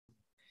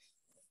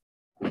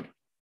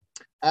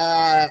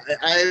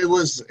I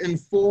was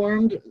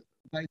informed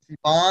by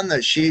Yvonne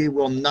that she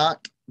will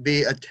not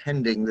be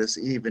attending this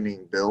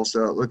evening, Bill.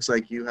 So it looks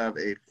like you have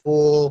a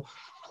full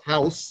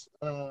house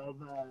of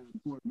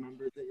board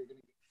members that you're going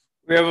to.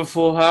 We have a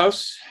full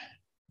house.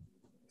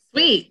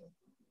 Sweet.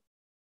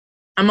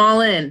 I'm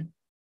all in.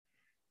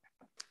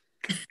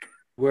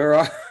 Where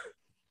are?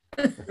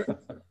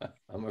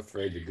 I'm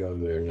afraid to go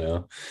there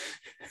now.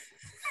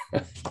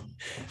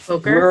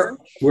 Poker.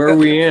 Where are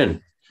we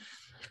in?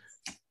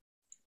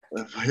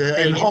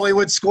 In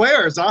Hollywood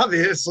Squares,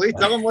 obviously.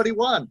 Tell him what he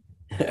won.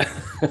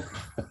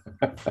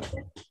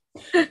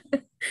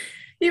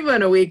 He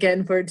won a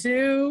weekend for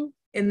two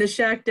in the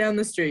shack down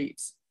the street.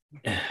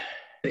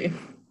 In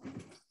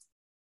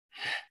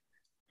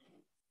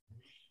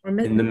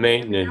the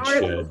maintenance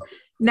shed.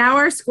 Now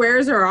our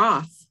squares are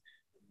off.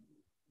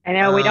 I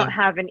know we don't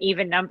have an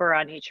even number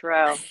on each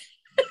row.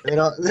 They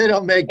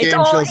don't make game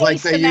shows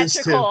like they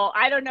used to.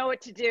 I don't know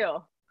what to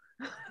do.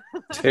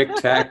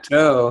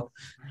 Tic-tac-toe.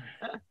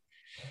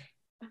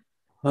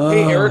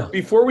 Hey, Eric,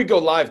 before we go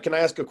live, can I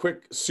ask a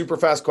quick, super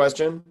fast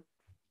question?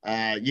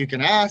 You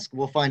can ask.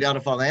 We'll find out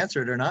if I'll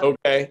answer it or not.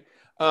 Okay.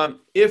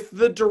 If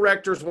the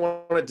directors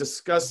want to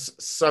discuss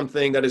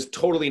something that is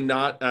totally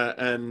not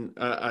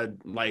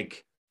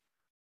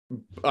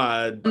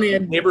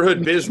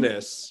neighborhood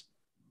business.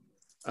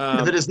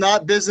 If it is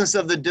not business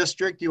of the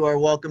district, you are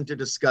welcome to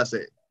discuss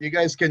it. You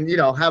guys can,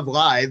 have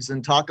lives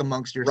and talk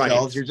amongst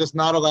yourselves. Right. You're just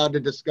not allowed to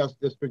discuss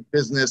district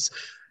business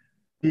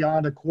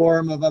beyond a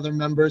quorum of other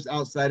members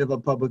outside of a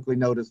publicly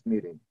noticed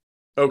meeting.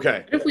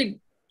 Okay.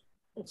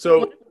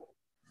 So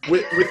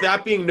with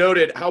that being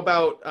noted, how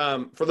about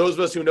for those of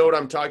us who know what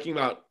I'm talking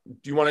about,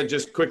 do you want to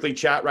just quickly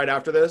chat right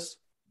after this?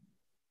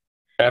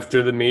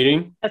 After the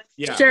meeting?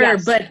 Yeah. Sure,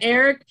 yes.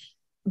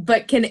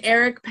 But can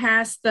Eric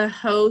pass the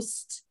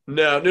host?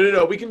 No.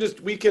 We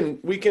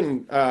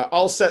can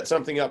I'll set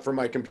something up for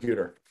my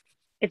computer.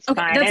 It's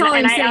okay, fine. That's all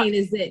I'm saying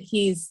is that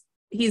he's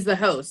the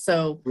host.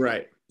 So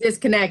right.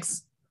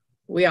 Disconnects,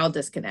 we all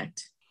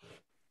disconnect.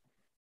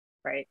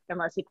 Right.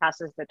 Unless he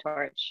passes the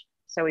torch.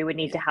 So we would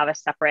need to have a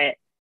separate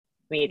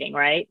meeting,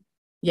 right?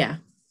 Yeah.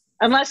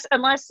 Unless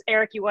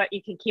Eric,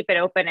 you can keep it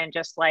open and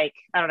just go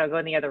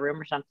in the other room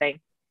or something.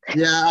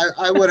 Yeah,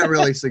 I wouldn't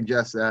really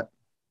suggest that.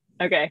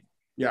 Okay.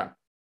 Yeah.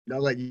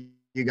 I'll let you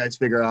guys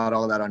figure out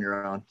all of that on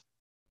your own.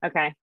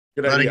 Okay.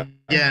 Good idea.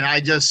 Again,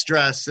 I just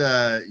stress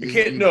This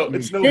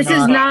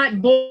is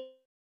not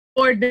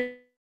board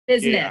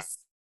business.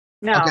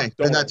 Yeah. No. Okay,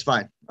 then that's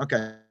fine.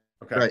 Okay.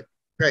 Great.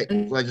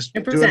 So I just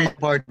 100%. do my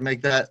part to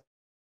make that.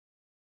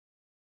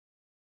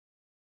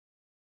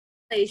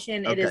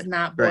 It is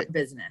not board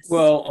business.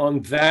 Well,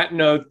 on that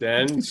note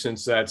then,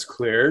 since that's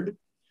cleared,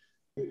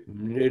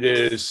 it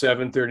is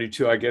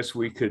 7:32. I guess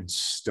we could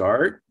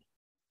start.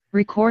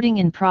 Recording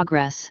in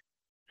progress.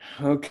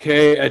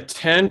 Okay,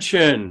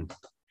 attention.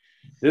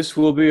 This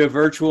will be a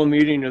virtual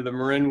meeting of the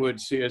Marinwood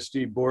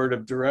CSD Board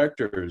of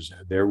Directors.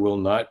 There will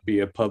not be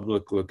a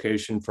public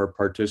location for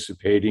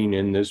participating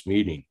in this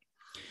meeting.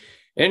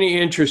 Any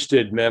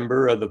interested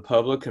member of the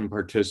public can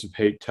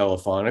participate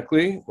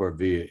telephonically or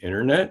via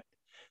internet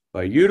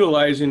by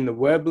utilizing the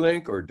web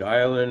link or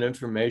dial-in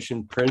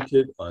information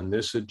printed on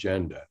this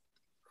agenda.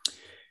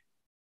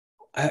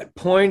 At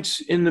points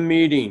in the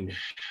meeting,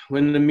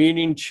 when the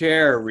meeting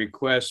chair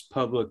requests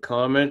public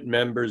comment,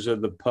 members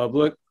of the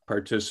public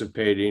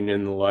participating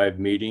in the live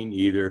meeting,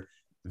 either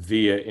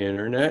via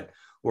internet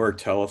or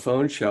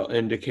telephone, shall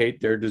indicate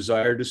their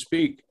desire to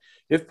speak.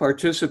 If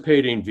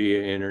participating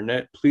via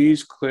internet,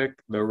 please click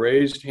the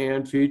raised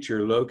hand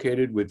feature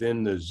located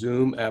within the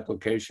Zoom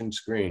application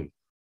screen.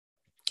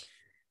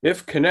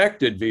 If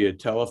connected via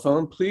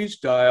telephone, please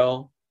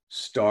dial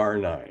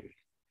 *9.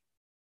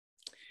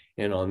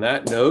 And on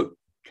that note,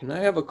 can I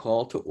have a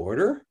call to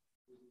order,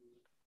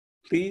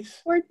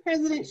 please? Board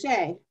President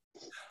Shea.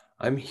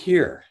 I'm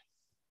here.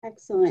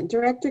 Excellent.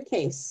 Director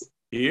Case.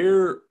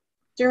 Here.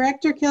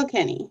 Director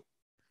Kilkenny.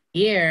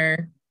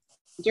 Here.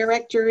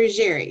 Director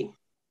Ruggieri.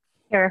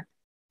 Here.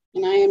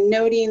 And I am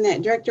noting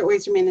that Director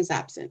Oysterman is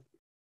absent.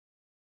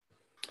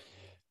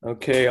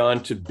 Okay,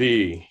 on to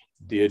B,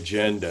 the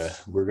agenda.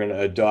 We're going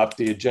to adopt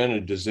the agenda.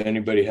 Does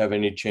anybody have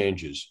any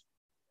changes?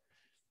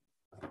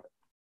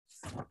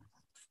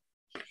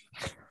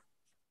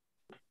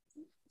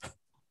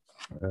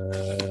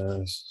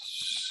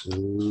 So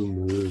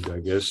moved, I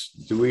guess.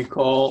 Do we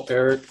call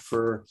Eric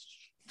for?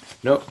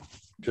 Nope,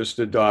 just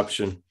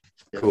adoption.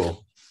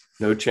 Cool.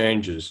 No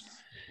changes.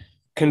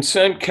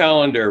 Consent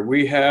calendar.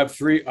 We have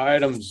 3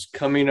 items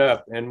coming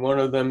up, and one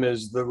of them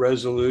is the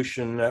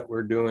resolution that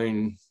we're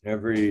doing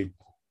every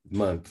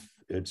month,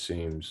 it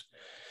seems.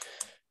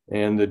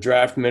 And the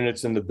draft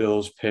minutes and the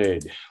bills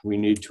paid. We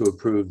need to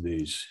approve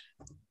these.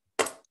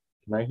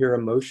 Can I hear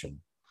a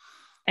motion?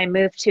 I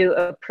move to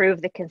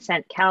approve the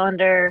consent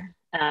calendar,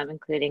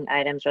 including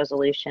items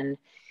resolution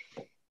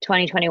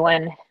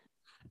 2021-12,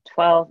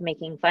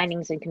 making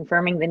findings and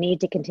confirming the need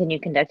to continue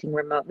conducting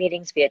remote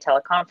meetings via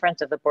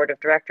teleconference of the Board of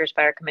Directors,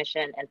 Fire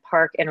Commission, and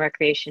Park and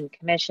Recreation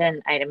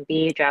Commission. Item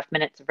B, draft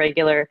minutes of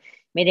regular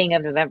meeting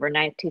of November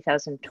 9th,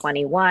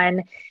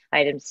 2021.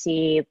 Item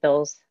C,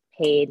 bills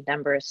paid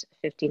numbers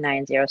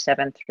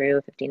 5907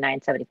 through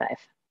 5975.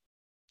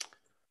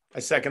 I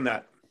second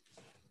that.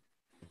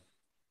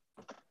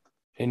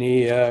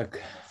 Any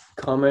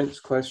comments,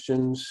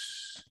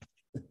 questions?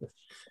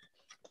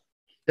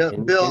 Yeah,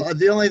 Bill,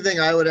 the only thing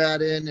I would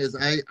add in is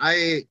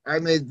I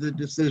made the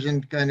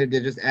decision kind of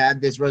to just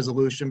add this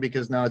resolution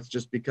because now it's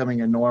just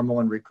becoming a normal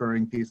and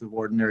recurring piece of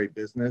ordinary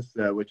business,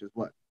 which is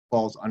what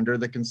falls under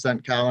the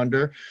consent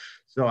calendar.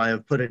 So I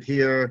have put it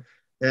here.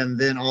 And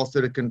then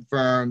also to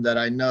confirm that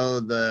I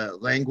know the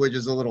language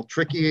is a little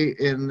tricky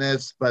in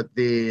this, but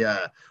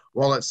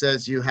while it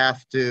says you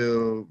have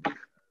to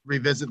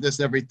revisit this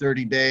every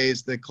 30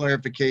 days, the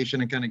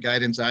clarification and kind of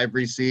guidance I've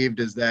received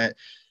is that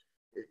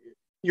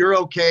you're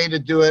okay to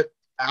do it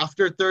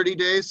after 30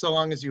 days, so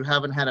long as you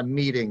haven't had a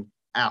meeting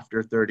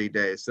after 30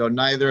 days. So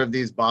neither of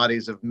these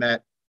bodies have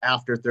met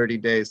after 30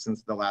 days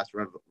since the last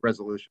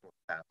resolution was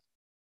passed.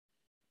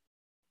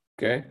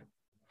 Okay.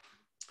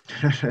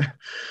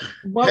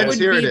 What would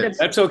be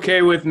that's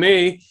okay with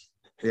me.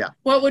 Yeah.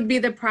 What would be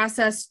the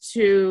process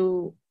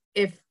to,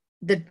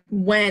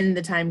 when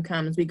the time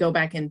comes, we go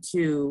back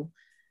into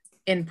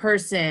in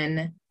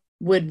person,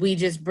 would we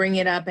just bring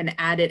it up and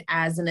add it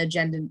as an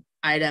agenda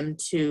item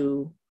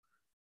to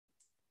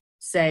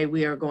say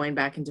we are going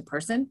back into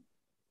person?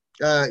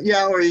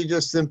 Yeah, or you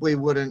just simply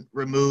wouldn't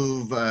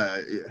remove,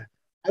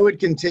 I would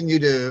continue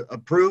to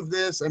approve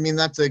this. I mean,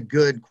 that's a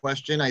good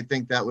question. I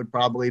think that would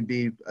probably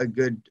be a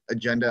good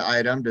agenda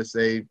item to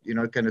say,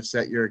 kind of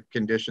set your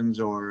conditions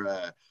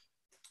or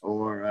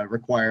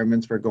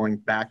requirements for going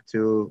back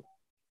to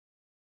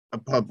a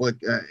public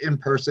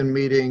in-person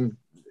meeting,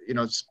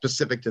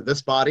 specific to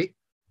this body.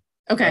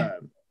 Okay.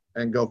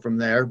 And go from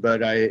there.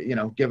 But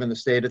given the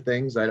state of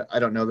things, I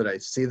don't know that I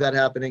see that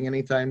happening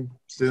anytime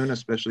soon,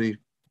 especially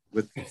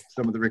with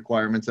some of the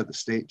requirements that the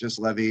state just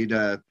levied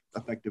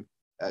effective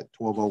at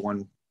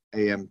 12:01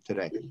 a.m.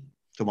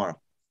 tomorrow.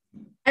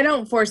 I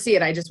don't foresee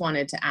it. I just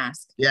wanted to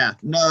ask. Yeah,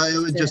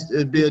 no,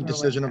 it'd be a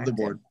decision of the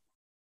board.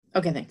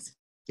 Okay, thanks.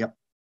 Yep.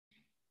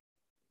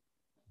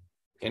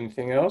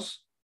 Anything else?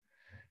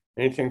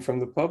 Anything from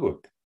the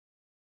public?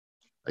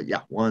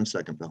 Yeah, 1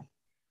 second, Bill.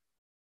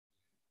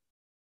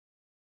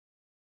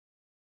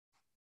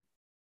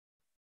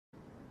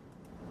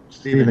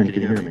 Stephen,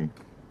 can you hear me?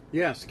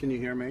 Yes, can you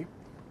hear me?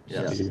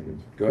 Yes.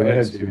 Go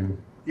ahead, Stephen.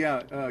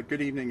 Yeah,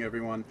 good evening,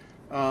 everyone.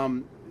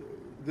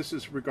 This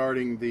is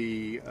regarding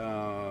the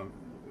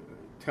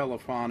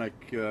telephonic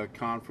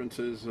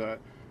conferences.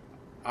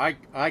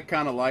 I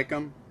kind of like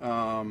them,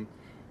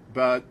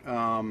 but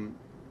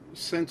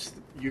since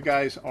you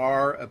guys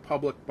are a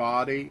public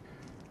body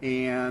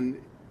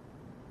and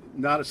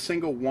not a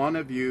single one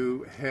of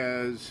you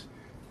has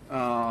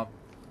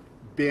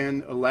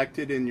been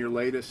elected in your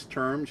latest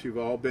terms, you've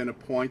all been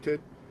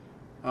appointed.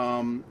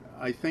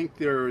 I think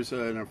there's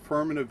an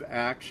affirmative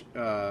action,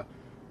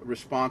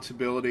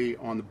 responsibility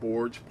on the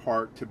board's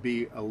part to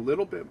be a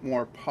little bit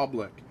more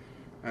public,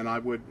 and I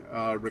would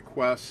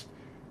request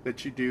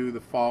that you do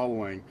the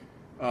following.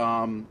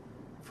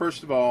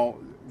 First of all,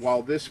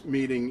 while this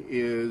meeting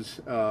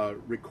is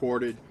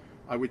recorded,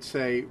 I would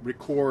say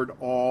record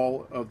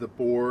all of the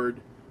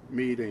board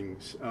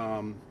meetings.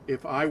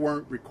 If I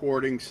weren't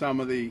recording some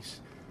of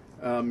these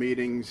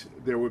meetings,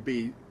 there would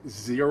be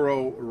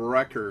zero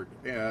record.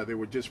 There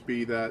would just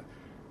be that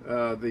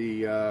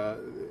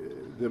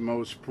the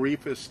most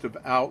briefest of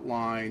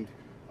outline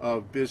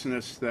of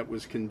business that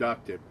was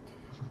conducted.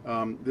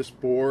 This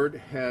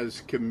board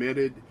has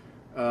committed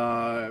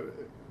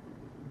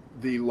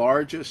the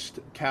largest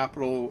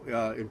capital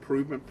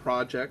improvement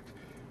project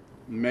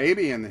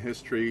maybe in the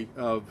history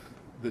of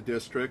the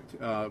district,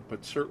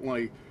 but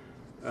certainly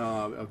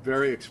a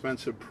very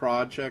expensive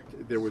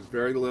project. There was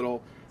very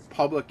little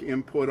public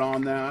input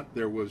on that.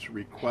 There was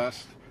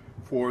request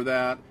for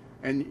that,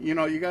 and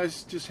you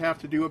guys just have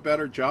to do a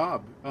better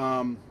job.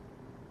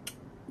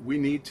 We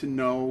need to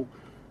know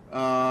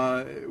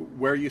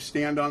where you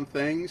stand on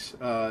things.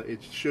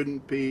 It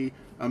shouldn't be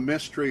a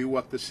mystery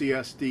what the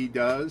CSD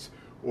does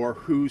or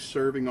who's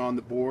serving on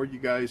the board. You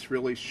guys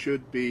really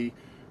should be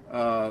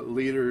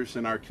leaders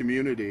in our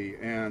community,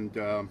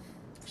 and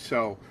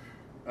so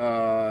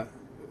I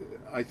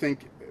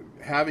think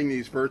having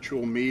these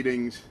virtual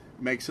meetings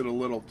makes it a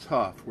little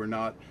tough. We're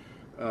not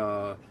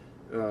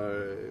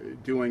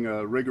doing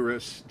a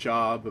rigorous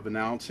job of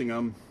announcing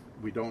them.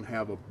 We don't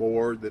have a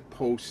board that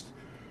posts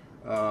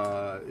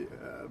our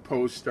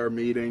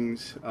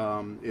meetings.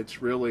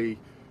 It's really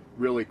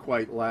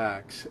quite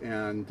lax,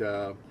 and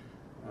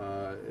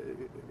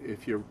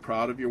if you're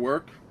proud of your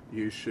work,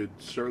 you should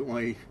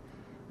certainly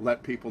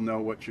let people know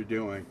what you're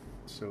doing.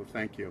 So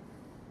thank you.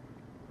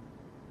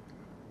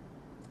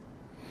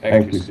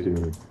 Thank you,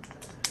 Stephen.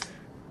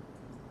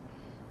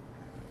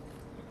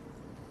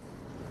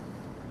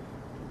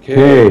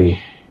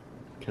 Okay,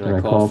 can I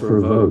call for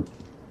a vote?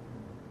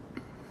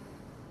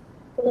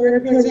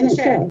 Board President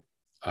Shea.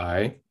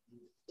 Aye.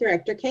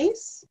 Director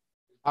Case.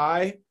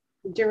 Aye.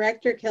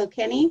 Director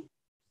Kilkenny.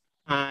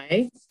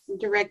 Aye.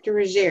 Director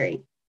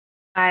Ruggieri.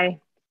 Aye.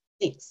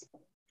 Thanks.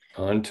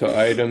 On to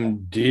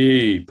item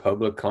D,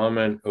 public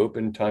comment,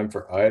 open time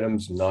for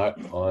items not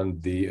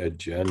on the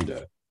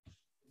agenda.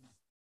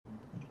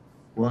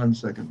 1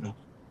 second, Bill.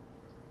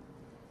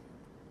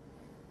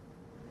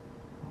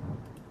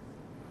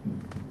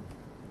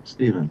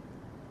 Stephen.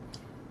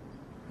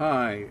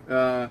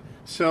 Hi.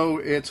 So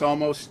it's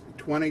almost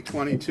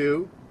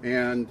 2022,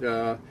 and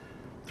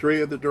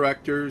 3 of the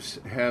directors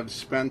have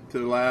spent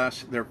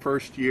their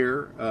first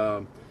year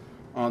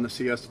on the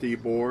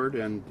CSD board,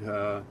 and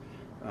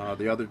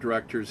the other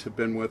directors have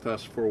been with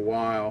us for a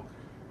while.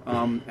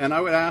 And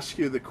I would ask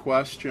you the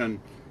question,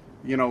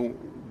 you know,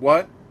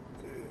 what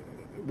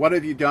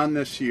have you done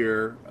this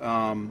year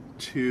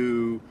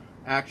to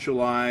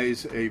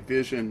actualize a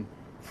vision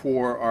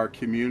for our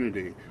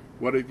community?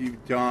 What have you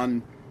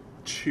done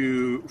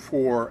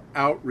for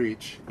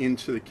outreach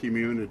into the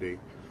community?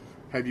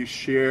 Have you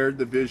shared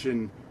the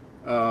vision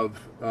of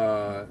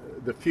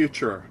the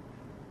future,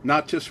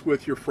 not just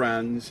with your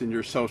friends and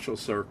your social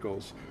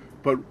circles,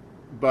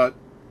 but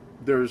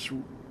there's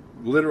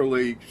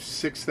literally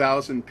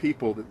 6,000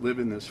 people that live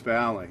in this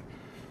valley.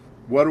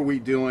 What are we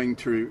doing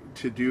to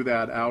do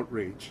that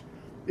outreach?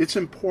 It's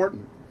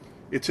important.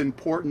 It's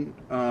important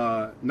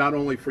not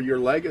only for your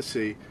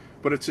legacy,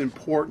 but it's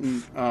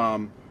important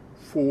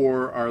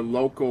for our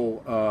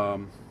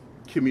local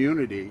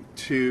community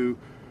to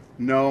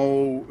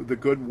know the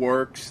good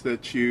works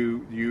that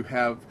you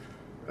have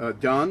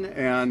done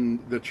and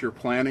that you're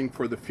planning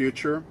for the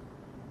future.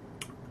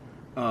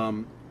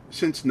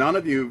 Since none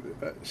of you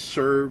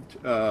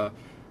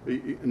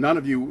none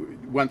of you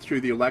went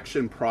through the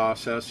election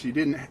process,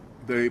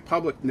 the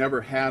public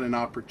never had an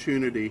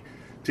opportunity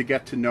to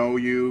get to know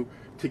you,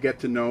 to get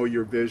to know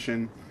your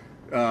vision,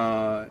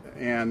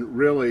 and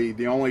really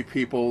the only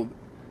people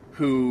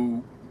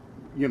who,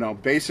 you know,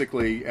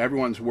 basically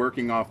everyone's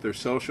working off their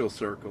social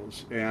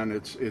circles, and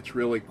it's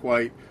really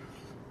quite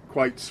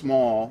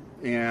small,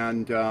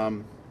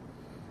 and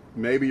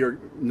maybe you're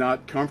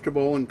not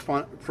comfortable in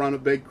front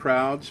of big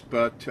crowds,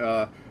 but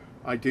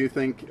I do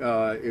think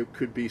it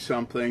could be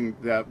something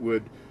that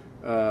would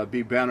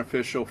be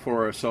beneficial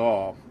for us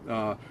all.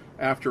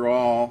 After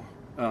all,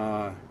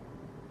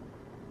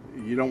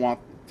 you don't want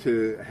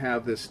to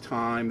have this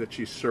time that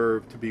you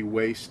serve to be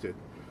wasted.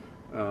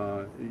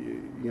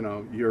 You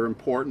know, you're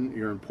important.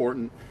 You're an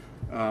important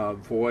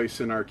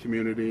voice in our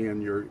community,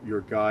 and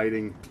you're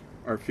guiding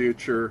our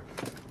future,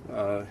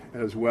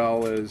 as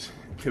well as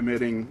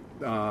committing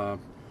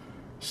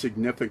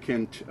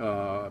significant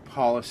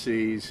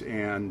policies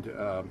and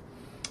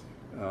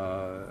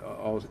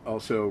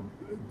also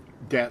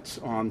debts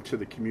onto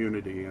the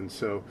community. And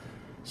so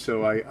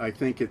I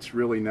think it's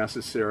really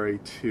necessary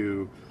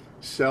to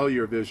sell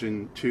your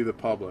vision to the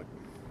public.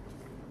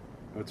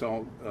 That's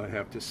all I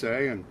have to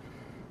say, and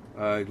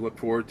I look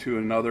forward to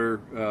another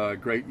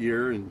great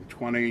year in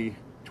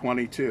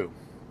 2022.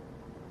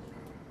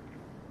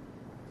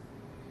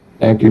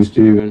 Thank you,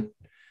 Stephen.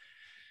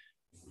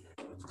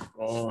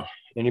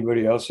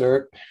 Anybody else,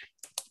 Eric?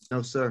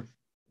 No, sir.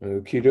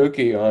 Okie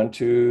dokie, on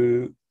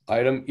to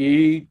item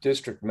E,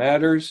 district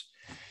matters.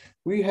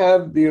 We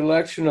have the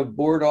election of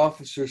board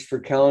officers for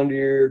calendar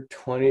year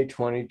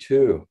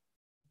 2022.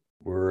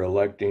 We're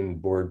electing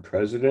board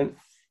president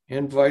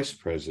and vice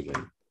president.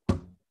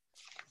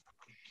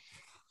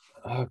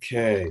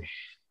 Okay.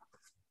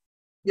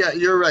 Yeah,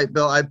 you're right,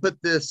 Bill. I put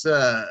this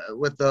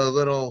with a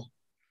little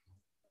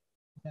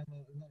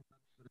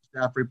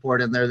staff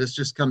report in there. This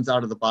just comes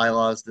out of the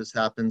bylaws. This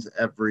happens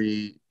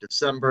every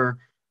December.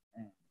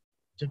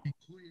 To be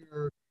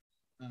clear,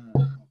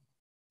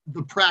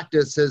 the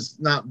practice has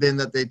not been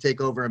that they take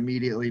over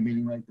immediately,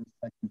 meaning right this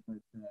second, but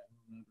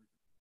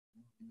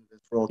this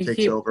role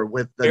takes over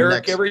with the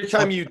Eric, next. Every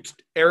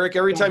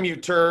time you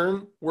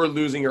turn, we're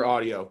losing your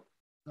audio.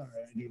 Sorry,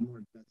 I need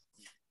more.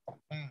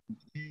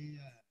 The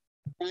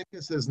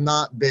practice has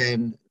not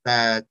been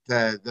that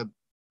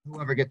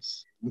whoever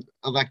gets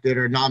elected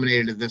or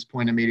nominated at this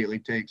point immediately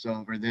takes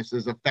over. This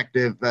is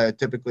effective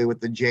typically with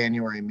the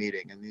January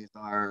meeting, and these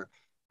are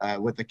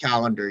with the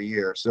calendar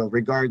year. So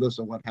regardless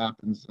of what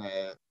happens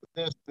with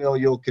this, Bill,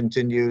 you'll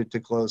continue to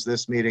close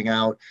this meeting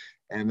out,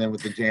 and then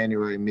with the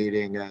January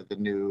meeting, the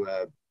new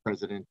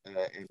president and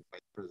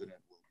vice president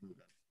will move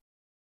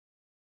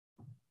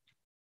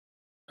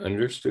in.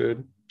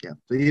 Understood. Yeah,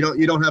 so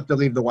you don't have to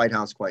leave the White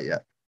House quite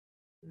yet.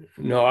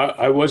 No,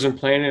 I wasn't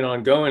planning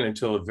on going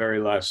until the very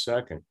last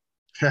second.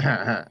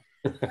 Other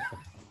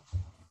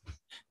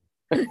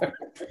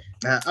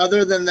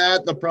than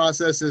that, the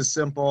process is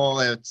simple.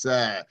 It's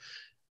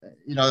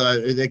you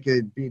know, they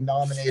could be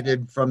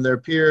nominated from their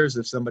peers.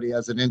 If somebody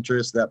has an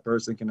interest, that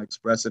person can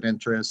express an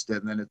interest,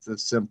 and then it's a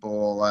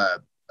simple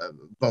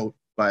vote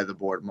by the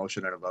board,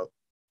 motion and a vote.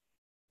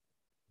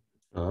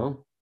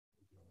 Oh.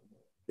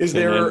 Is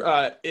there,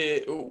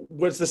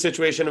 what's the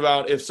situation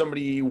about if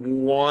somebody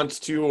wants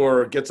to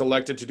or gets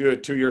elected to do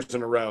it 2 years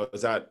in a row?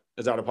 Is that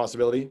a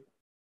possibility?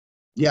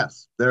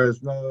 Yes, there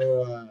is no,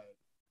 I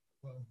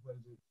don't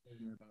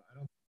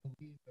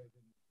believe there's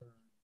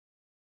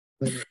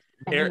any limit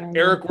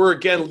Eric, we're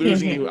again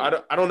losing you. I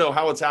don't know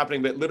how it's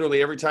happening, but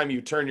literally every time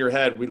you turn your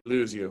head, we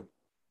lose you.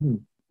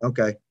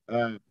 Okay.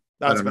 I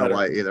don't know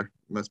why either.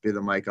 Must be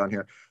the mic on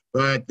here.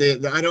 But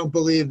I don't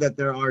believe that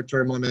there are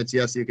term limits.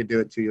 Yes, you could do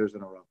it 2 years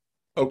in a row.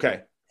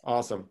 Okay.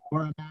 Awesome.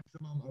 For a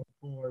maximum of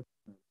 4.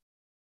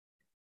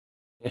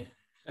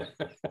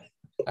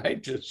 I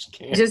just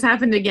can't. It just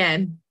happened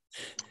again.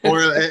 Or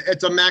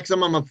it's a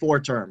maximum of 4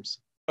 terms.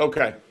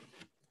 Okay.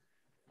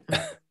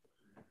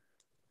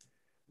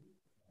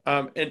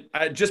 And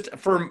just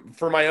for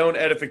my own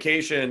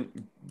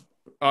edification,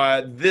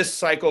 this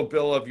cycle,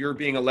 Bill, of your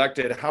being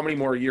elected, how many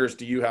more years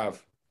do you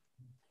have?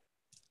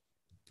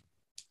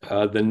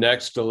 The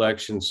next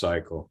election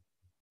cycle.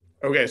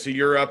 Okay, so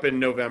you're up in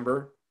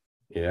November.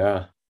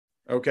 Yeah.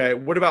 Okay.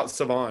 What about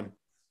Savan?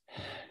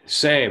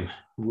 Same.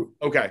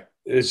 Okay.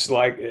 It's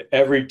like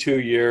every 2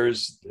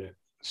 years.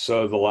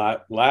 So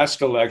the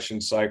last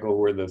election cycle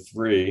were the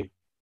 3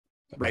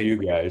 of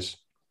you guys.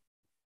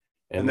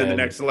 And then the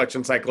next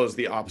election cycle is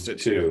the opposite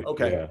 2.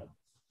 Okay. Yeah.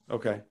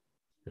 Okay.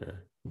 Yeah.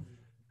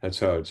 That's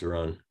how it's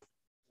run.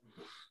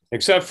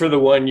 Except for the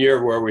 1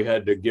 year where we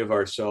had to give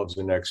ourselves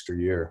an extra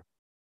year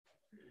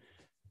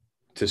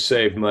to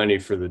save money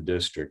for the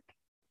district.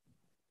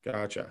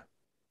 Gotcha.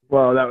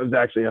 Well, that was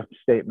actually a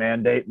state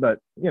mandate, but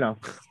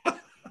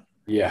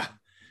Yeah.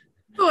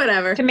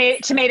 Whatever.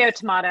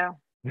 Tomato.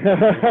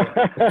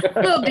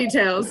 Little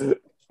details.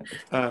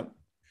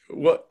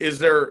 What is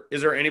there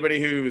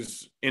anybody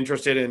who's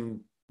interested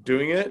in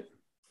doing it?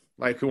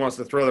 Like who wants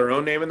to throw their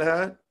own name in the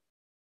hat?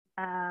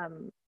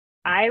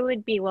 I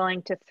would be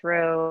willing to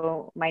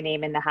throw my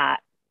name in the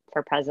hat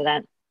for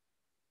president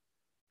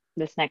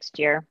this next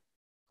year.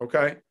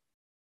 Okay.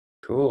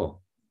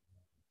 Cool.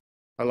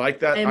 I like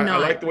that. I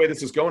like the way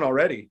this is going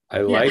already. I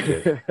like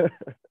it.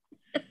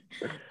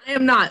 I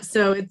am not,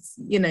 so it's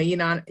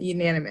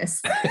unanimous.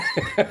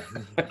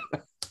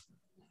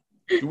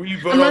 Do we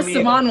vote unless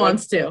Savan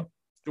wants to?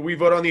 Do we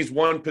vote on these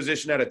one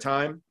position at a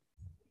time?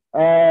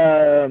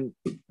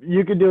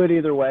 You could do it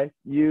either way.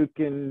 You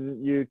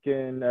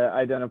can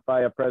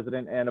identify a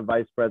president and a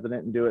vice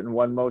president and do it in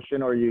one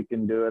motion, or you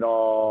can do it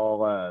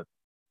all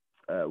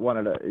one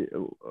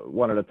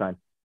at a time.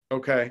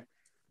 Okay.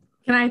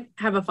 Can I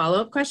have a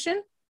follow-up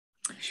question?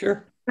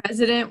 Sure.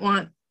 President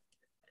want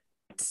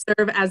to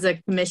serve as a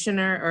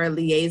commissioner or a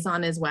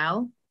liaison as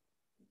well?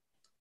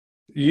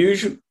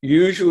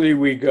 Usually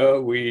we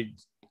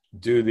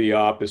do the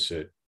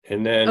opposite,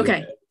 and then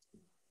okay.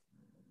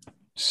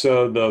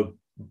 So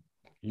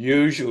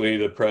usually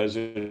the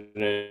president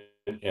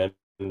and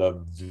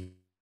the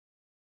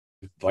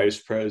vice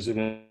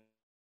president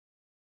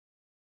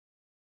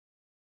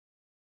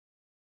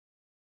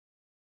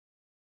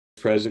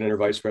or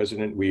vice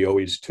president, we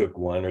always took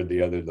one or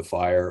the other, the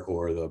fire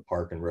or the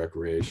Park and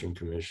Recreation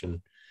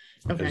Commission,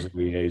 as a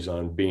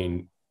liaison,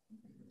 being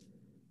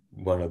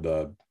one of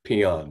the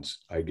peons,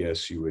 I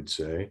guess you would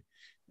say.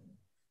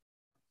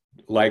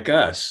 Like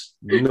us,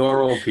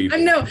 normal people.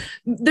 No,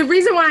 the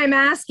reason why I'm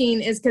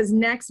asking is because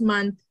next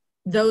month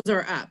those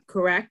are up,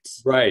 correct?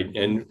 Right,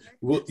 and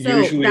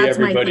usually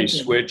everybody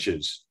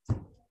switches.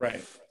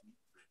 Right.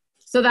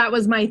 So that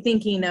was my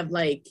thinking of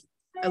like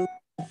a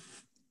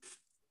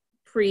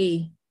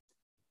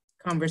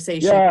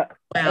pre-conversation. Yeah,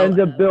 and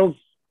to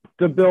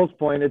Bill's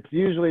point, it's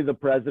usually the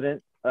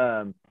president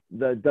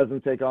that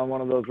doesn't take on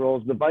one of those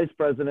roles. The vice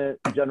president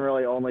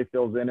generally only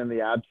fills in the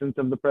absence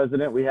of the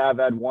president. We have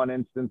had one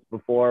instance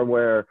before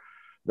where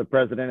the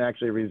president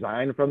actually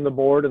resigned from the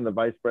board and the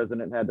vice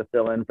president had to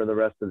fill in for the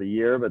rest of the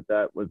year, but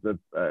that was a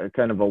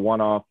kind of a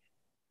one-off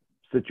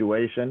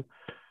situation.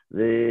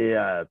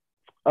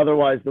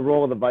 Otherwise, the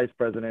role of the vice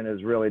president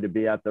is really to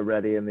be at the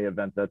ready in the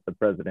event that the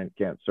president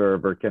can't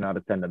serve or cannot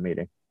attend a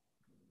meeting.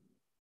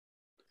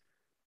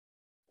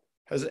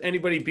 Has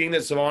anybody, being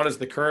that Savan is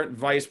the current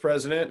vice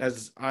president,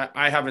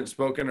 I haven't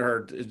spoken to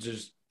her.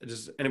 Does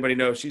anybody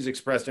know if she's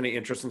expressed any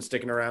interest in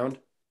sticking around?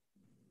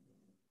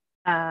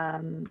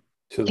 Can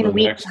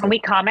we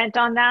comment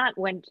on that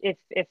when if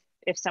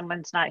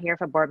someone's not here,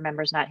 if a board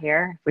member's not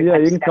here? Yeah,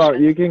 you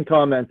can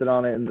comment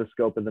on it in the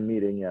scope of the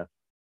meeting. Yeah.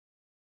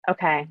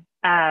 Okay.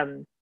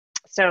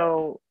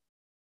 So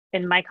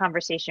in my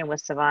conversation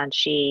with Savan,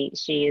 she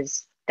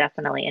is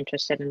definitely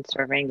interested in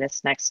serving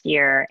this next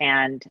year,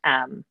 and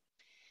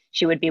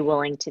she would be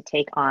willing to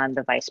take on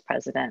the vice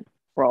president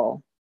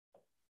role.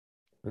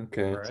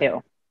 Okay.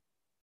 Too.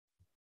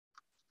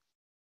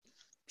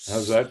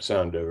 How's that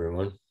sound,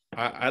 everyone?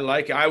 I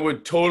like it. I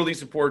would totally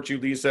support you,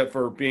 Lisa,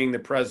 for being the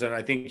president.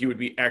 I think you would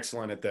be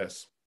excellent at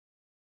this.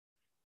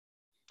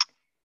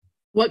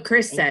 What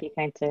Chris said. Thank you,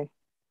 kind sir.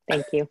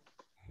 Thank you.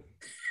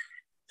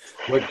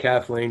 What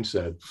Kathleen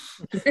said.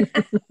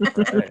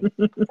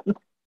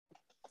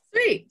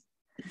 Sweet.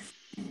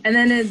 And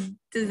then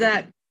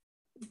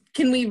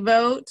can we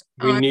vote?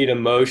 We need a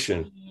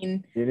motion.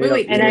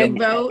 Wait, can I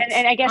vote?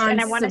 And I guess, and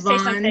I want to say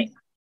Savan, something.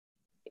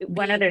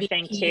 One other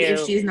thing too.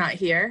 If she's not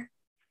here.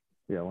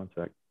 Yeah, one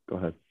sec. Go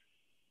ahead.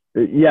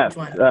 Yes,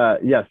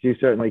 yes, you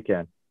certainly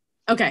can.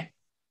 Okay.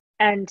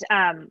 And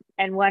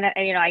one,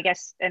 I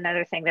guess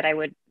another thing that I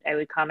would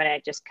comment,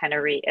 I just kind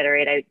of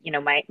reiterate,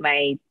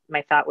 my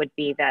thought would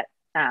be that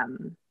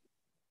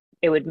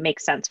it would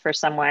make sense for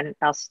someone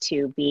else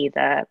to be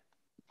the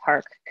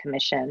park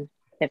commission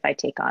if I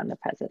take on the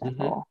president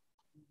role.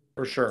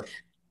 For sure.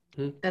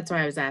 That's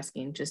why I was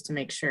asking, just to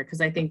make sure,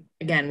 because I think,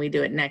 again, we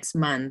do it next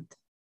month.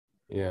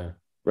 Yeah.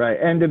 Right.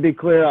 And to be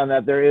clear on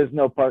that, there is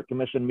no park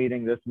commission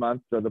meeting this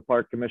month. So the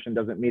park commission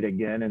doesn't meet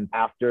again and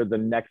after the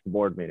next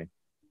board meeting.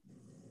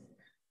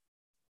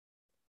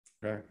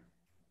 Okay.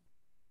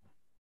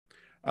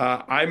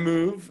 I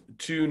move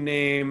to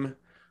name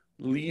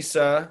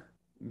Lisa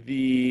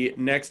the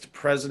next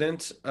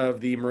president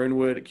of the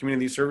Marinwood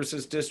Community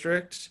Services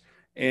District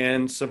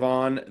and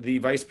Savon the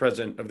vice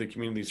president of the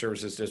Community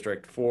Services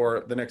District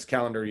for the next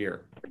calendar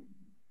year.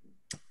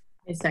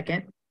 A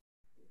second.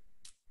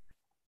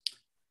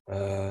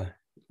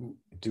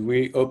 Do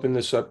we open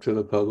this up to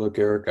the public,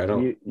 Eric? I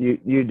don't.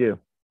 You do.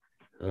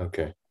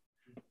 Okay.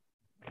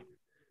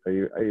 Are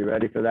you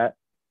ready for that?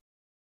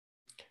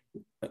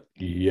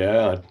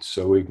 Yeah,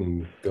 so we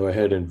can go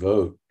ahead and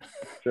vote.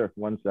 Sure.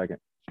 1 second.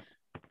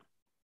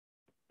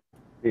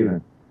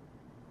 Steven.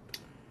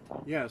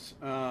 Yes.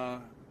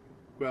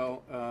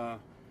 Well,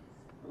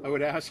 I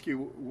would ask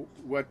you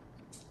what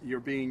you're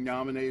being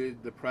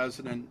nominated the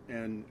president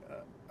and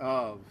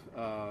of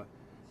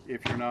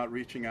if you're not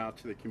reaching out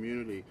to the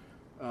community.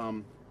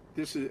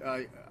 This is,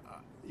 I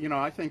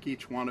think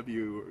each one of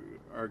you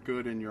are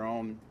good in your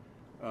own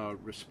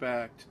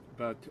respect,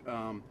 but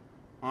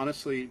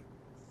honestly,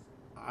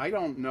 I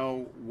don't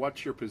know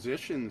what your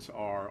positions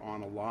are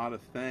on a lot of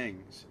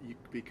things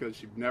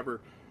because you've never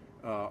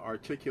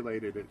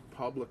articulated it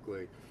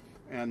publicly.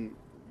 And,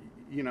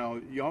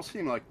 you all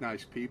seem like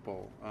nice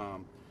people.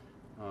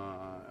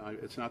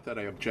 It's not that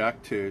I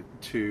object to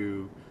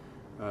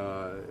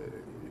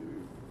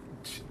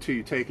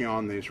you taking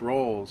on these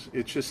roles.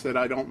 It's just that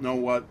I don't know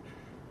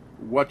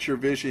what your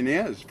vision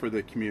is for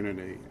the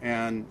community.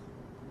 And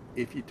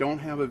if you don't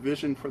have a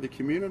vision for the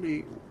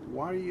community,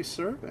 why are you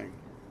serving?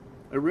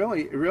 It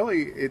really,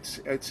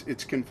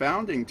 it's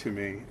confounding to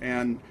me.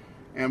 And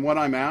what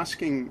I'm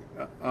asking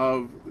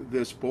of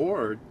this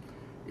board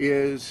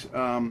is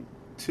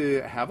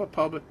to have a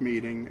public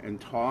meeting and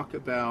talk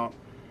about,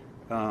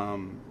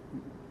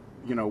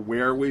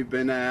 where we've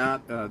been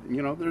at.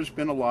 There's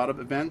been a lot of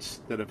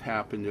events that have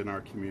happened in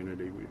our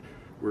community.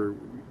 We're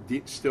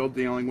still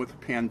dealing with the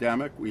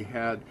pandemic. We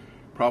had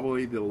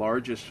probably the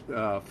largest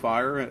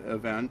fire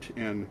event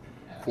in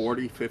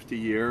 40, 50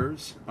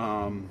 years.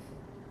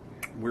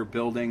 We're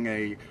building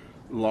a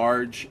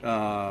large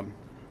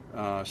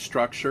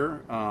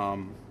structure.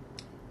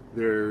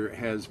 There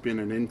has been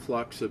an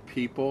influx of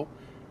people.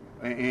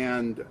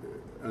 And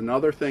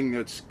another thing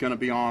that's going to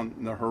be on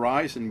the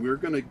horizon, we're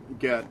going to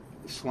get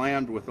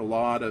slammed with a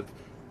lot of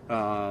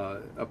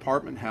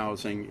apartment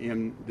housing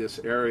in this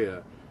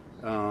area,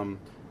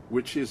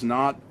 which is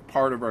not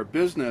part of our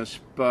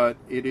business, but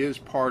it is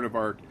part of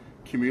our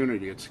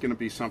community. It's going to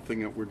be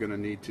something that we're going to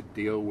need to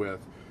deal with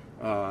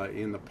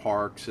in the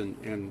parks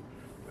and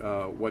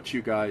what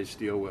you guys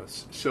deal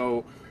with.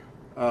 So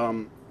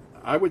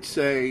I would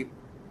say,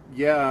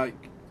 yeah,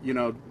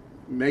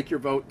 make your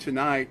vote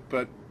tonight,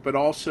 but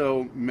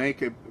also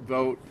make a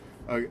vote,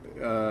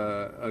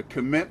 a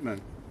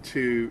commitment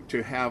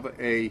to have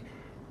a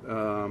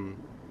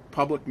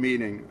public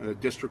meeting, a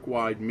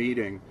district-wide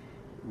meeting,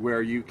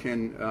 where you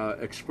can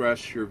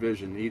express your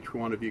vision. Each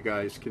one of you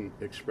guys can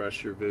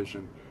express your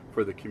vision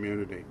for the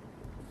community.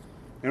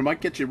 And it might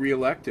get you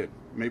reelected.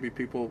 Maybe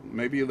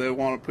they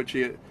want to put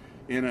you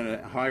in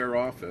a higher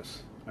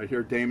office. I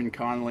hear Damon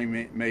Connolly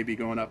may be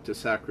going up to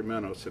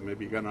Sacramento, so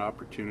maybe you got an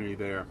opportunity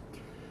there.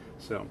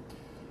 So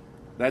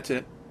that's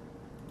it.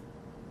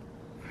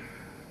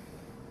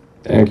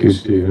 Thank you,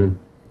 Stephen.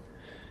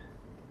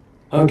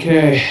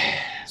 Okay,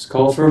 let's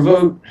call for a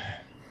vote.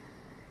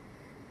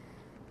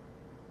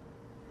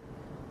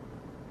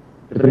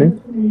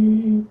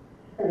 I'm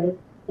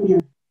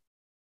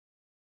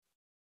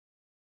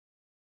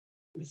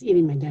just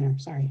eating my dinner.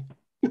 Sorry.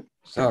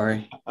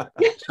 Sorry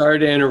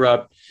to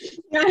interrupt.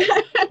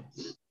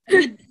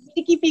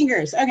 Sticky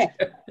fingers. Okay.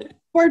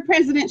 Board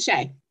President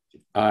Shea.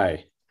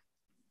 Aye.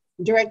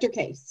 Director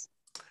Case.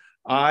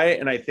 Aye,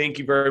 and I thank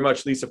you very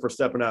much, Lisa, for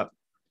stepping up.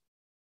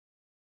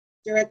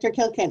 Director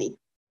Kilkenny.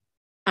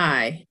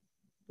 Aye.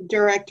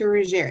 Director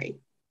Ruggieri.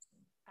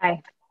 Aye.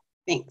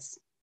 Thanks.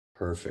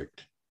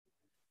 Perfect.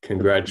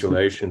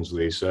 Congratulations,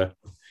 Lisa.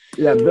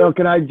 Yeah, Bill,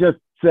 can I just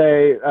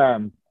say,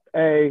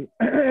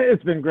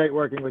 it's been great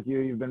working with you.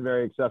 You've been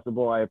very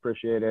accessible. I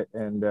appreciate it.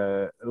 And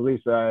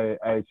Lisa,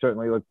 I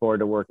certainly look forward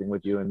to working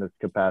with you in this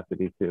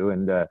capacity too.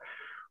 And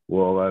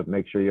we'll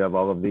make sure you have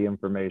all of the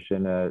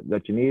information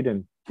that you need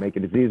and make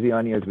it as easy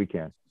on you as we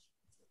can.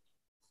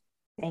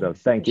 Thanks. So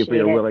thank you for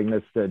your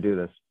willingness to do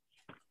this.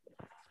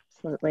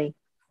 Absolutely.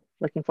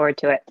 Looking forward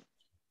to it.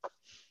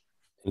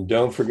 And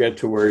don't forget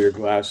to wear your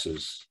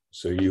glasses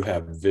so you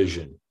have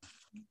vision.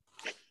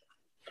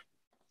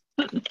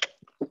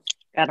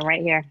 Got them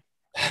right here.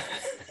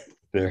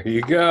 There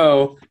you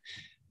go.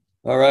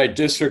 All right,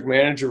 district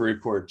manager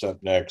reports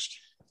up next.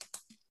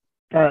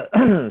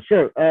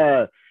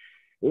 Sure.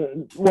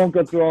 Won't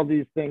go through all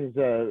these things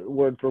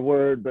word for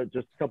word, but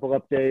just a couple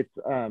updates.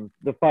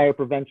 The fire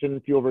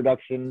prevention, fuel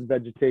reduction,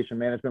 vegetation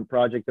management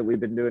project that we've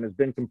been doing has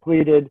been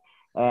completed.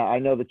 I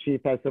know the chief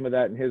has some of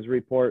that in his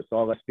report, so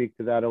I'll speak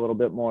to that a little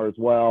bit more as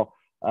well.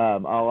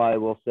 All I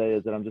will say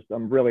is that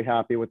I'm really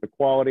happy with the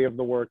quality of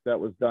the work that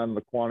was done,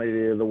 the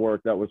quantity of the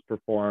work that was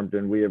performed,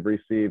 and we have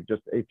received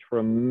just a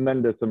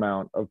tremendous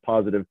amount of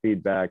positive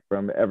feedback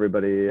from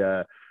everybody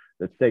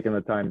that's taken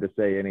the time to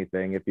say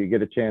anything. If you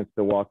get a chance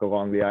to walk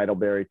along the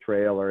Idleberry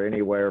Trail or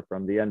anywhere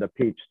from the end of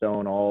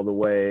Peachstone all the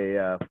way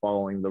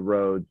following the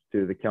roads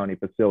to the county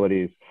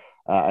facilities,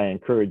 I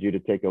encourage you to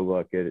take a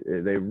look.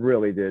 They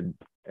really did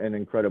an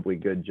incredibly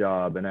good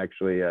job, and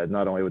actually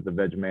not only with the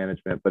veg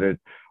management, but it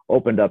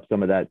opened up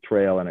some of that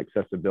trail and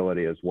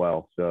accessibility as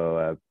well.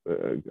 So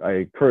I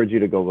encourage you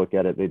to go look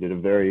at it. They did a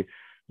very,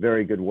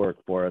 very good work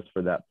for us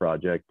for that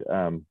project.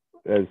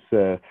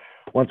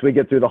 Once we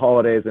get through the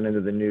holidays and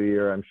into the new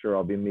year, I'm sure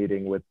I'll be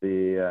meeting with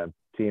the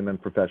team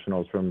and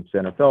professionals from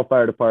Santa Fe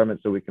Fire Department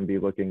so we can be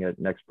looking at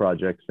next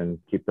projects and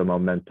keep the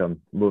momentum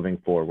moving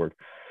forward.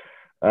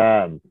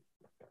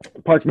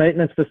 Park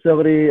maintenance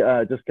facility,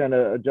 just kind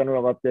of a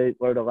general update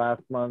for the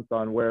last month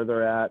on where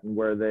they're at and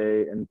where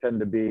they intend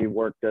to be.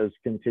 Work does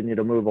continue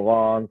to move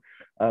along.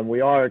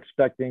 We are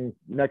expecting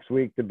next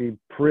week to be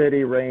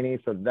pretty rainy,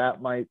 so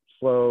that might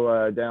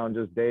slow down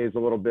just days a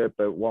little bit,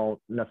 but won't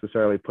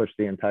necessarily push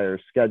the entire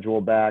schedule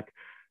back.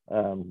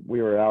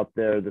 We were out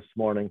there this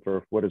morning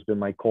for what has been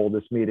my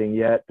coldest meeting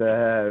yet,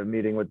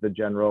 meeting with the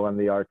general and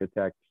the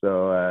architect.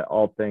 So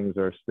all things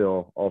are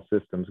still, all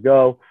systems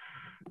go.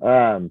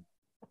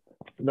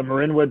 The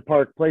Marinwood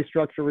Park Play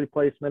Structure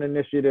Replacement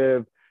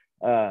Initiative.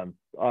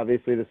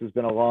 Obviously, this has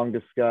been a long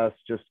discuss,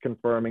 just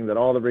confirming that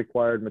all the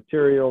required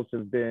materials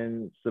have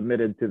been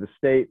submitted to the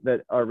state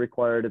that are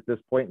required at this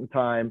point in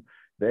time.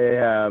 They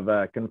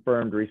have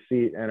confirmed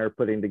receipt and are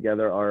putting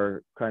together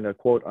our kind of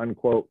quote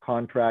unquote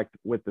contract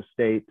with the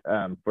state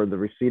for the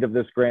receipt of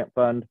this grant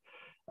fund.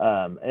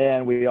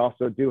 And we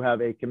also do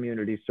have a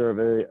community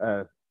survey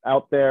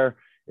out there.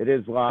 It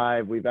is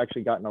live. We've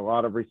actually gotten a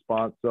lot of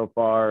response so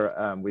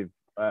far. We've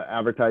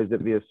advertised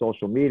it via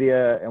social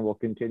media and will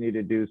continue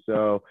to do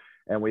so.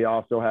 And we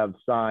also have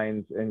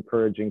signs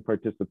encouraging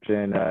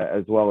participation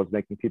as well as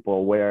making people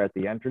aware at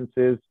the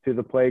entrances to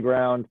the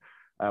playground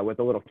with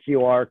a little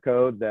QR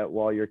code that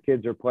while your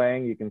kids are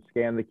playing, you can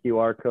scan the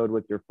QR code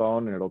with your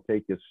phone and it'll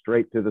take you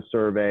straight to the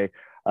survey.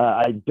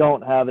 I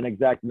don't have an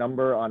exact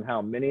number on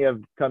how many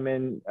have come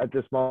in at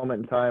this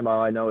moment in time.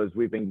 All I know is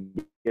we've been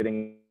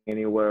getting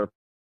anywhere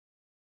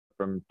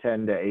from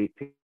 10 to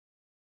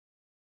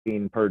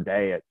 18 per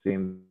day, it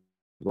seems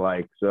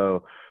like.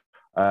 So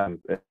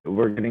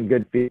we're getting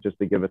good feedback just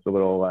to give us a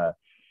little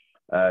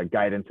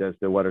guidance as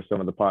to what are some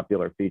of the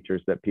popular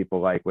features that people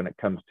like when it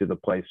comes to the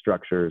play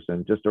structures.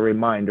 And just a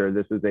reminder,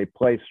 this is a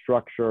play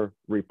structure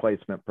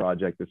replacement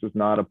project. This is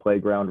not a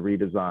playground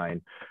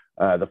redesign.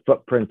 The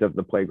footprint of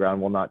the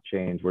playground will not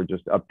change. We're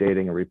just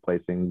updating and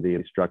replacing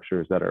the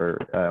structures that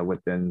are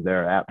within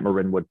there at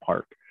Marinwood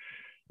Park.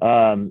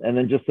 And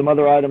then just some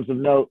other items of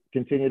note,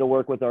 continue to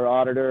work with our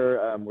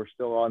auditor. We're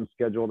still on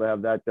schedule to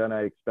have that done.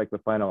 I expect the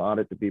final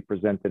audit to be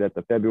presented at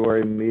the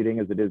February meeting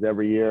as it is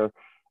every year.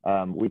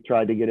 We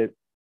tried to get it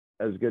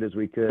as good as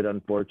we could.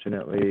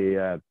 Unfortunately,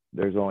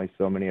 there's only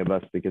so many of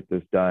us to get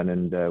this done,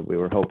 and we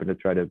were hoping to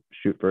try to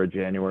shoot for a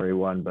January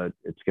one, but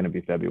it's going to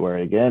be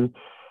February again.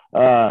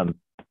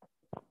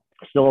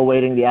 Still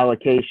awaiting the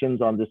allocations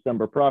on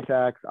December prop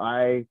tax.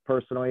 I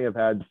personally have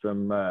had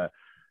some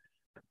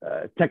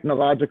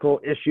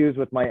technological issues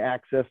with my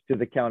access to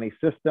the county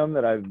system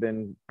that I've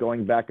been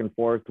going back and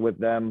forth with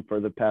them for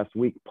the past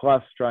week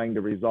plus trying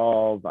to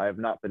resolve. I have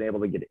not been able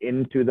to get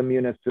into the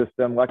Munis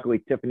system.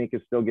 Luckily, Tiffany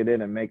can still get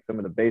in and make some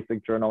of the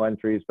basic journal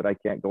entries, but I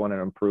can't go in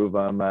and improve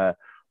them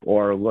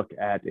or look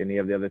at any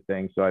of the other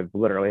things. So I've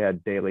literally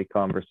had daily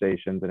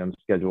conversations, and I'm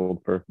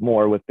scheduled for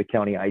more with the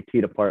county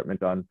IT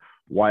department on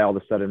why all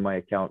of a sudden my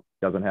account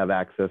doesn't have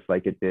access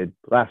like it did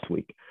last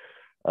week.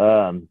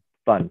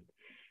 Fun.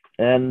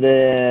 And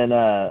then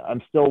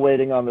I'm still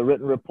waiting on the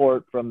written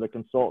report from the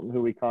consultant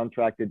who we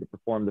contracted to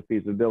perform the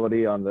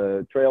feasibility on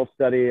the trail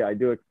study. I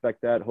do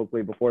expect that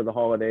hopefully before the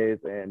holidays.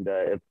 And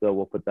if so,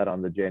 we'll put that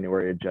on the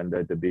January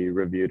agenda to be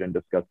reviewed and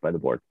discussed by the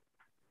board.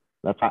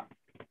 That's hot.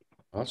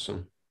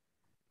 Awesome.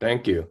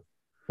 Thank you.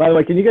 By the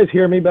way, can you guys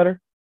hear me better?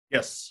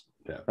 Yes.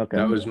 Yeah, okay.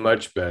 That was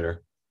much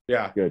better.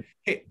 Yeah. Good.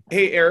 Hey,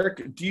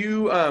 Eric, do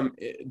you,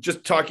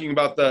 just talking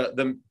about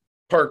the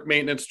park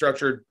maintenance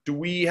structure, do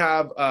we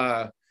have,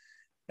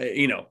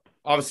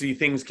 obviously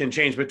things can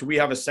change, but do we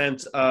have a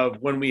sense of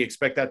when we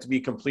expect that to be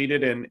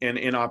completed and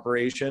in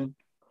operation?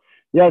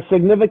 Yeah,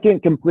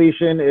 significant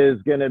completion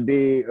is going to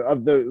be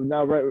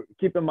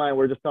keep in mind,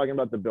 we're just talking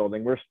about the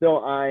building. We're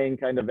still eyeing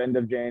kind of end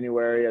of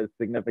January as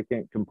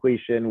significant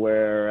completion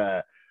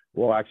where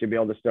we'll actually be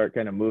able to start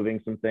kind of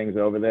moving some things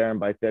over there. And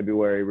by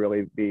February,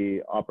 really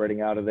be operating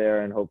out of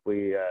there and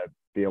hopefully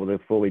be able to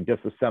fully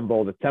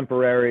disassemble the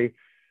temporary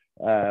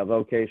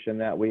location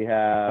that we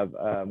have.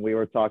 We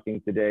were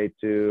talking today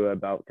too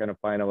about kind of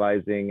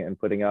finalizing and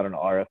putting out an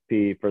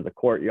RFP for the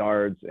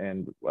courtyards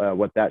and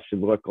what that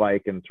should look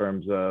like in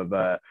terms of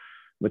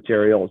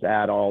materials,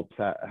 adults,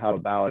 how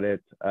about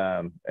it,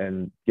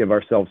 and give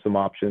ourselves some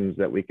options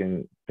that we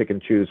can pick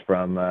and choose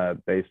from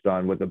based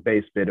on, with the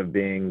base bid of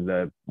being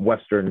the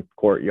western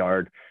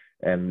courtyard,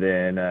 and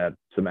then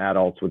some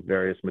adults with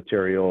various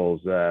materials,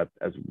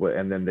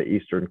 and then the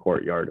eastern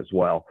courtyard as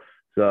well.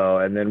 So,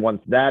 and then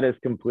once that is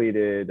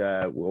completed,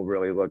 we'll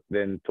really look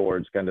then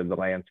towards kind of the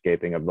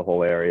landscaping of the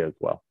whole area as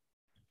well.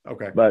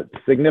 Okay. But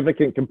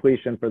significant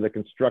completion for the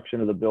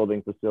construction of the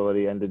building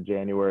facility ended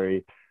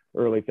January,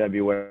 early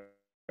February,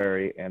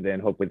 and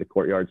then hopefully the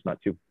courtyard's not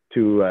too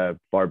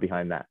far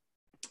behind that.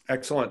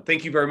 Excellent.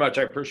 Thank you very much.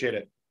 I appreciate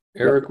it.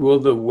 Eric, will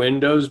the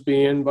windows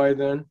be in by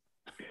then?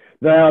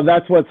 Well,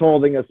 that's what's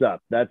holding us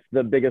up. That's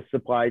the biggest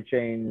supply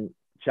chain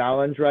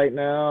challenge right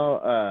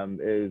now,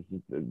 is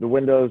the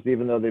windows.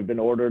 Even though they've been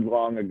ordered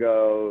long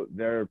ago,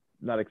 they're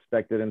not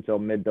expected until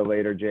mid to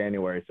later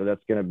January. So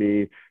that's going to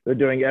be, they're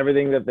doing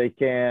everything that they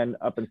can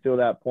up until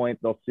that point.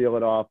 They'll seal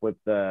it off with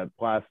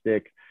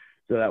plastic,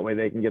 so that way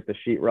they can get the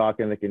sheetrock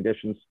in the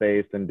conditioned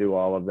space and do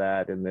all of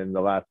that. And then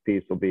the last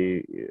piece will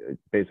be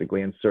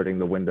basically inserting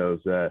the windows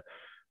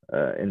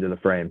into the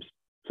frames.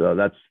 So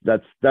that's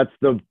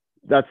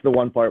the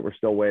one part we're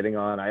still waiting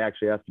on. I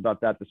actually asked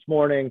about that this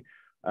morning.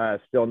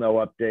 Still no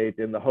update,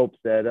 in the hopes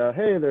that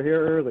hey, they're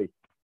here early.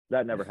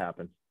 That never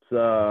happened.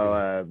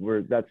 So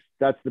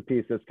that's the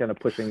piece that's kind of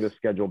pushing the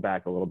schedule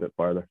back a little bit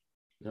farther.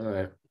 All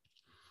right.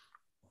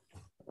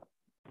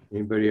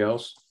 Anybody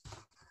else?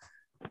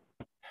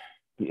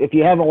 If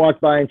you haven't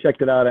walked by and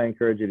checked it out, I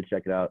encourage you to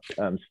check it out.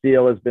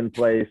 Steel has been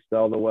placed.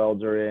 All the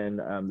welds are in.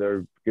 They're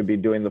going to be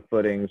doing the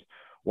footings.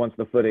 Once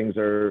the footings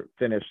are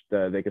finished,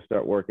 they can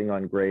start working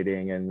on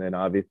grading, and then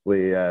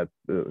obviously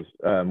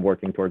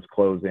working towards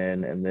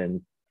close-in, and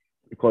then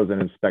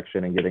close-in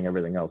inspection and getting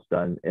everything else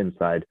done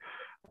inside.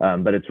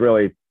 But it's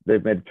really,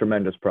 they've made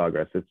tremendous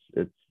progress.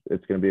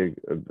 It's going to be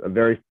a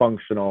very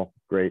functional,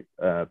 great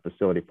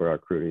facility for our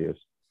crew to use.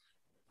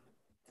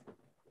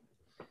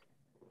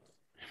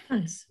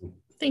 Nice.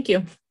 Thank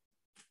you.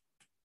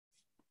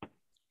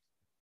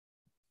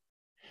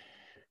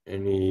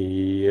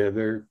 Any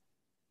other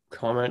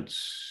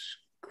comments,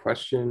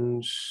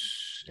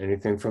 questions,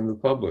 anything from the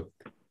public?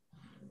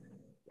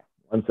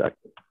 One sec.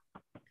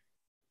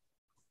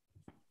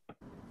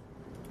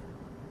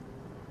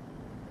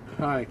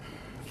 Hi.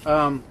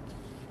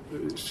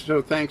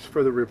 So thanks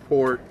for the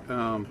report.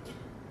 For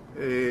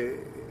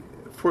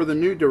the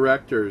new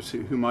directors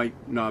who might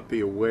not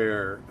be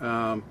aware,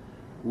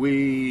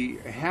 we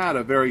had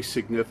a very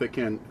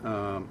significant,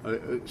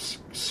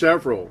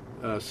 several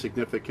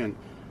significant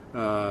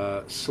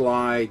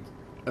slide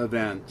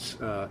events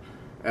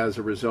as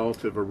a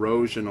result of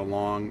erosion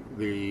along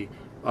the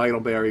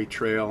Idleberry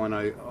Trail, and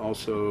I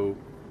also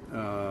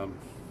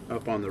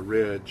up on the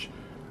ridge.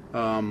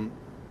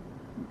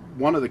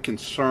 One of the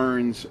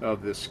concerns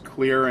of this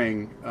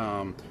clearing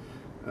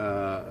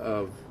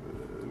of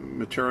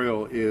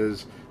material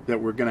is that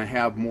we're going to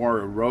have more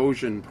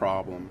erosion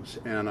problems,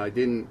 and I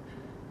didn't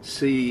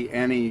see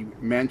any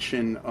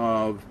mention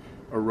of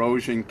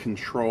erosion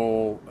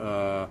control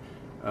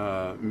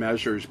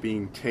measures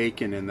being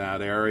taken in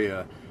that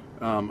area.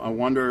 I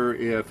wonder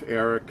if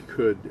Eric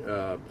could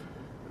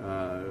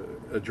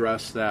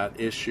address that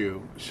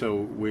issue so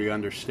we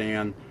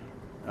understand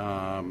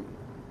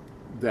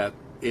that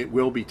it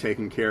will be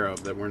taken care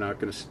of, that we're not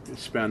going to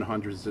spend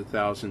hundreds of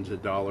thousands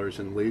of dollars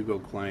in legal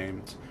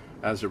claims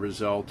as a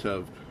result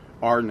of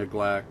our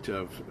neglect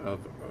of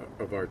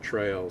our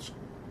trails.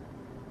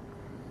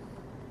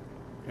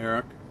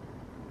 Eric?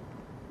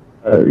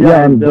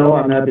 Yeah, and Bill,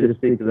 I'm happy to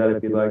speak to that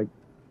if you'd like.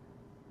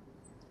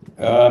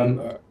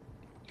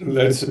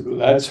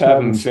 Let's have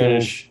him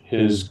finish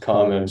his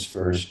comments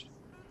first.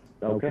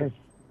 Okay.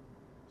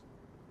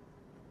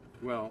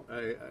 Well,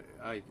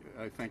 I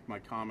think my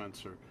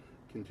comments are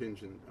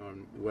contingent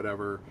on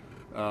whatever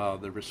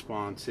the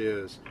response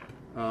is.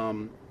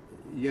 One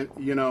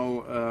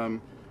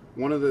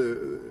of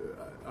the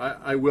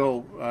I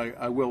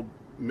will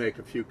make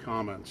a few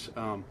comments.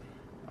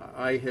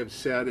 I have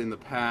said in the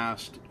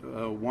past,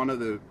 one of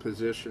the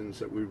positions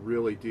that we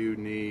really do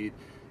need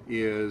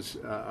is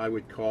I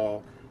would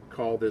call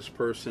this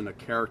person a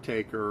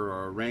caretaker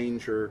or a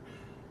ranger,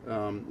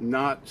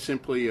 not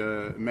simply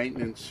a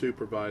maintenance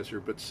supervisor,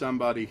 but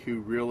somebody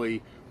who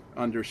really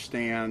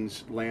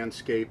understands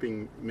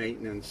landscaping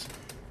maintenance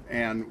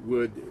and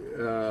would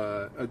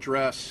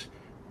address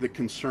the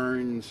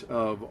concerns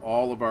of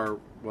all of our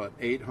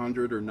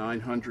 800 or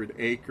 900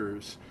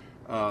 acres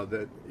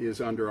that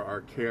is under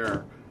our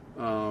care.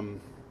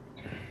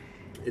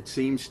 It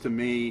seems to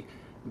me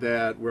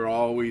that we're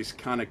always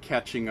kind of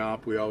catching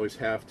up. We always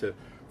have to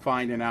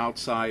find an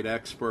outside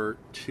expert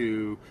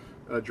to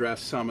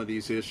address some of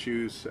these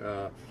issues.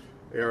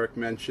 Eric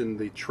mentioned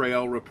the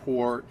trail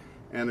report.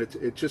 And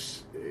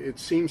it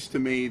seems to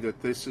me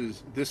that this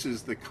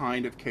is the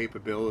kind of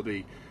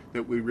capability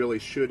that we really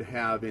should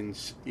have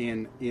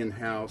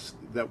in-house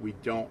that we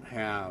don't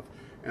have.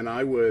 And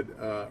I would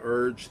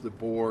urge the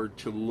board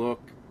to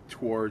look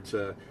towards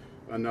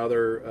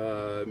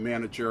another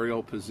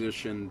managerial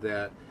position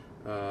that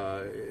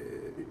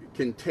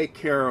can take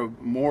care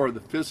of more of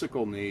the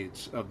physical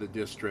needs of the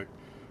district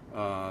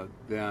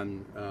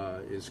than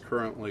is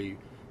currently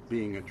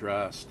being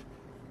addressed.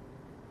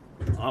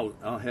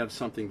 I'll have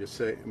something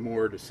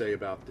more to say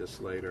about this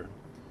later.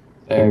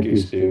 Thank you,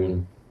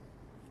 Stephen.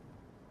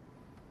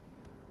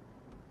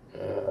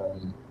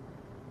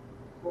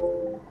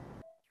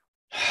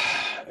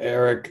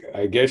 Eric,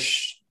 I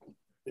guess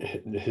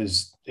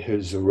his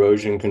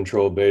erosion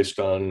control based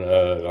on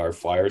our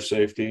fire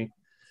safety.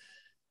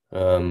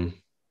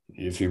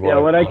 If you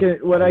want, what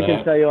I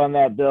can tell you on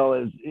that, Bill,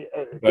 is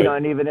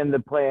and even in the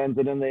plans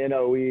and in the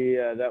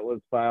NOE that was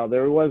filed,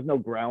 there was no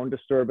ground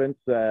disturbance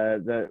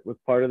that was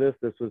part of this.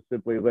 This was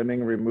simply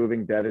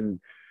removing dead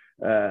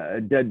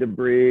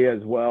debris,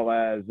 as well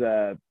as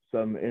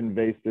some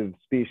invasive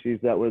species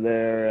that were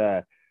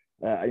there.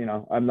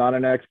 I'm not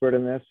an expert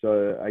in this,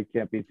 so I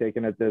can't be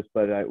taken at this,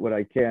 but what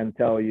I can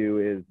tell you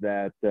is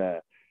that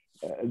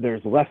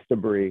there's less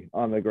debris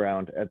on the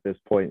ground at this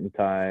point in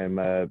time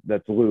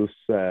that's loose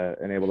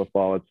and able to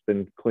fall. It's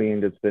been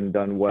cleaned, it's been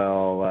done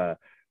well.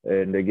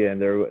 And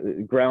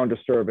again, ground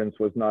disturbance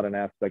was not an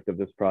aspect of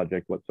this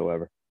project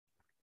whatsoever.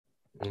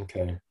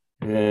 Okay.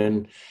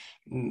 And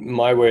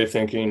my way of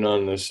thinking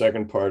on the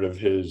second part of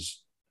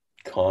his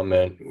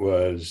comment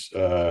was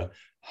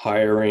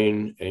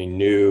hiring a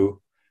new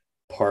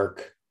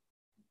park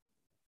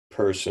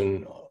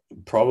person,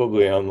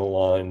 probably on the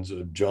lines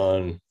of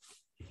John,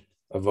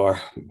 of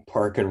our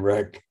Park and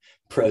Rec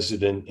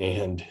president,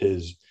 and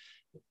his,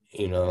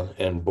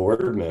 and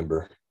board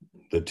member,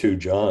 the two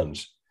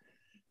Johns.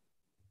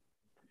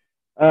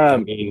 I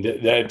mean,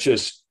 that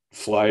just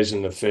flies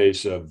in the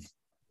face of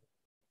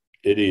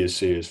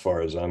idiocy as far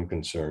as I'm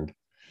concerned.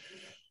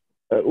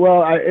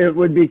 It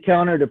would be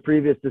counter to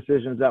previous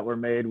decisions that were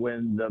made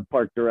when the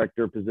park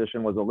director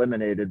position was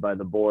eliminated by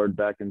the board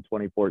back in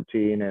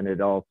 2014. And it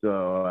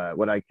also,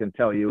 what I can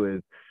tell you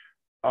is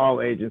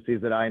all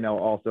agencies that I know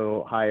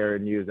also hire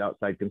and use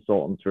outside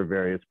consultants for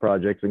various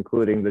projects,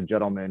 including the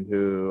gentleman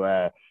who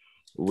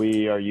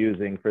we are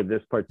using for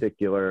this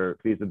particular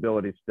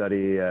feasibility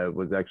study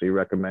was actually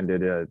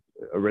recommended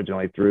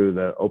originally through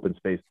the open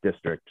space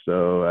district.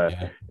 So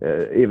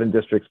even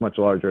districts much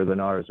larger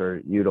than ours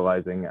are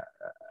utilizing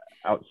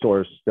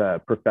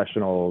outsourced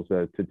professionals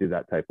to do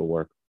that type of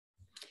work.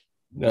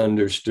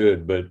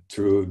 Understood, but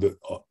through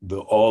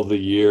all the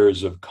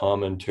years of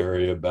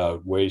commentary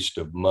about waste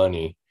of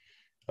money,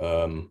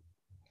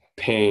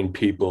 paying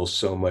people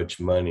so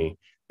much money,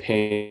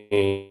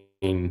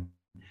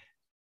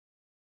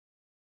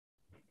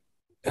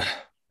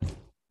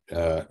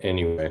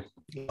 anyway,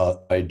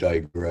 I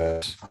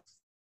digress.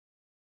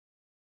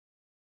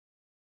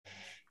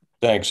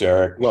 Thanks,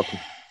 Eric. Welcome.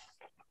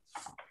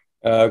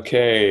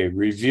 Okay,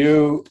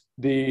 review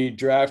the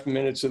draft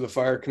minutes of the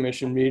Fire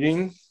Commission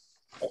meeting.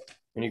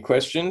 Any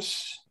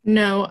questions?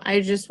 No,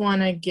 I just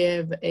want to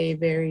give a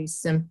very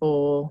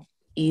simple,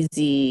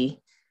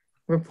 easy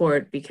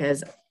report,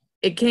 because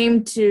I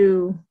came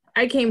to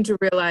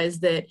realize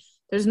that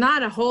there's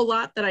not a whole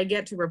lot that I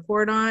get to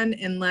report on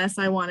unless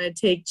I want to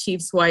take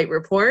Chief's White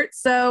report.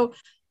 So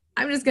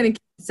I'm just going to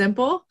keep it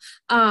simple.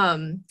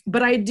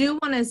 But I do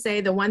want to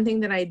say the one thing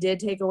that I did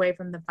take away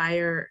from the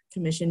Fire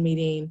Commission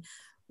meeting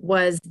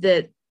was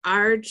that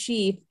our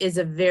chief is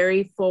a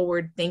very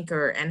forward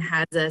thinker and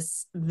has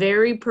us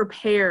very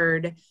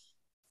prepared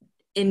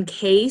in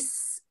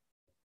case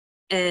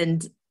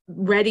and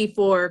ready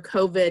for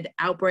COVID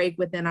outbreak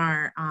within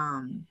our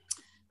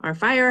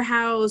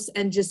firehouse,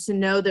 and just to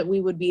know that we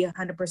would be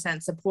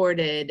 100%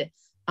 supported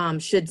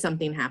should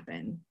something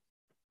happen.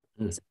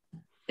 So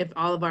if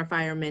all of our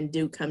firemen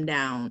do come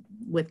down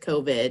with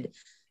COVID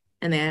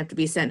and they have to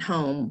be sent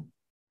home,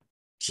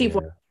 Chief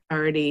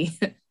already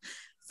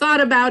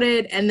thought about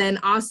it, and then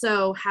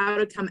also how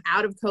to come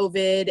out of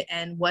COVID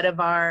and what of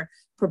our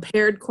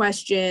prepared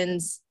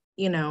questions,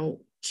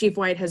 Chief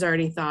White has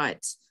already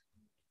thought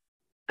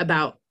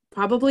about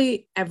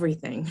probably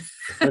everything.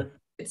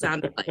 It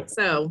sounded like.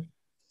 So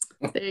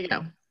there you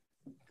go.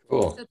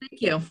 Cool. So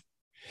thank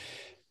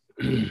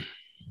you.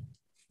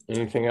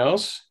 Anything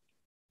else?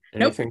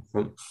 Nope.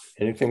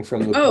 Anything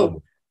from the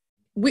public?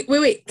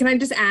 Wait. Can I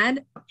just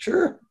add?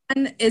 Sure.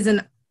 One is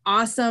an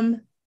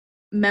awesome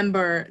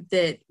member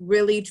that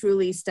really,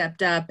 truly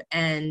stepped up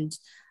and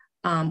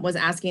was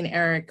asking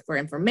Eric for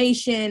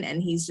information,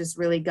 and he's just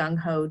really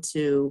gung-ho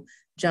to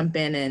jump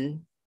in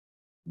and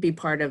be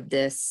part of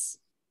this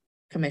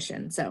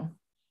commission. So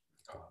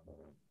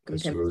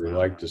that's what we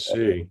like to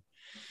see.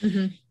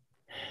 Mm-hmm.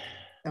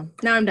 So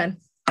now I'm done.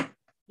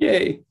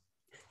 Yay.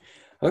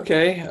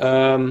 Okay.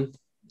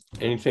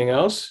 Anything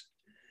else?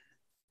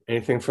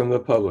 Anything from the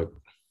public?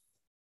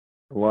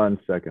 1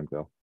 second,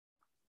 Bill.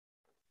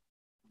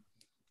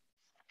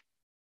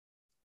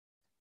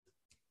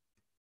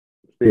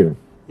 Stephen.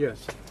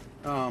 Yes.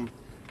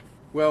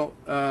 Well,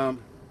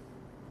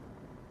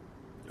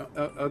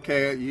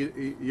 okay,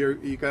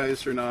 you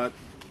guys are not,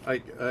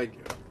 I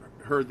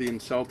heard the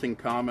insulting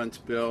comments,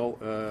 Bill,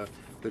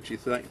 that you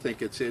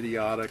think it's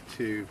idiotic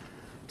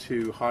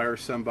to hire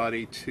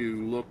somebody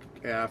to look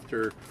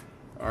after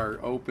our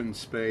open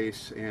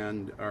space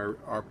and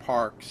our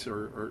parks,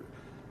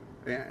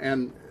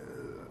 and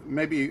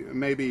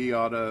maybe you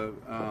ought to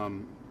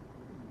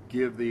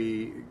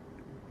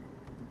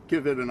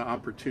give it an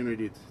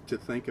opportunity to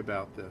think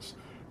about this.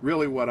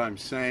 Really what I'm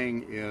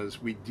saying is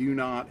we do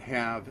not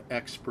have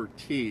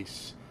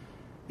expertise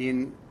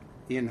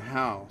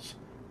in-house.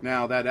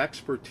 Now that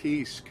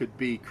expertise could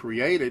be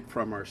created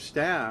from our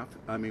staff.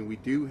 I mean, we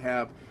do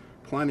have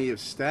plenty of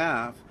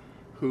staff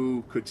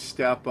who could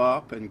step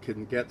up and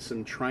can get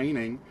some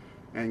training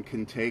and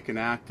can take an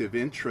active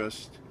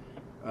interest.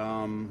 I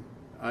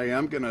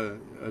am going to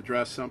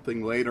address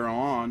something later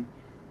on,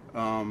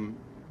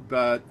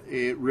 but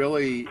it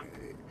really,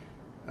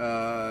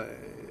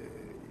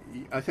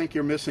 I think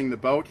you're missing the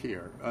boat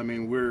here. I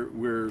mean,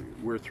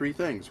 we're three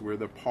things. We're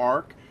the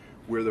park,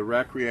 we're the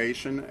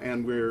recreation,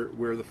 and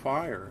we're the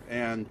fire.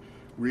 And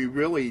we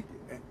really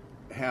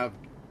have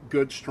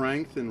good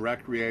strength in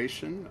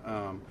recreation.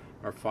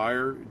 Our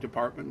fire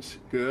department's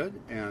good,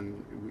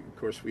 and of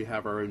course we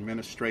have our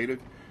administrative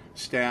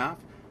staff.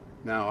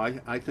 Now,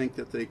 I think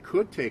that they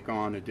could take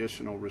on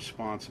additional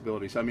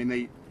responsibilities. I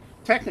mean,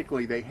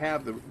 technically they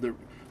have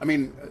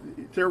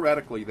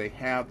theoretically they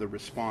have the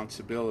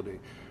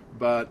responsibility,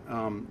 but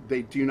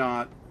they do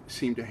not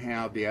seem to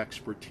have the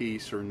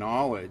expertise or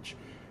knowledge,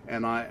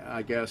 and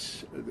I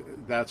guess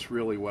that's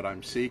really what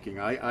I'm seeking.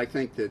 I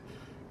think that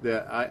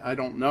I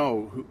don't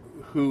know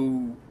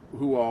who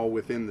all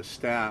within the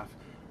staff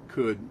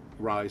could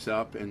rise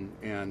up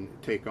and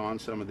take on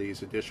some of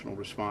these additional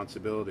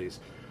responsibilities.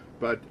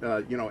 But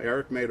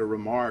Eric made a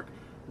remark,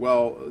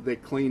 well, they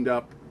cleaned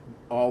up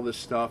all this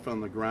stuff on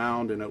the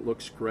ground and it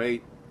looks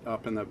great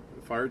up in the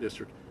fire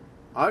district.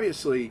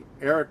 Obviously,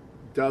 Eric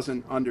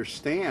doesn't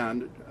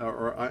understand,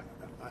 or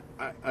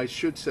I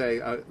should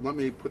say, let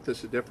me put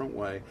this a different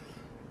way.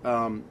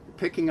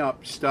 Picking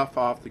up stuff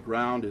off the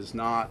ground is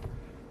not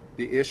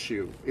the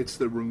issue. It's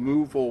the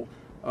removal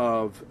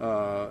of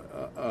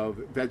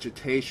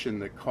vegetation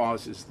that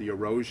causes the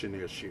erosion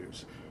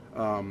issues.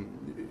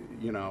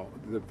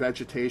 The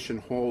vegetation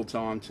holds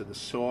on to the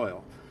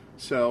soil.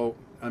 So,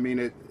 I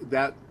mean,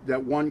 that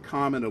one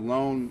comment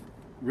alone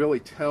really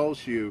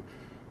tells you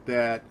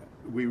that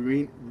we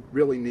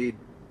really need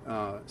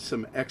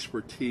some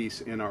expertise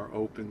in our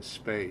open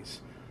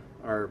space.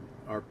 Our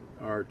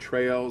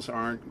trails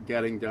aren't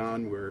getting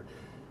done.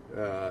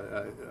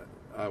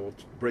 I will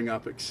bring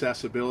up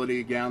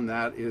accessibility again.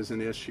 That is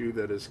an issue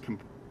that has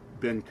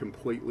been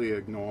completely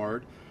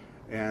ignored,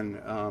 and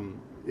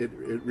it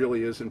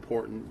really is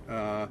important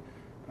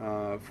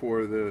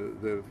for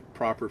the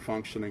proper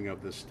functioning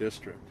of this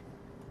district.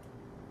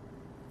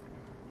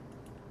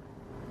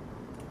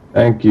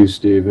 Thank you,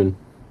 Stephen.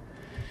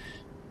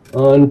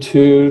 On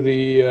to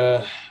the,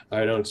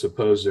 I don't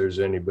suppose there's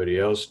anybody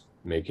else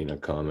making a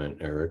comment,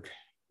 Eric?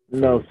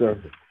 No,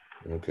 sir.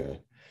 Okay.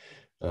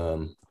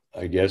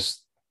 I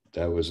guess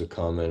that was a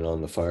comment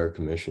on the fire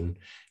commission.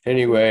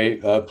 Anyway,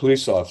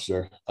 police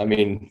officer,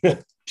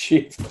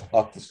 chief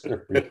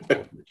officer,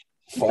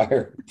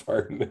 fire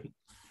department.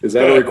 Is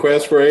that a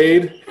request for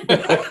aid?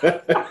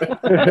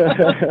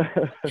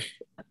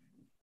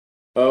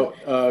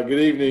 Good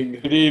evening.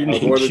 Good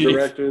evening, Board Chief. of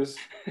Directors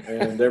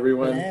and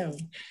everyone, Hello.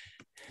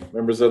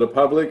 members of the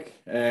public.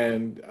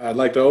 And I'd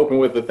like to open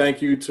with a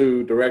thank you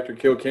to Director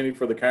Kilkenny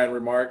for the kind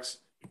remarks.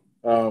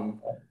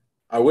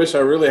 I wish I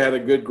really had a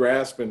good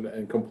grasp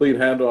and complete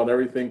handle on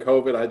everything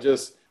COVID. I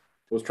just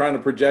was trying to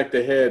project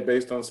ahead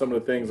based on some of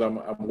the things I'm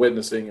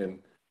witnessing and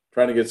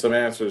trying to get some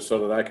answers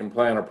so that I can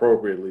plan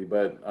appropriately.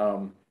 But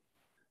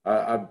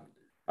I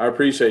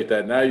appreciate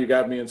that. Now you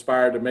got me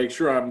inspired to make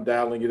sure I'm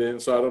dialing it in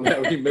so I don't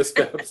have any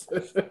missteps.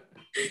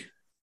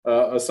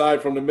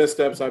 Aside from the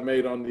missteps I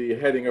made on the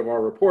heading of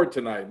our report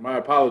tonight, my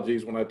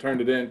apologies. When I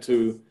turned it in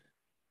to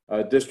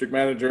District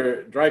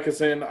Manager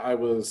Drykerson, I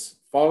was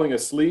falling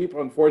asleep,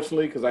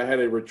 unfortunately, because I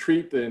had a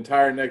retreat the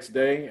entire next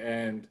day,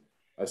 and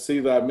I see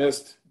that I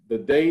missed the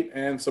date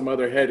and some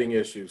other heading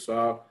issues. So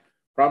I'll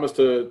promise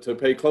to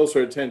pay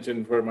closer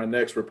attention for my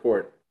next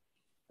report.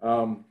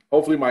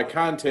 Hopefully my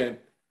content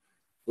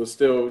was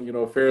still,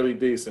 fairly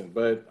decent,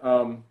 but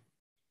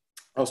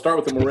I'll start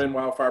with the Marin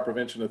Wildfire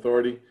Prevention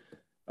Authority.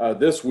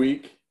 This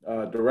week,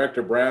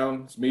 Director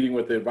Brown's meeting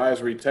with the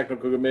Advisory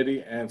Technical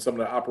Committee and some of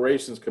the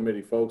Operations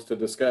Committee folks to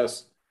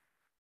discuss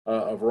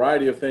a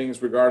variety of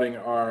things regarding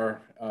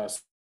our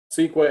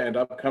CEQA and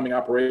upcoming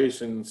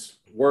operations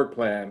work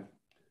plan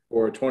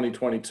for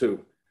 2022.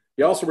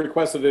 He also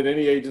requested that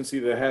any agency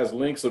that has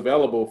links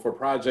available for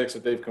projects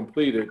that they've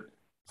completed,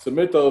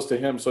 submit those to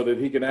him so that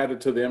he can add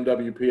it to the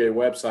MWPA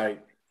website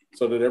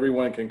so that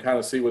everyone can kind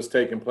of see what's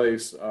taking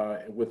place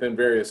within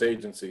various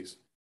agencies.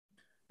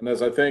 And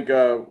as I think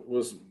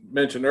was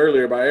mentioned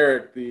earlier by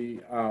Eric,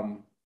 the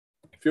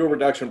fuel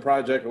reduction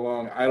project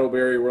along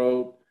Idleberry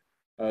Road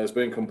has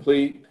been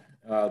complete.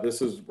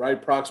 This is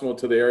right proximal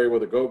to the area where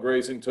the goat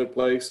grazing took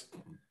place.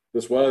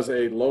 This was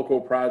a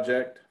local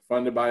project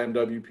funded by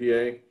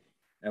MWPA,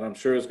 and I'm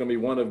sure it's going to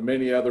be one of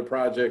many other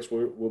projects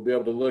we'll be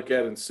able to look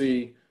at and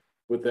see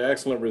with the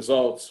excellent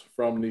results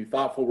from the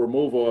thoughtful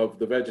removal of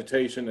the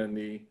vegetation and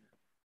the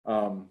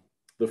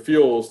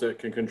fuels that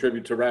can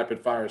contribute to rapid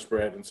fire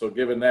spread. And so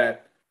given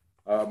that,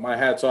 my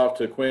hat's off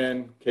to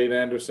Quinn, Kate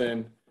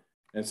Anderson,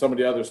 and some of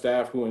the other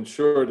staff who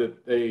ensured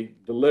that they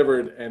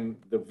delivered and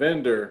the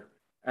vendor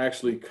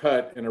actually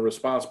cut in a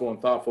responsible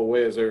and thoughtful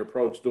way as they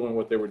approached doing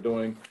what they were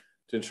doing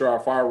to ensure our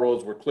fire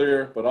roads were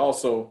clear, but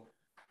also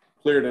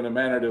cleared in a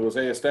manner that was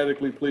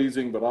aesthetically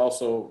pleasing, but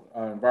also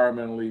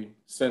environmentally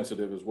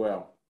sensitive as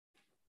well.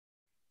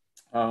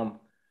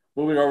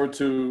 Moving over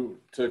to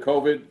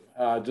COVID,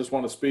 I just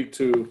want to speak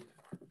to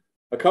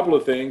a couple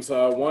of things.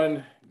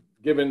 One,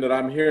 given that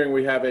I'm hearing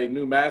we have a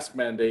new mask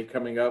mandate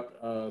coming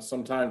up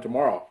sometime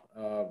tomorrow.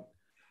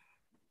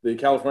 The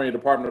California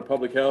Department of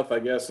Public Health, I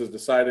guess, has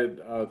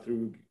decided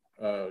through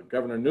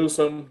Governor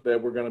Newsom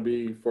that we're going to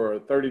be, for a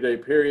 30-day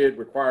period,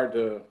 required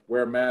to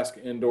wear masks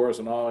indoors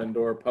in all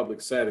indoor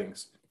public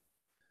settings.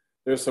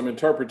 There's some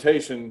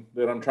interpretation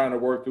that I'm trying to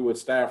work through with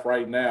staff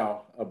right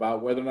now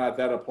about whether or not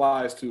that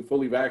applies to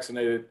fully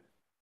vaccinated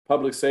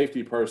public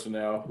safety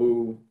personnel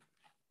who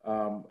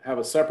have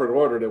a separate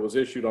order that was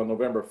issued on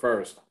November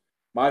 1st.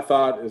 My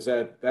thought is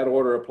that that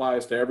order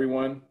applies to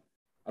everyone.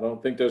 I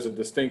don't think there's a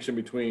distinction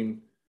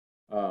between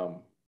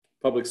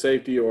public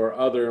safety or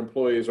other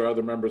employees or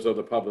other members of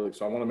the public.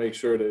 So I want to make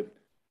sure that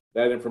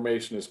that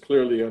information is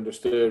clearly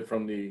understood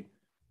from the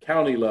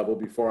county level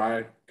before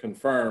I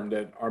confirm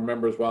that our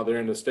members, while they're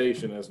in the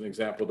station, as an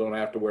example, don't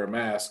have to wear a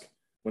mask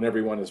when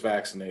everyone is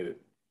vaccinated.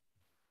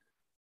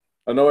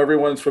 I know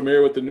everyone's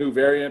familiar with the new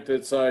variant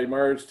that's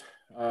emerged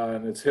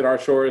and it's hit our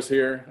shores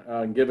here.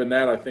 Given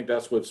that, I think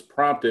that's what's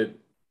prompted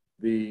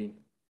the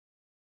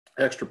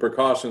extra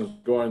precautions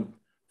going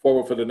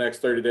forward for the next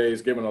 30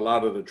 days, given a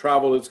lot of the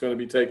travel that's going to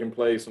be taking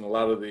place and a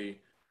lot of the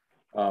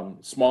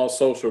small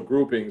social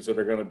groupings that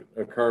are going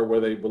to occur where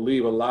they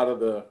believe a lot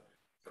of the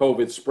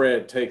COVID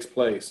spread takes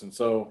place. And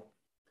so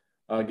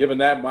given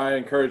that, my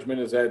encouragement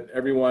is that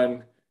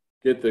everyone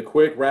get the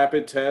quick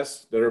rapid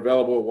tests that are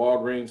available at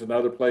Walgreens and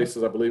other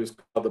places. I believe it's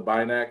called the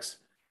Binax.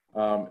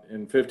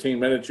 In 15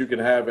 minutes, you can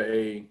have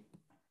a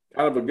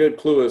kind of a good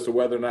clue as to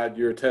whether or not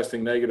you're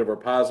testing negative or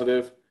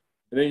positive.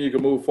 And then you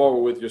can move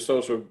forward with your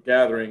social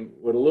gathering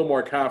with a little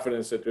more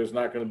confidence that there's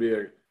not going to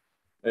be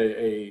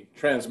a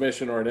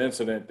transmission or an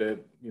incident that,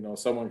 you know,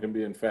 someone can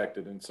be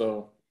infected. And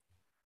so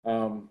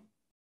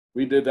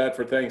we did that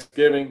for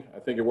Thanksgiving. I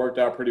think it worked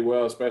out pretty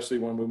well, especially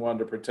when we wanted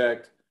to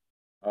protect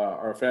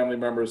our family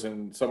members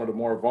and some of the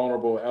more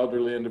vulnerable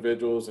elderly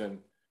individuals and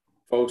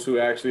folks who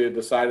actually had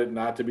decided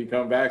not to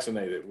become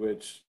vaccinated,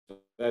 which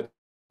that's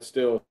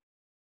still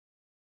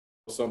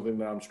something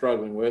that I'm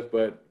struggling with,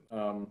 but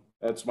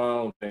that's my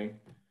own thing.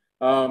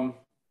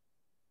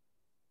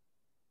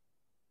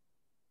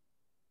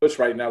 Push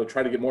right now to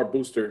try to get more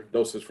booster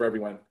doses for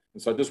everyone.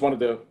 And so I just wanted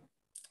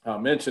to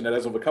mention that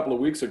as of a couple of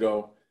weeks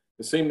ago,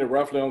 it seemed that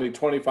roughly only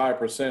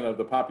 25% of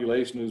the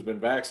population who's been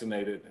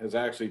vaccinated has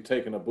actually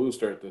taken a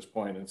booster at this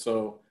point. And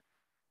so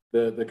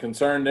the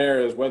concern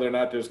there is whether or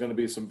not there's going to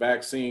be some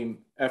vaccine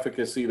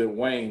efficacy that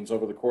wanes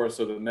over the course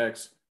of the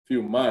next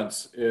few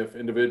months if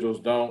individuals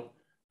don't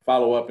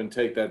follow up and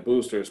take that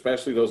booster,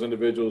 especially those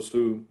individuals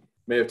who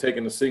may have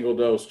taken a single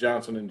dose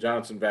Johnson &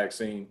 Johnson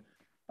vaccine.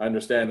 I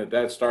understand that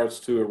that starts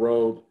to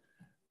erode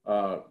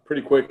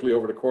pretty quickly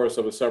over the course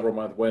of a several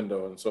month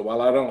window. And so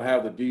while I don't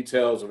have the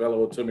details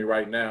available to me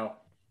right now,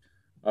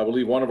 I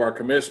believe one of our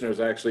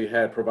commissioners actually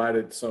had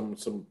provided some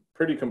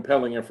pretty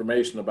compelling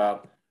information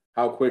about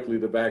how quickly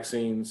the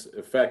vaccine's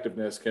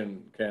effectiveness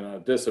can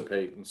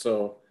dissipate. And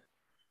so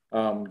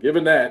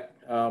given that,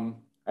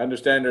 I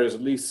understand there's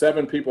at least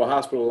 7 people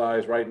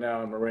hospitalized right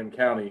now in Marin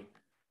County.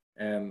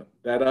 And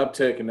that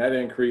uptick and that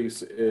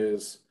increase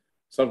is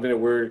something that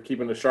we're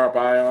keeping a sharp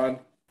eye on.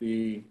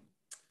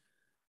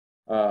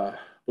 I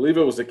believe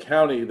it was the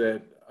county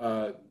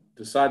that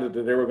decided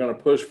that they were going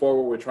to push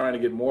forward with trying to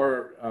get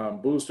more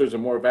boosters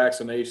and more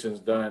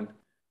vaccinations done.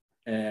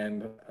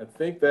 And I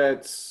think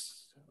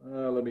that's,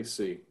 let me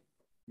see.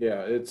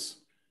 Yeah, it's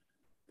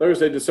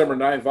Thursday, December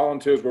 9th.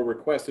 Volunteers were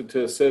requested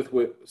to assist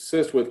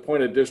with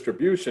point of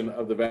distribution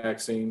of the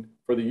vaccine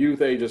for the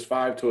youth ages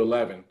 5 to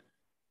 11.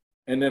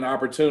 And then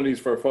opportunities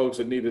for folks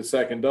that needed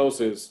second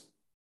doses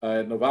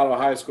at Novato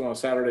High School on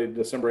Saturday,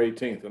 December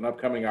 18th, an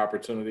upcoming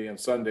opportunity, and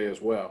Sunday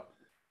as well.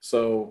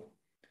 So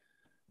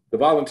the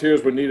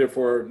volunteers were needed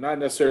for not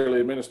necessarily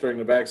administering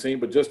the vaccine,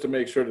 but just to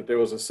make sure that there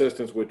was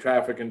assistance with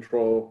traffic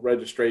control,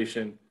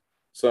 registration,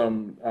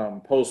 some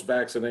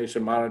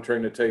post-vaccination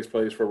monitoring that takes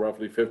place for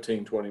roughly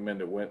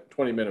 20-minute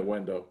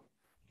window.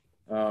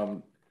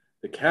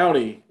 The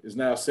county is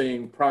now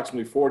seeing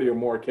approximately 40 or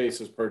more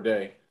cases per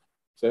day.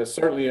 So that's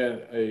certainly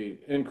an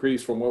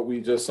increase from what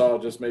we just saw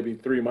just maybe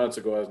 3 months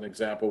ago, as an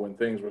example, when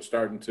things were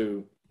starting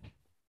to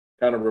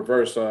kind of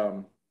reverse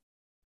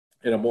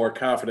in a more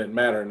confident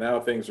manner.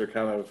 Now things are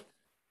kind of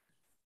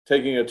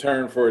taking a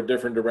turn for a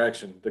different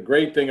direction. The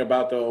great thing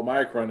about the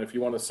Omicron, if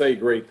you want to say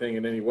great thing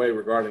in any way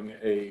regarding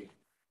a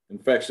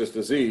infectious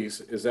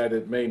disease, is that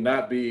it may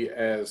not be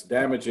as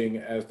damaging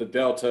as the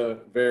Delta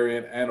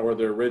variant and or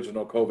the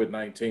original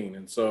COVID-19.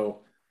 And so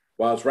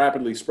while it's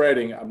rapidly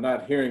spreading, I'm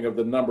not hearing of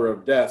the number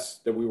of deaths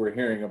that we were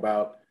hearing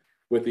about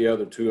with the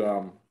other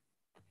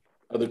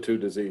two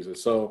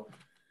diseases. So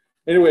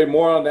anyway,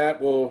 more on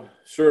that will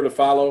sure to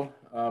follow.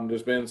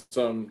 There's been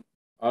some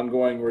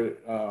ongoing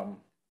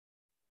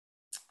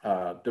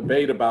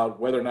debate about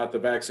whether or not the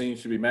vaccine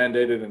should be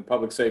mandated in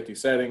public safety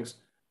settings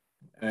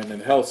and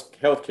in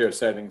healthcare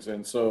settings.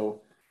 And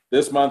so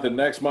this month and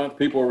next month,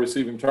 people are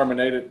receiving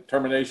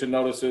termination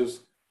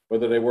notices,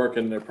 whether they work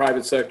in the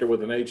private sector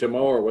with an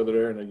HMO or whether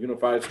they're in a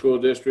unified school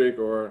district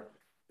or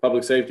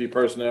public safety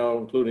personnel,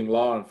 including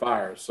law and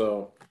fire.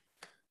 So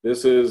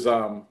this is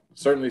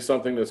certainly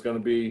something that's going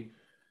to be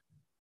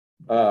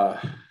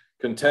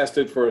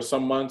contested for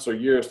some months or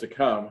years to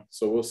come.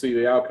 So we'll see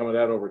the outcome of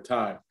that over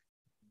time.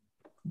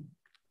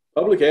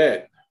 Public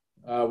ed.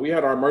 We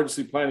had our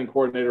emergency planning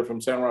coordinator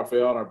from San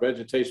Rafael and our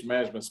vegetation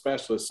management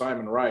specialist,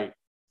 Simon Wright,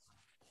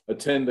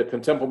 attend the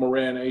Contempo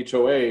Marin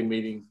HOA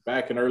meeting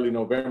back in early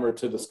November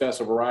to discuss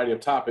a variety of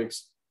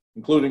topics,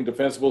 including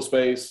defensible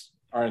space,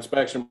 our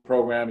inspection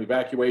program,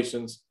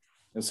 evacuations,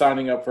 and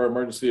signing up for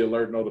emergency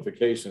alert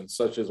notifications,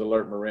 such as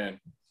Alert Marin.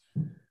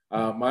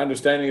 My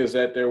understanding is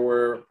that there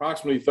were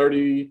approximately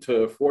 30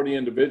 to 40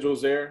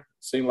 individuals there. It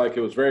seemed like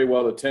it was very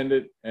well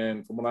attended.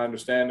 And from what I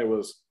understand, it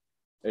was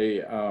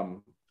a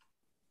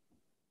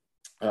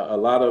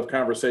lot of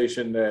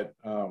conversation that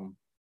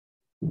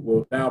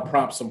will now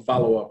prompt some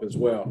follow-up as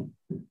well.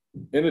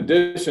 In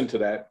addition to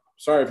that,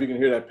 sorry if you can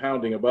hear that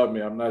pounding above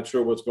me. I'm not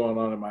sure what's going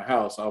on in my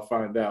house. I'll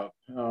find out.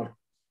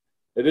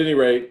 At any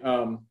rate,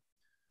 there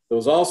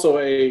was also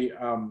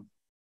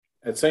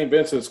at St.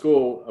 Vincent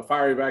School, a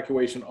fire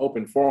evacuation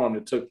open forum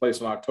that took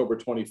place on October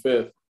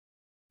 25th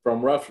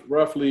from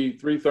roughly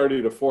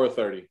 3:30 to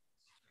 4:30.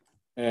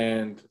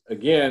 And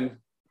again,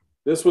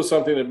 this was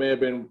something that may have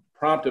been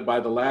prompted by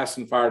the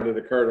Lassen fire that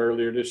occurred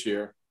earlier this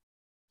year.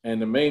 And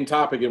the main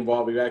topic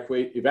involved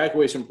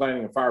evacuation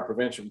planning and fire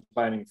prevention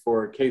planning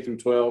for K through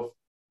 12.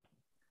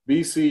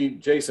 VC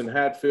Jason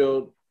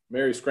Hatfield,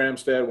 Mary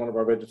Scramstead, one of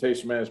our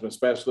vegetation management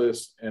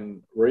specialists,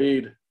 and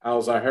Raid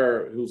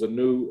Al-Zahir, who's a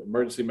new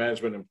emergency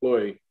management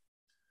employee,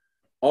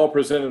 all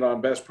presented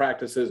on best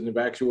practices in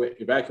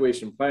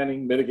evacuation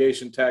planning,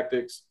 mitigation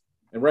tactics,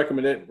 and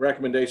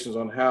recommendations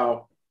on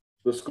how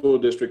the school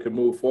district could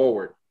move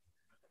forward.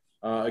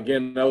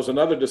 Again, that was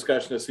another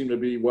discussion that seemed to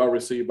be well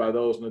received by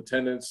those in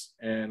attendance.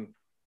 And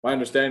my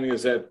understanding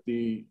is that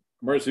the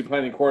emergency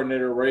planning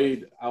coordinator,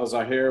 Raid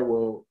Al-Zahir,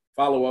 will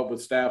follow up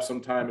with staff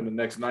sometime in the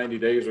next 90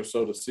 days or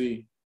so to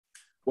see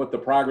what the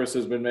progress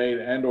has been made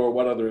and or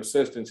what other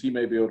assistance he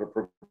may be able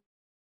to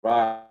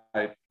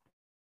provide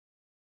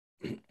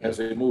as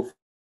they move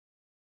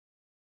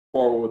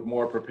forward with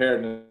more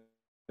preparedness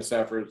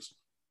efforts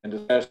and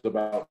discussions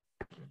about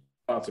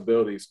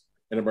responsibilities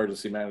in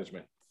emergency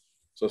management.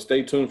 So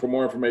stay tuned for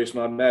more information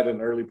on that in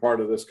the early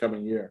part of this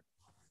coming year.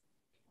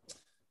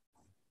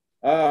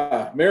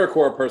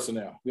 AmeriCorps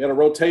personnel. We had a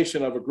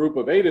rotation of a group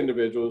of 8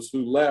 individuals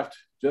who left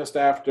just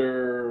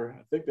after,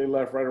 I think they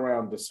left right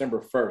around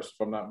December 1st, if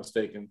I'm not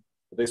mistaken.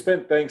 But they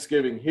spent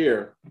Thanksgiving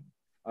here.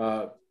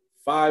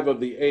 5 of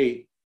the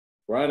 8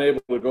 were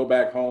unable to go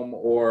back home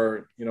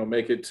or,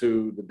 make it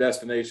to the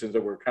destinations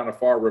that were kind of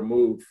far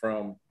removed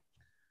from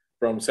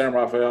San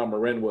Rafael and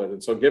Marinwood.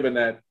 And so given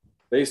that,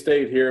 they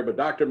stayed here, but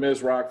Dr.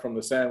 Mizrock from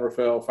the San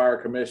Rafael Fire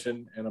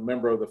Commission and a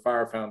member of the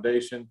Fire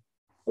Foundation,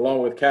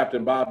 along with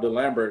Captain Bob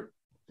DeLambert,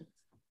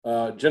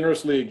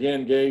 generously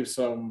again gave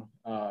some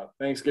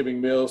Thanksgiving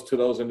meals to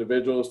those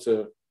individuals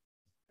to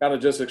kind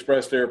of just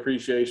express their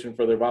appreciation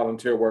for their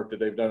volunteer work that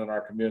they've done in our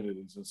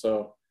communities. And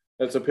so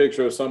that's a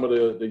picture of some of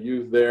the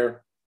youth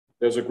there.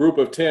 There's a group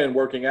of 10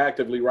 working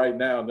actively right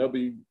now, and they'll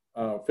be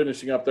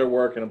finishing up their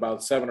work in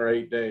about 7 or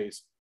 8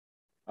 days.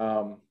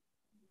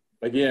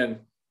 Again,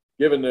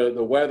 given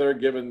the weather,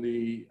 given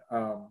the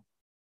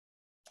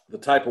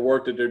type of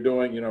work that they're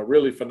doing,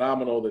 really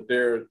phenomenal that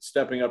they're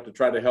stepping up to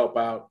try to help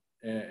out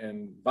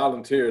and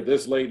volunteer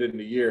this late in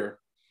the year.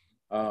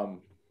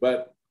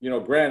 But,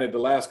 granted, the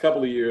last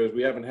couple of years,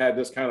 we haven't had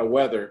this kind of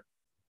weather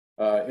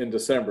in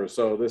December.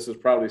 So this is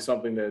probably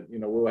something that,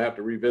 we'll have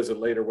to revisit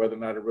later, whether or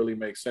not it really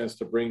makes sense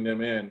to bring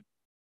them in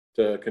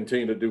to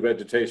continue to do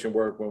vegetation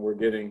work when we're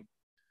getting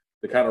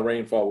the kind of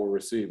rainfall we're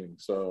receiving.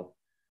 So,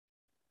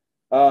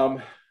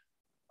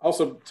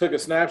 also took a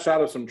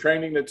snapshot of some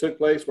training that took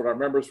place with our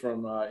members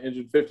from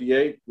Engine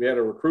 58. We had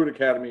a recruit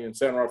academy in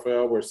San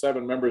Rafael where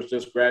 7 members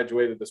just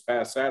graduated this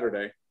past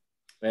Saturday.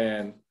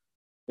 And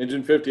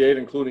Engine 58,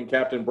 including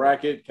Captain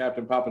Brackett,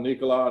 Captain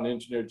Papanikolaou, and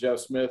Engineer Jeff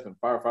Smith, and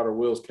Firefighter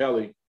Wills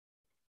Kelly,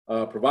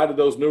 provided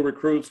those new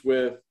recruits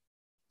with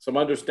some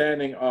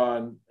understanding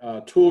on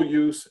tool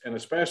use and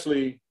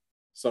especially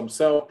some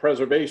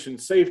self-preservation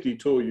safety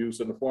tool use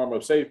in the form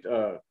of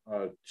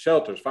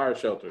shelters, fire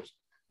shelters.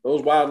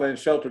 Those wildland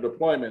shelter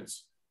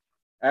deployments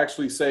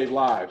actually save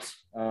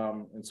lives.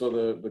 And so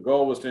the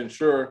goal was to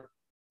ensure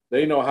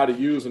they know how to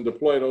use and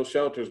deploy those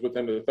shelters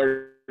within the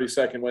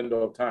 30-second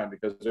window of time,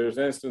 because there's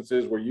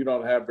instances where you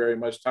don't have very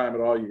much time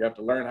at all. You have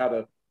to learn how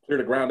to clear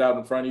the ground out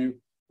in front of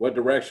you, what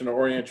direction to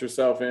orient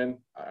yourself in,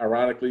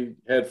 ironically,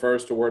 head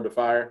first toward the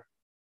fire,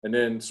 and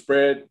then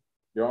spread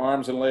your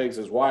arms and legs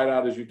as wide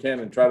out as you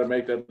can and try to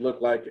make that look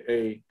like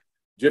a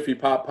Jiffy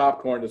Pop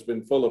popcorn that's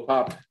been full of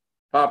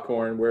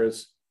popcorn, where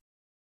it's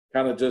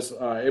kind of just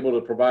able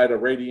to provide a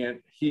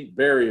radiant heat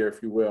barrier,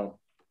 if you will.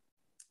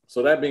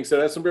 So that being said,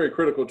 that's some very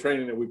critical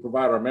training that we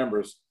provide our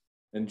members.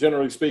 And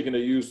generally speaking, they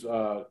use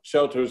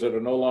shelters that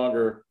are no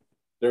longer,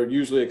 they're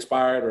usually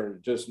expired or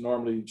just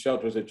normally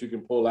shelters that you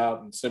can pull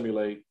out and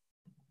simulate.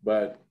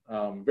 But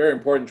very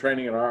important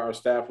training, and our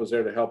staff was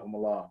there to help them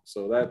along.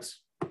 So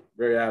that's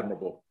very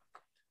admirable.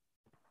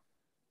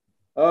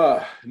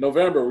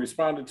 November, we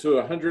responded to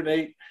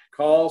 108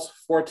 calls.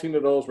 14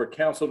 of those were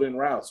canceled en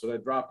route. So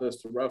that dropped us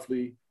to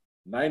roughly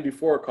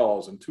 94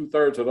 calls, and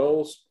 2/3 of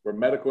those were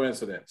medical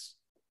incidents.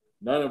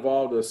 None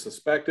involved a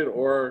suspected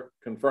or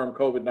confirmed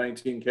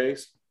COVID-19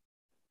 case.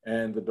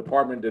 And the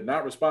department did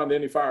not respond to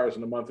any fires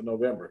in the month of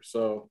November.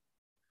 So,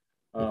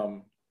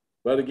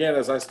 but again,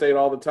 as I state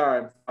all the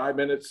time, 5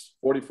 minutes,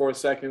 44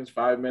 seconds,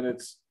 5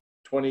 minutes,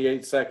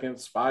 28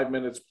 seconds, 5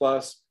 minutes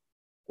plus,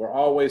 we're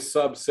always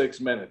sub 6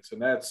 minutes.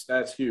 And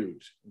that's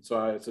huge. And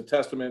so it's a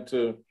testament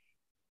to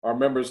our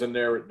members and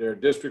their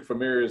district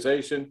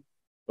familiarization,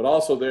 but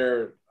also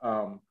their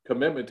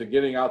commitment to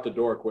getting out the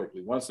door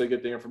quickly. Once they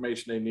get the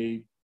information they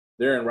need,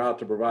 they're en route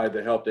to provide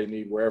the help they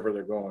need wherever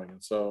they're going.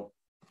 And so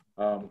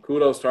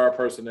kudos to our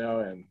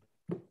personnel. And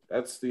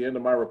that's the end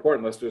of my report,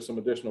 unless there's some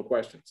additional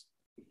questions.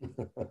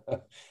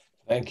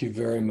 Thank you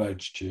very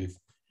much, Chief.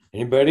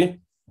 Anybody?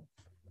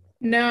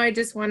 No, I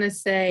just want to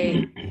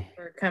say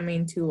we're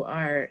coming to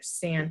our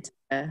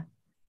Santa,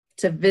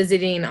 to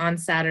visiting on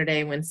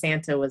Saturday when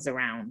Santa was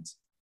around.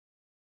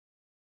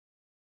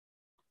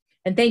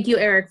 And thank you,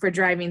 Eric, for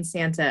driving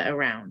Santa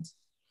around.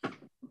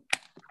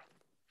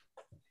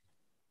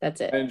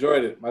 That's it. I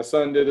enjoyed it. My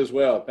son did as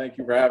well. Thank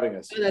you for having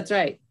us. Oh, that's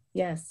right.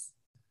 Yes.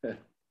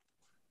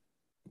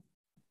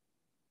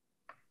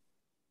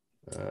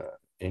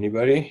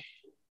 Anybody?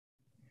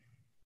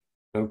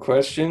 No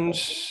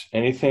questions?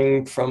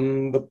 Anything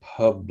from the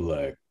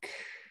public?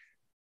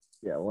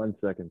 Yeah, 1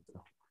 second.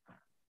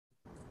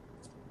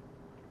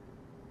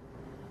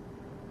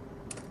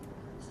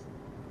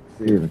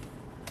 Steven.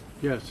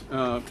 Yes.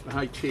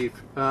 Hi, Chief.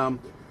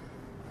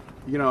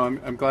 You know,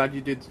 I'm glad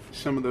you did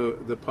some of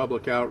the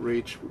public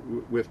outreach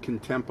with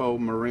Contempo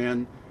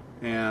Marin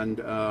and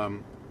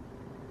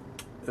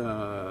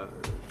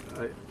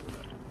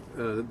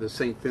the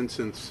St.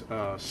 Vincent's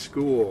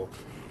School.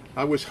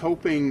 I was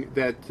hoping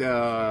that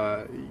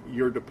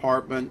your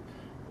department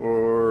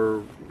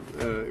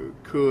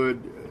could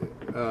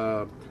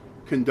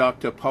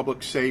conduct a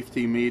public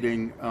safety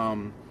meeting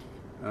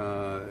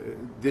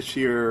this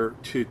year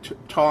to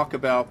talk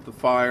about the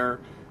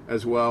fire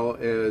as well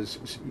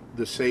as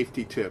the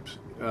safety tips,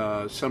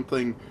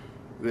 something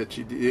that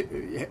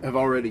you have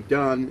already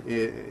done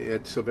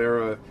at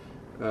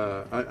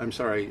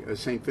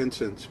St.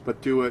 Vincent's,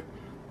 but do it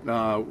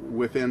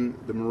within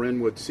the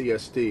Marinwood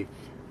CSD.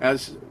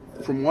 As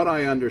from what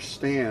I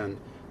understand,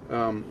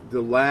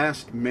 the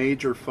last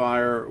major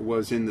fire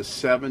was in the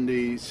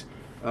 70s,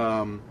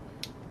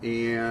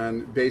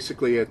 and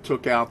basically it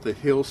took out the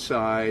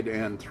hillside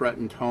and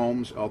threatened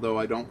homes, although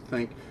I don't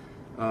think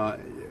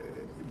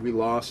we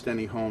lost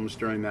any homes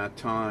during that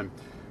time.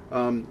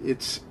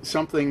 It's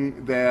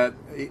something that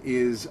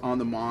is on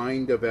the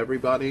mind of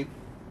everybody.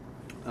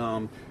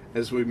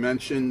 As we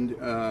mentioned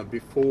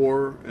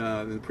before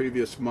in the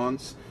previous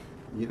months,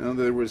 you know,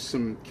 there was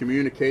some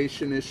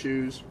communication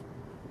issues.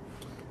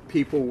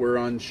 People were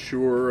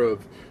unsure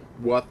of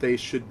what they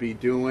should be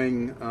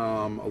doing.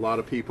 A lot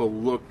of people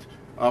looked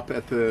up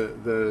at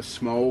the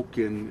smoke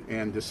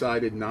and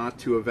decided not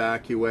to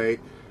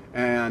evacuate.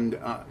 And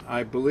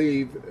I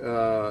believe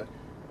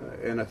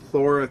an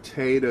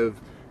authoritative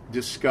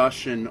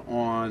discussion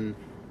on,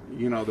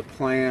 you know, the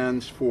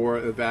plans for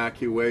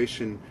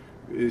evacuation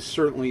is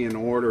certainly in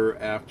order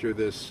after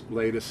this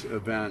latest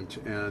event.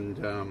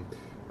 And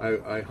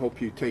I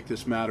hope you take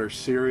this matter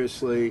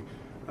seriously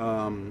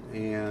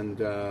and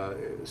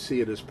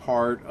see it as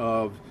part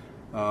of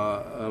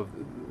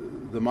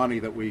the money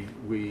that we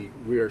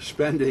are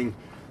spending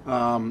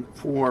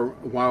for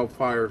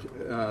wildfire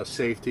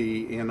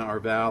safety in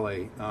our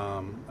valley.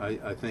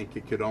 I think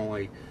it could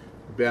only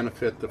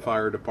benefit the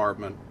fire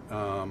department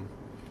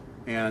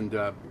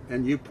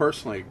and you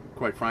personally,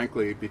 quite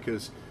frankly,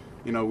 because,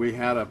 you know, we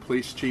had a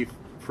police chief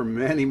for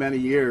many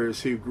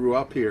years who grew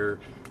up here,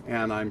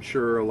 and I'm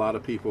sure a lot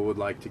of people would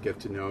like to get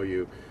to know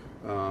you.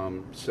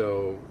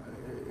 So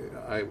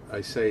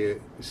I say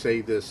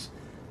this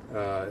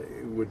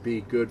would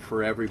be good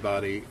for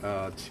everybody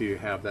to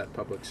have that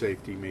public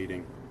safety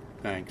meeting.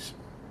 Thanks.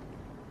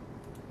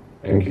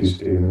 Thank you,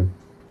 Stephen.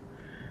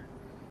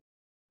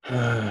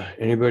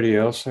 Anybody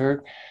else,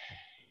 Eric?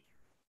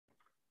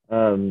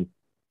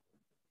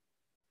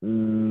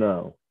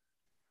 No.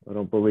 I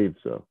don't believe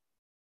so.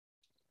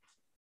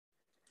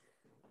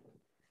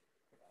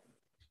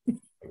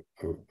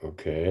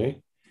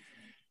 Okay.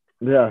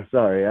 Yeah,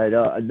 sorry. I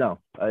don't. No.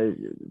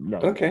 No.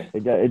 Okay.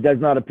 It does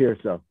not appear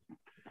so.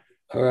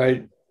 All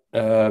right.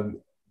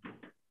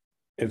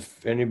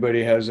 If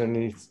nobody has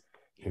anything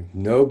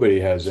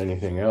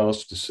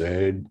else to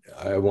say,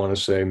 I want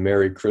to say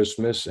Merry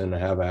Christmas and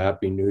have a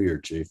Happy New Year,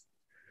 Chief.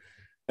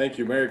 Thank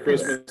you. Merry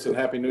Christmas and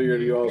Happy New Year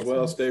to you all as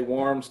well. Stay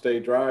warm, stay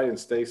dry, and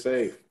stay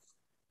safe.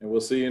 And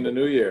we'll see you in the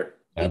new year.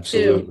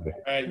 Absolutely.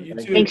 All right, you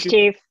too. Thanks,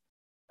 Chief.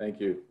 Thank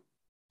you.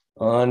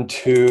 On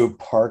to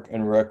Park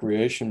and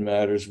Recreation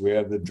matters. We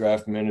have the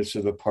draft minutes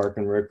of the Park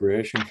and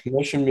Recreation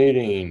Commission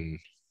meeting.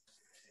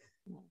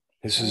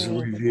 This is a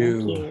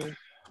review.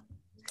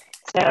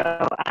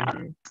 So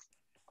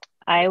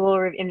I will,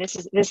 and this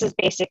is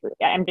basically,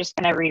 I'm just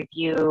going to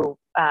review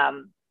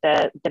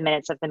the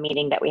minutes of the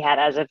meeting that we had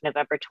as of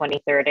November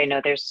 23rd. I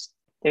know there's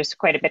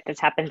quite a bit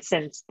that's happened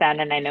since then,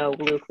 and I know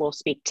Luke will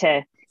speak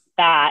to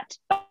that.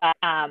 But,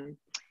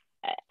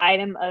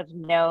 item of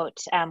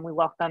note, we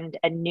welcomed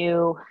a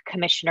new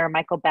commissioner,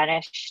 Michael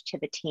Benish, to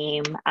the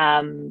team.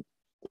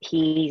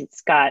 He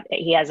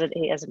has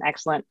an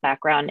excellent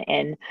background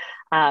in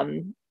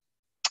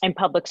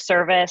public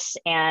service,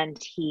 and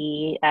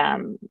he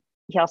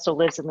also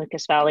lives in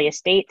Lucas Valley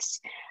Estates,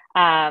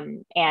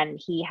 and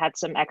he had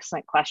some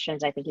excellent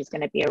questions. I think he's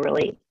going to be a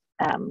really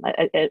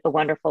a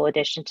wonderful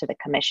addition to the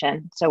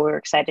commission. So we're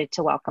excited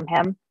to welcome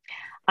him.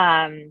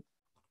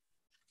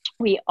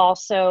 We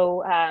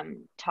also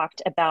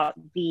talked about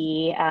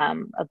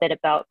a bit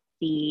about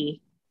the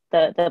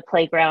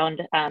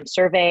playground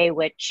survey,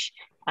 which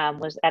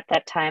was at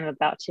that time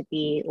about to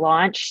be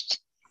launched.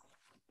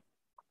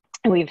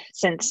 We've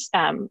since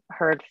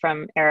heard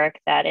from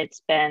Eric that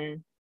it's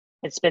been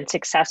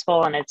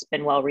successful and it's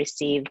been well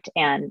received,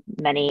 and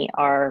many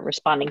are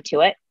responding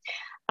to it.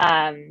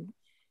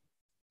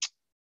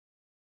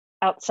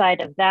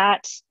 Outside of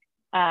that,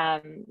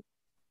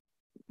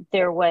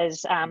 there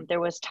was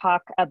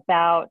talk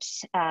about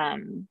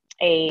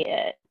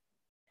a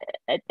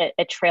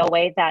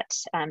trailway that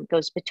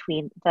goes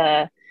between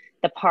the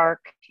park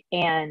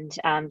and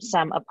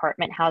some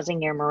apartment housing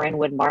near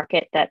Marinwood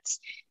Market that's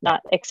not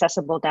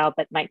accessible now,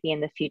 but might be in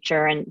the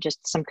future, and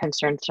just some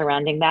concerns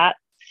surrounding that.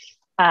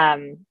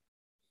 And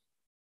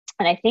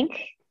I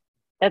think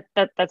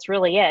that's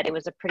really it. It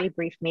was a pretty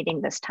brief meeting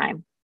this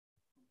time.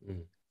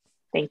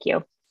 Thank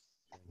you.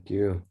 Thank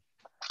you.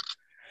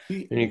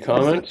 Any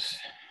comments?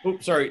 Oh,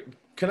 sorry.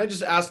 Can I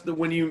just ask that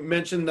when you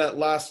mentioned that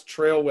last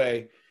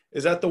trailway,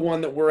 is that the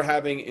one that we're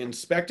having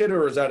inspected,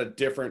 or is that a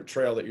different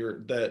trail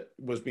that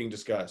was being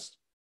discussed?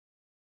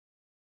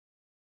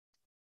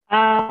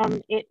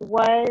 It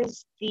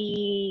was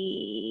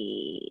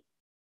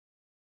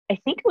I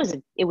think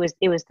it was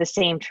the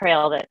same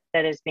trail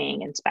that is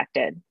being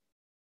inspected.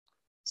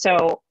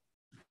 So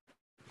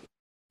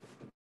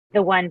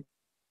the one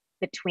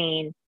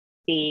between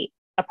the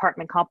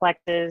apartment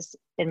complexes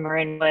in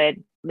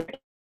Marinwood.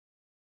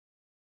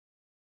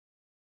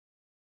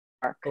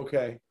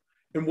 Okay.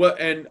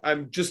 And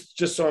I'm just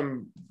so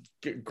I'm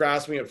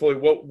grasping it fully.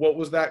 What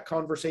was that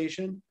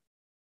conversation?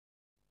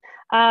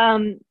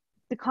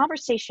 The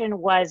conversation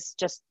was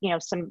just,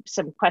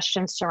 some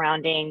questions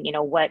surrounding,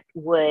 what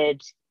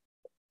would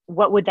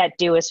that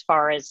do as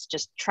far as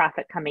just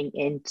traffic coming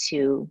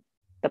into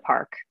the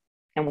park,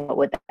 and what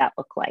would that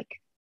look like?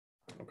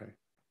 Okay.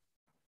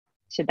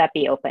 Should that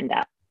be opened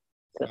up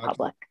to the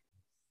public?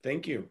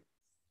 Thank you.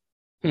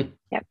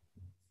 Yep.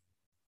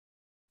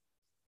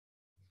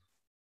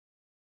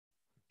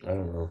 I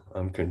don't know.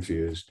 I'm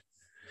confused.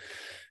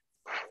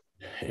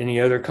 Any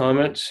other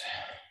comments?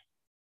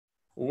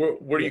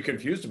 What are you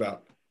confused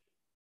about?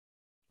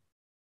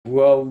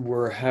 Well,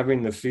 we're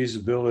having the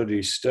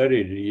feasibility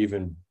study to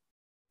even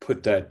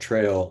put that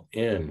trail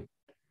in.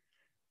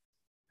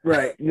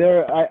 Right.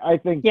 I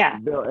think, yeah.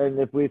 Bill, and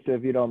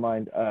if you don't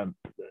mind, Go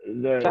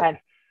ahead.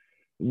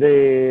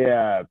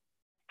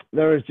 There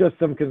was just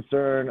some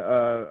concern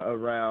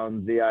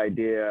around the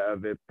idea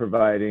of it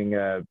providing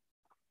other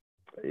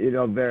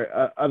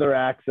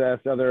access,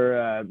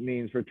 other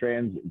means for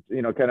kind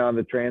of on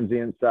the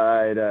transient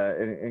side,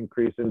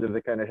 increase into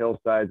the kind of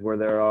hillsides where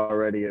there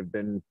already have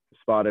been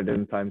spotted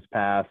in times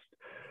past.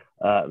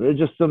 There's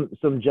just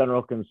some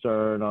general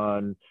concern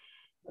on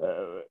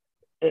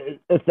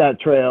if that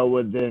trail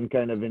would then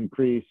kind of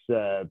increase,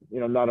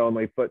 not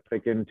only foot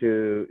traffic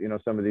into,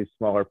 some of these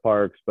smaller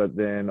parks, but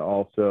then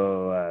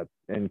also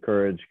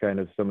encourage kind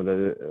of some of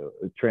the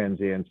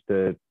transients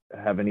to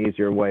have an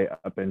easier way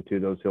up into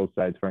those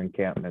hillsides for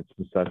encampments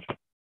and such.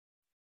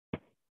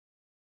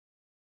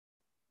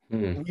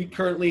 Do we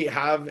currently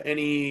have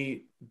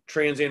any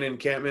transient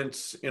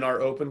encampments in our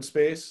open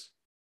space?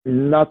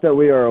 Not that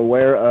we are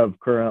aware of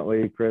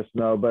currently, Chris,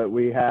 no, but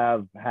we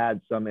have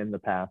had some in the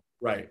past.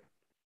 Right.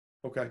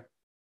 Okay.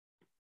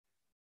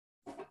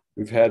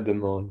 We've had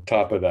them on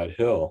top of that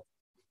hill.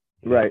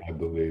 Right. I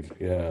believe.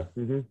 Yeah.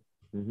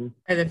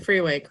 By the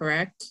freeway,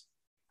 correct?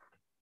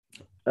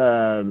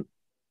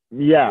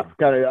 Yeah,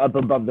 kind of up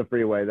above the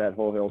freeway, that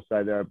whole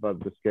hillside there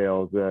above the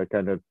scales,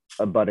 kind of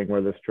abutting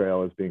where this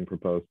trail is being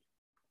proposed.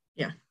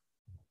 Yeah.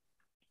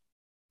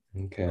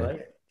 Okay. All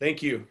right.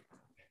 Thank you.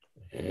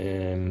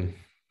 Anybody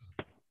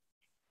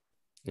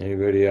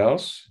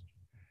else?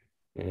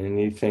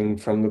 Anything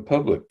from the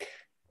public?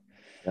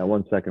 Yeah,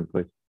 1 second,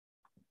 please.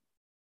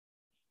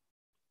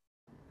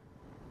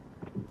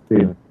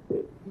 Steven.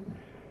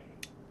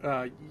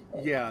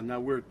 Yeah, no,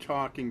 we're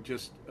talking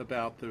just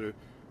about the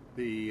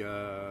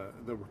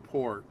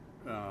report.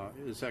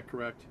 Is that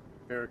correct,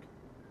 Eric?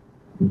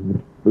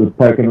 It was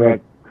Park and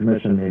Rec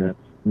Commission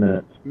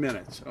minutes.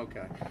 Minutes,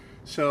 okay.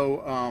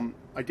 So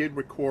I did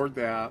record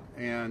that,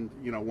 and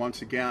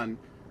once again,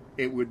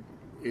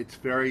 it's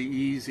very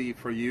easy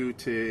for you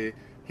to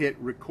hit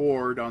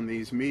record on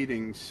these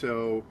meetings,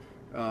 so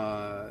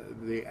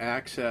the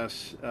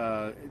access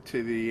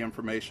to the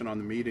information on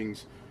the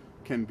meetings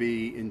can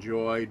be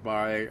enjoyed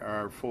by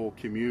our full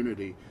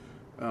community.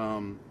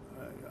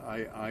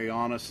 I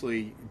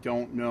honestly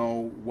don't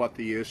know what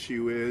the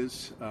issue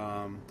is.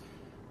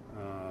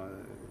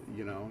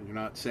 You're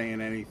not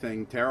saying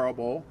anything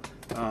terrible,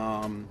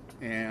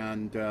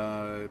 and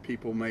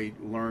people may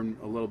learn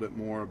a little bit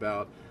more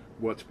about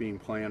what's being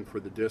planned for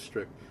the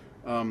district.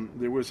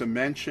 There was a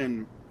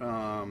mention,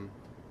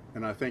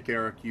 and I think,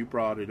 Eric, you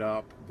brought it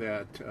up,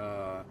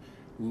 that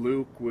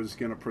Luke was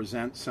going to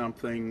present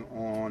something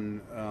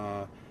on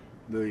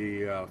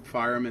the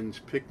fireman's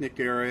picnic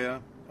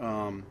area,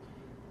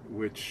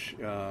 which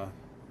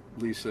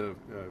Lisa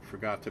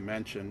forgot to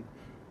mention.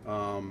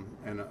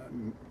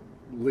 And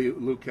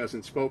Luke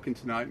hasn't spoken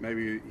tonight.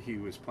 Maybe he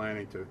was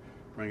planning to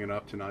bring it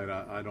up tonight.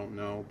 I don't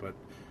know, but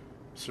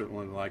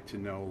certainly like to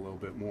know a little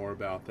bit more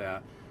about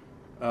that.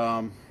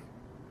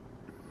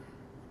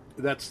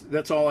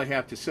 That's all I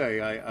have to say.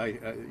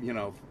 I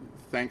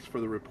thanks for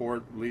the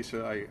report,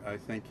 Lisa. I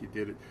think you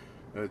did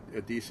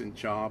a decent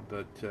job,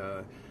 but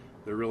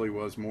there really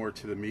was more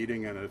to the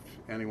meeting, and if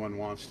anyone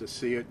wants to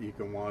see it, you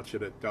can watch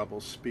it at double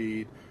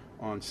speed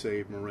on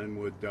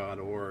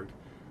SaveMarinwood.org.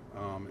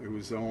 It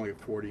was only a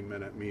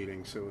 40-minute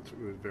meeting, so it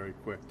was very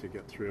quick to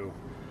get through.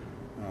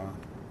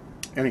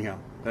 Anyhow,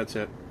 that's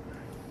it.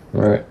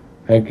 All right.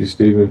 Thank you,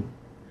 Stephen.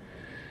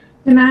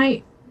 Can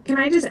I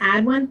just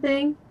add one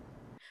thing?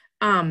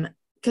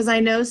 Because I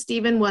know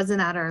Stephen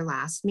wasn't at our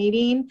last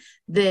meeting,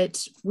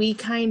 that we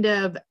kind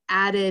of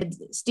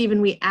added,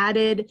 Stephen, we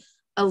added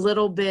a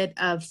little bit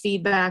of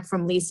feedback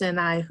from Lisa and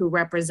I, who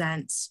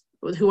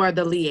are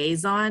the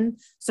liaison.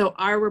 So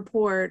our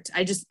report,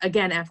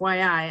 again,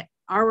 FYI,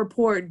 our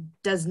report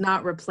does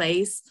not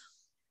replace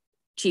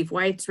Chief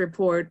White's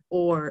report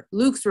or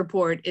Luke's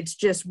report. It's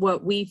just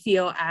what we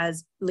feel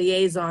as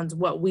liaisons,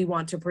 what we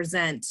want to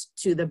present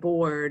to the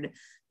board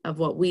of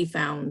what we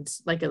found,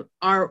 like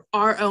our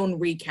own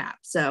recap.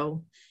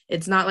 So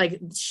it's not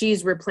like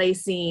she's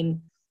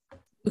replacing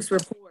Luke's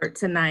report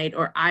tonight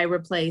or I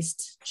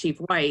replaced Chief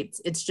White's.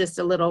 It's just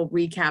a little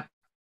recap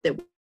that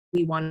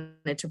we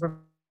wanted to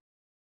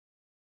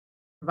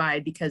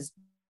provide because.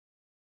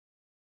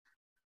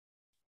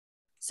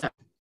 So.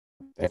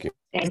 Thank you.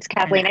 Thanks,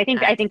 Kathleen. I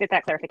think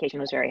that clarification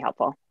was very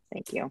helpful.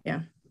 Thank you.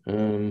 Yeah.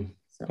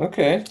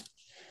 Okay.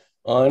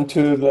 On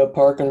to the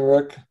Park and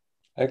Rec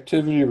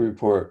activity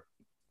report.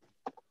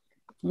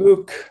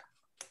 Luke.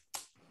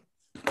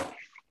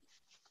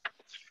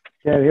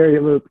 Can't hear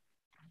you, Luke.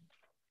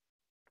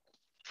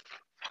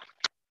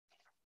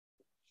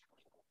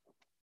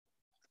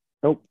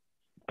 Nope.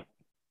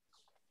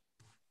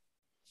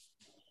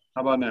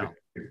 How about now?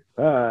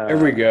 There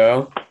we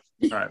go.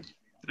 All right.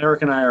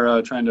 Eric and I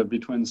are trying to be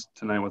twins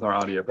tonight with our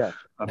audio. Yeah.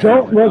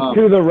 Don't look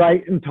to the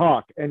right and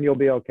talk, and you'll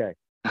be okay.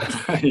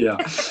 Yeah.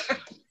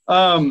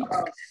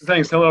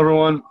 Thanks. Hello,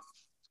 everyone.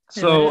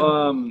 So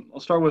I'll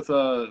start with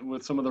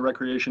some of the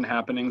recreation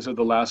happenings of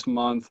the last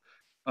month.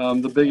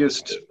 The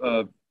biggest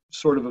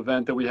sort of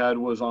event that we had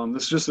was on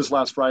this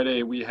last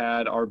Friday. We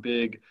had our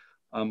big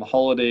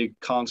holiday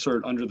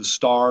concert under the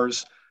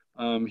stars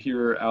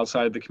here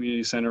outside the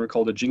community center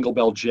called a Jingle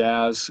Bell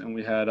Jazz, and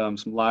we had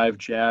some live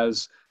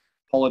jazz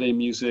holiday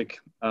music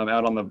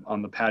out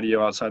on the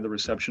patio outside the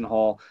reception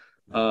hall.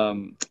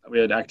 We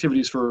had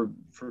activities for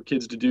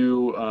kids to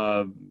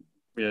do.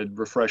 We had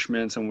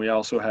refreshments, and we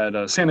also had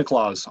Santa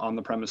Claus on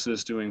the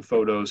premises doing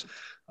photos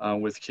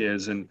with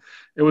kids. And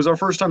it was our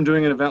first time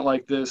doing an event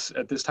like this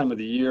at this time of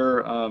the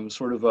year,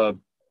 sort of a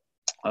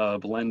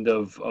blend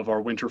of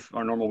our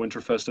normal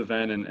Winterfest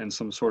event and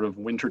some sort of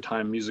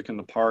wintertime music in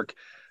the park.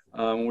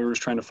 We were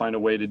just trying to find a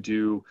way to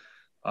do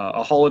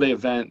a holiday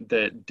event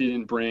that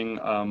didn't bring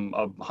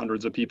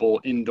hundreds of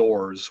people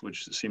indoors,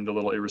 which seemed a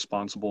little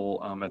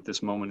irresponsible at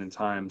this moment in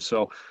time.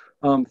 So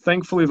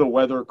thankfully the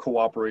weather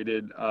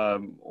cooperated,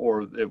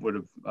 or it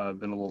would have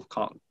been a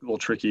little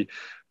tricky,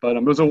 but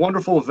it was a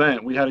wonderful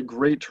event. We had a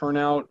great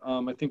turnout.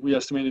 I think we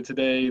estimated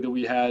today that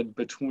we had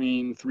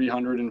between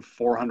 300 and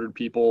 400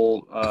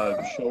 people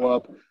show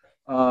up.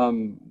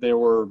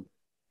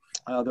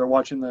 They're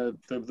watching the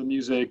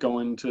music,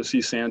 going to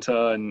see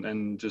Santa,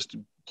 and just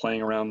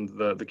playing around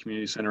the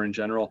community center in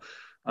general.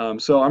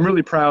 So I'm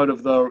really proud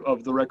of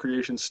the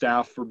recreation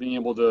staff for being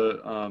able to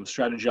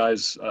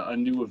strategize a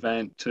new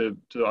event to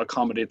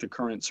accommodate the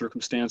current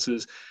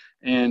circumstances,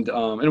 and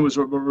it was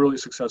a really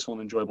successful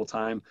and enjoyable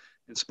time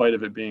in spite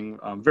of it being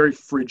very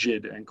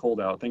frigid and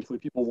cold out. Thankfully,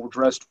 people were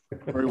dressed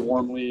very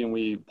warmly, and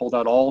we pulled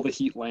out all the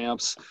heat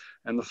lamps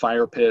and the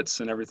fire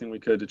pits and everything we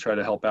could to try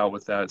to help out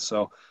with that.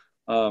 So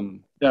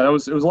yeah, it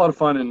was a lot of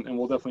fun, and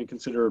we'll definitely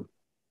consider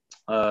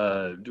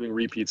doing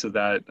repeats of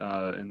that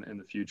in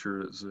the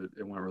future, as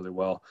it went really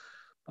well.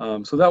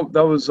 So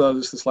that was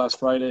this last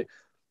Friday.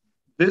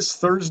 This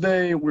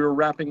Thursday, we were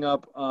wrapping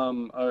up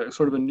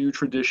sort of a new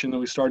tradition that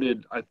we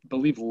started, I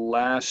believe,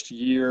 last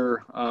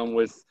year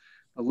with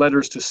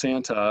letters to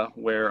Santa,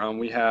 where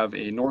we have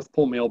a North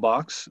Pole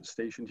mailbox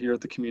stationed here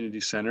at the community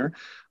center,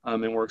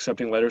 and we're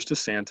accepting letters to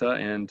Santa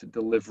and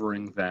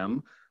delivering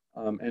them.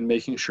 And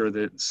making sure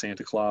that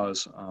Santa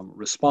Claus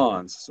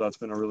responds. So that's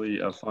been a really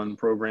fun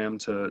program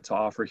to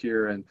offer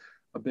here. And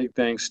a big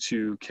thanks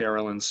to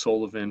Carolyn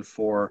Sullivan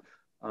for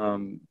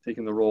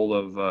taking the role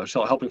of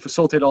helping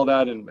facilitate all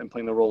that and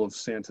playing the role of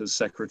Santa's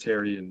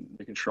secretary and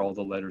making sure all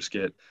the letters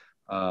get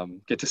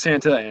to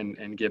Santa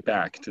and get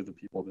back to the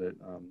people that,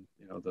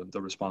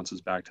 the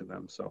responses back to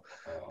them. So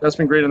that's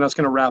been great. And that's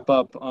going to wrap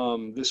up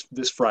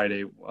this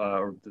Friday,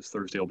 or this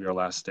Thursday will be our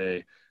last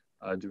day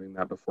doing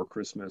that before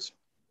Christmas.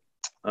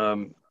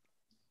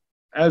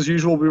 As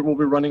usual, we'll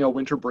be running a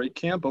winter break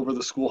camp over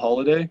the school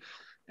holiday,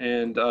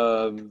 and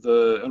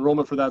the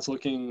enrollment for that's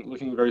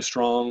looking very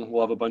strong.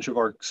 We'll have a bunch of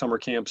our summer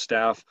camp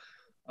staff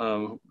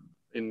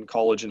in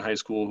college and high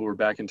school who are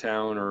back in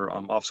town or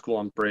off school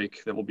on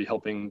break that will be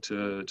helping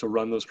to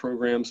run those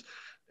programs,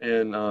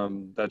 and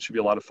that should be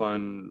a lot of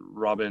fun.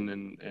 Robin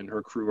and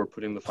her crew are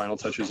putting the final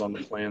touches on the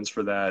plans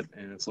for that,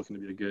 and it's looking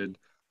to be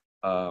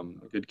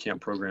a good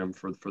camp program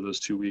for those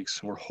 2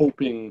 weeks. We're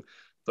hoping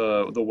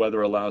the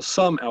weather allows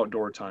some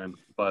outdoor time,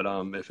 but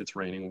if it's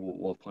raining,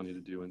 we'll have plenty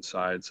to do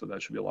inside, so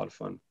that should be a lot of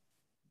fun.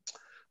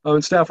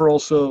 And staff are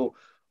also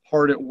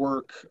hard at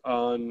work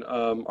on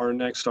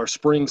our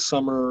spring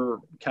summer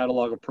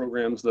catalog of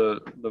programs. The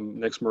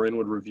next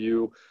Marinwood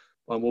review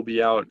will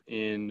be out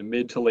in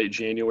mid to late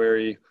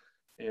January,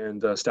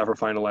 and staff are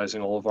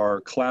finalizing all of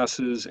our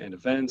classes and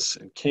events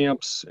and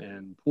camps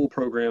and pool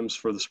programs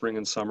for the spring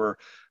and summer.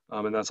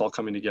 And that's all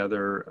coming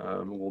together.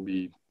 We'll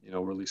be,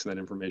 releasing that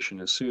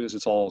information as soon as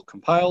it's all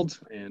compiled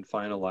and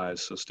finalized.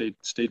 So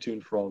stay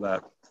tuned for all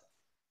that.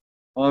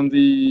 On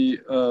the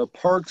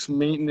parks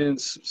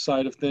maintenance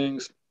side of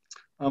things,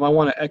 I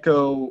want to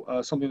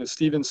echo something that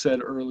Steven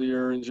said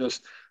earlier, and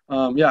just,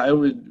 it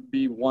would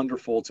be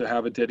wonderful to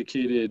have a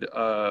dedicated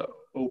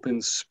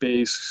open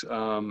space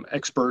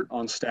expert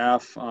on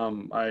staff.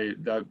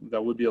 That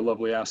would be a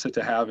lovely asset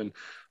to have, and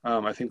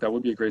I think that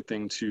would be a great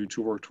thing to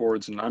work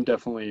towards. And I'm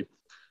definitely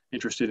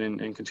interested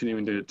in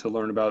continuing to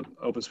learn about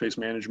open space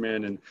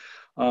management, and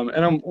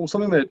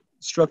something that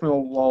struck me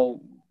while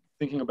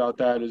thinking about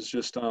that is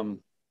just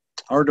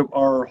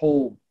our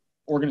whole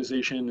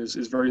organization is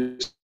very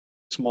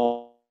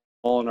small,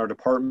 and our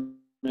department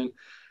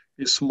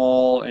is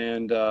small,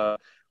 and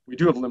we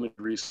do have limited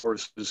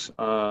resources,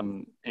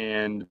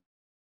 and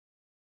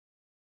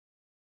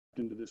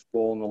into this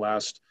role in the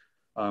last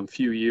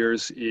few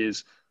years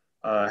is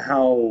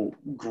how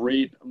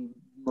great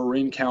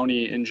Marin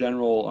County in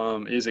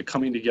general is at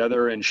coming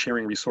together and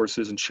sharing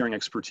resources and sharing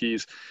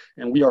expertise.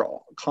 And we are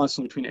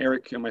constantly, between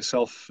Eric and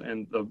myself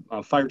and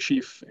the fire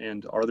chief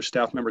and our other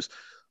staff members,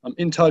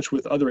 in touch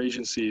with other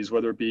agencies,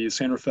 whether it be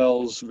San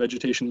Rafael's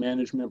vegetation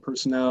management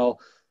personnel,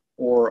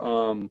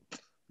 or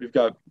we've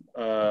got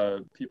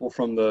people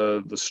from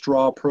the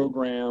straw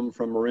program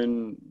from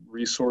Marin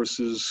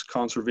Resources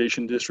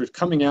Conservation District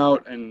coming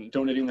out and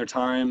donating their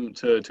time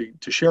to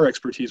share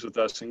expertise with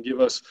us and give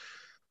us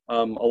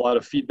a lot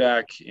of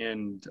feedback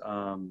and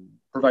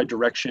provide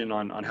direction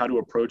on how to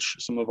approach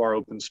some of our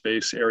open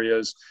space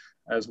areas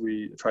as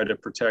we try to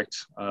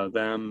protect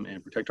them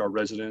and protect our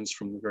residents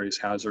from the various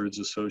hazards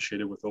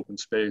associated with open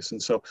space.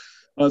 And so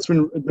it's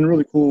been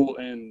really cool.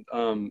 And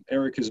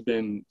Eric has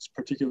been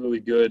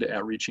particularly good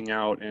at reaching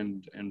out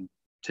and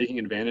taking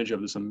advantage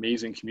of this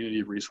amazing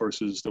community of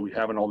resources that we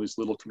have in all these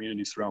little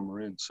communities throughout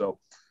Marin. So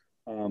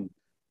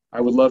I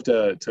would love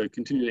to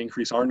continue to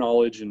increase our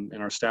knowledge and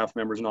our staff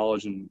members'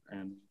 knowledge, and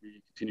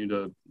we continue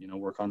to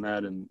work on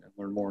that and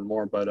learn more and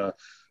more. But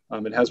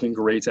it has been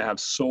great to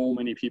have so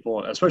many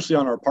people, especially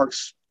on our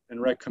Parks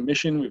and Rec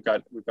Commission. We've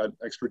got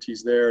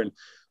expertise there, and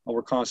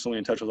we're constantly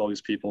in touch with all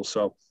these people.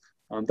 So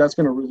that's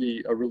been a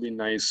really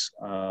nice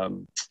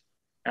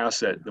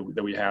asset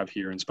that we have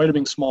here. In spite of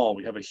being small,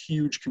 we have a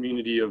huge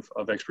community of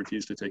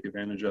expertise to take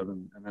advantage of,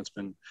 and that's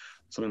been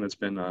something that's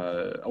been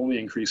only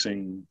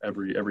increasing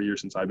every year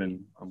since I've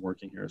been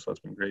working here. So that's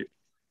been great.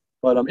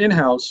 But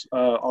in-house,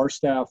 our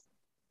staff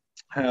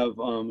have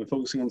been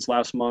focusing on this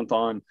last month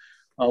on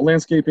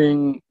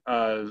landscaping,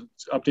 updating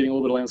a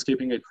little bit of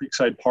landscaping at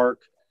Creekside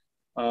Park.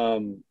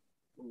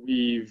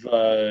 We've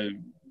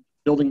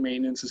building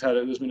maintenance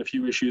there's been a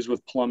few issues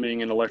with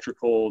plumbing and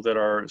electrical that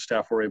our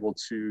staff were able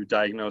to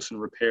diagnose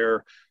and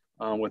repair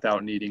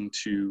without needing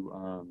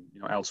to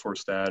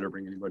outsource that or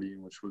bring anybody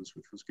in, which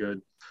was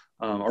good.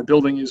 Our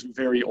building is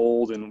very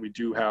old, and we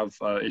do have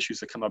issues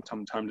that come up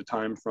from time to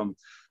time from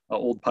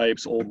old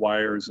pipes, old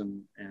wires,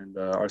 and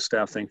our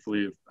staff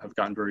thankfully have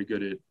gotten very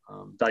good at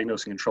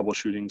diagnosing and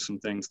troubleshooting some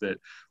things that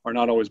are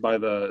not always by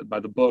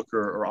the book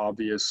or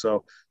obvious.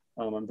 So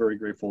I'm very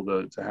grateful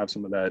to have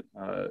some of that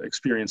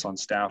experience on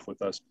staff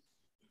with us.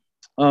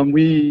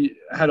 We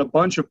had a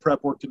bunch of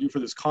prep work to do for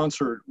this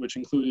concert, which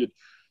included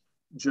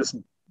just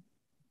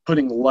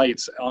putting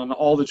lights on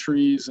all the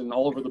trees and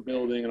all over the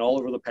building and all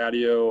over the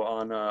patio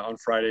on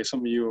Friday. Some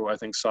of you, I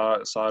think, saw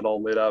it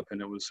all lit up,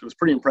 and it was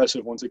pretty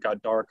impressive once it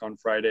got dark on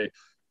Friday,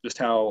 just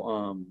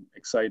how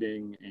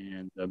exciting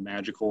and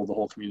magical the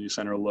whole community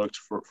center looked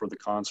for the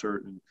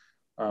concert.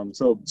 And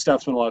so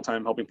staff spent a lot of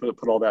time helping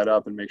put all that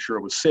up and make sure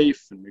it was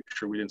safe and make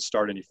sure we didn't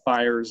start any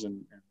fires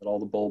and that all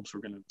the bulbs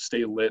were going to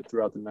stay lit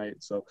throughout the night.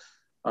 So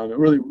it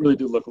really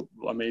did look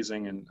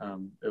amazing, and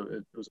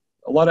it was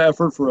a lot of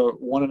effort for a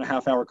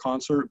 1.5 hour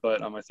concert,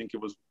 but I think it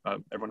was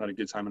everyone had a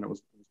good time and it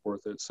was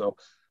worth it. So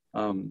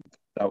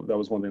that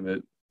was one thing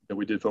that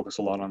we did focus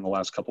a lot on the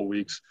last couple of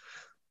weeks.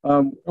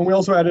 And we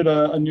also added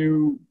a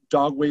new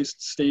dog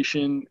waste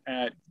station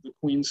at the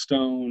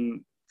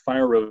Queenstone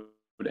Fire Road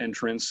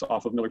entrance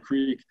off of Miller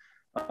Creek.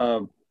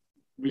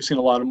 We've seen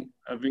a lot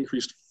of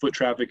increased foot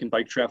traffic and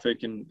bike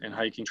traffic and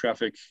hiking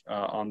traffic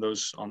on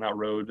that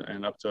road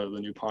and up to the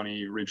New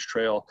Pawnee Ridge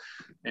Trail.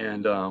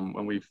 And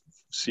when we've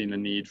seen a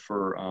need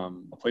for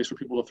a place for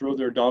people to throw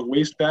their dog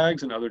waste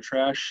bags and other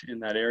trash in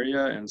that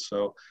area. And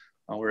so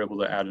we're able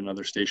to add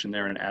another station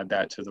there and add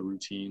that to the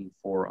routine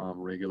for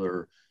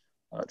regular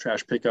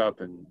trash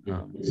pickup. And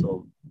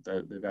so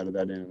they've added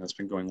that in, and that's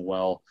been going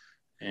well.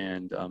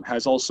 And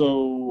has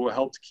also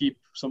helped keep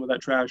some of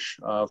that trash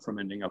from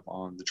ending up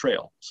on the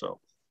trail. So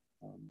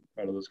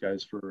proud of those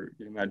guys for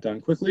getting that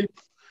done quickly.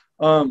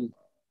 And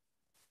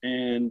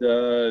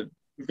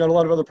we've got a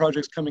lot of other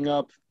projects coming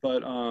up, but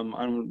don't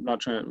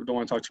want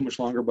to talk too much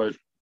longer, but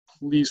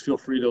please feel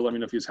free to let me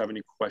know if you guys have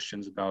any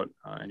questions about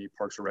any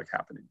Parks or Rec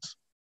happenings.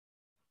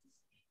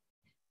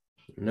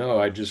 No,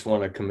 I just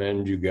want to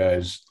commend you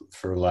guys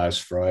for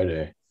last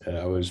Friday.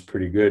 That was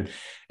pretty good.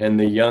 And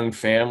the young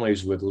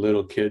families with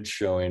little kids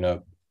showing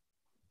up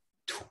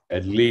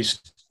at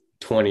least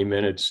 20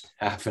 minutes,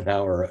 half an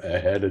hour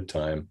ahead of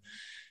time,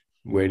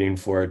 waiting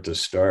for it to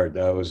start.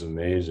 That was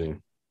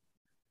amazing.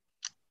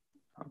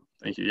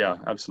 Thank you. Yeah,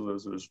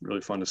 absolutely. It was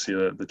really fun to see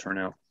the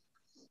turnout.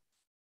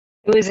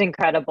 It was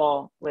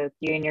incredible. Luke,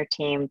 you and your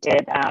team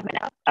did an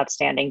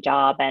outstanding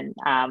job. And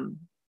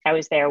I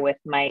was there with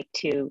my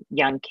 2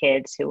 young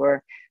kids who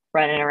were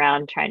running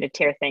around trying to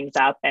tear things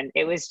up. And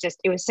it was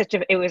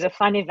a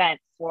fun event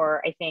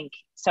for, I think,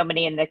 so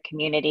many in the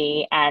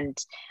community. And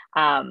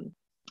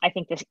I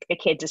think the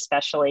kids,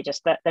 especially,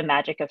 just the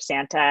magic of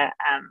Santa,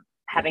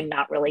 having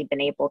not really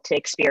been able to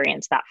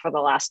experience that for the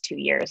last 2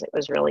 years. It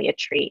was really a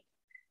treat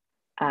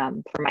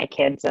for my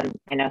kids, and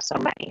I know so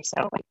many.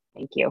 So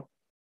thank you.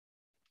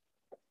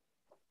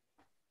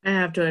 I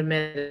have to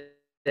admit,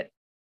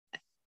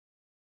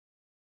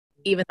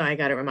 even though I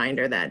got a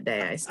reminder that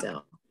day, I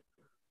still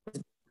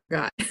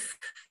forgot.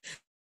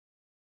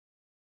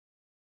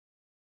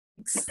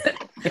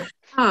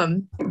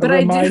 But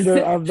reminder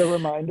of the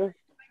reminder.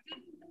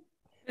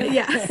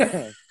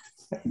 Yeah.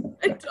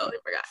 I totally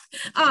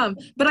forgot.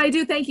 But I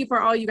do thank you for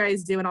all you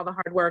guys do and all the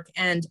hard work.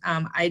 And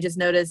I just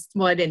noticed,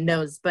 well, I didn't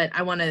notice, but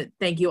I want to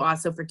thank you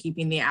also for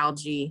keeping the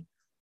algae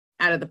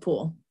out of the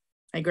pool.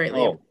 I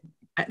greatly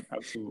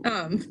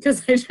absolutely.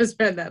 Because I just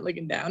read that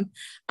looking down.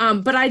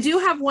 But I do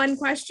have one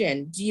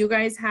question. Do you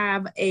guys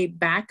have a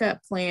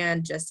backup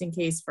plan just in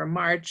case for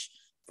March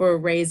for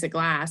Raise a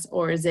Glass,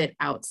 or is it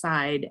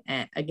outside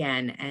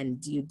again?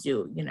 And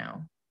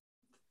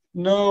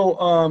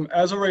No,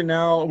 as of right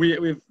now,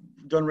 we've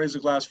done Raise a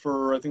Glass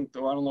for, I think, I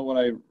don't know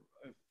if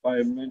I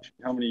mentioned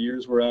how many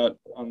years we're at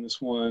on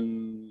this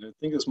one. I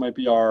think this might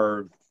be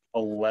our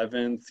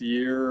 11th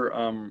year,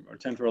 or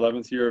 10th or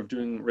 11th year of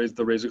doing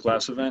the Raise a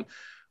Glass event.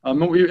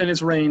 And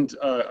it's rained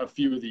a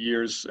few of the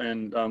years,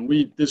 and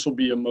this will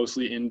be a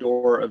mostly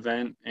indoor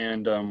event.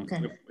 And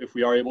if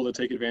we are able to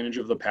take advantage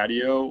of the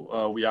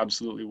patio, we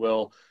absolutely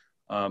will.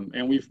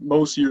 And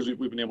most years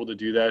we've been able to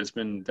do that. It's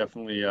been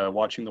definitely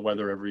watching the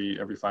weather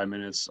every 5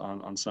 minutes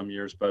on some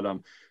years, but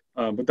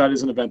that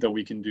is an event that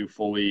we can do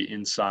fully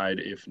inside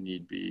if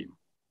need be.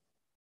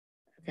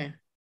 Okay.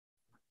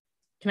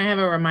 Can I have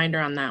a reminder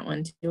on that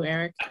one too,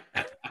 Eric?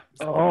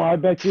 Oh, I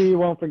bet you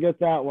won't forget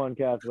that one,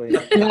 Kathleen.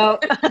 No.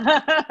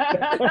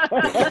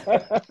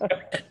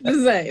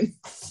 Just saying.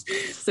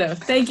 So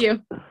thank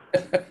you.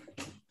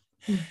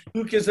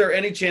 Luke, is there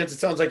any chance, it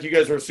sounds like you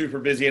guys were super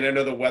busy, and I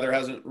know the weather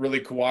hasn't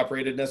really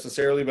cooperated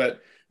necessarily,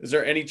 but is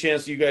there any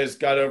chance you guys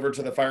got over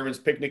to the Fireman's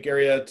Picnic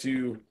area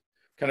to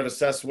kind of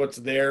assess what's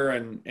there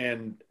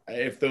and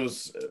if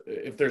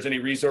there's any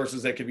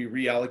resources that could be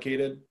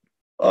reallocated?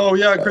 Oh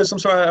yeah, Chris, I'm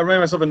sorry. I ran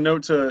myself a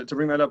note to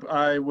bring that up.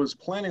 I was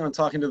planning on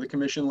talking to the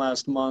commission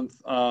last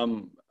month,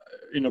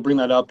 bring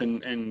that up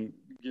and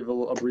give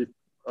a brief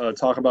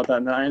talk about that,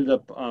 and then I ended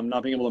up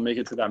not being able to make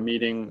it to that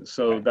meeting,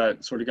 so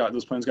that sort of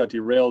those plans got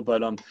derailed.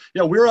 But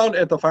yeah, we're out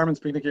at the Fireman's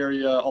Picnic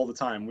area all the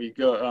time. We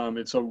go.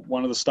 It's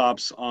one of the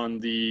stops on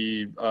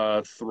the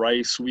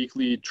thrice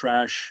weekly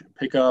trash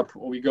pickup.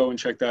 We go and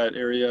check that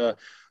area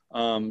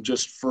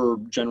just for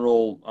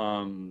general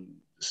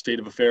state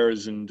of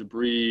affairs and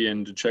debris,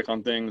 and to check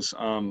on things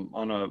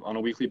on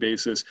a weekly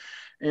basis.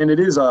 And it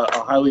is a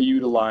highly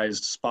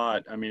utilized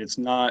spot. I mean, it's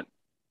not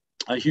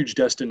a huge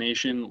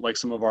destination like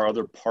some of our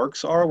other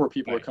parks are, where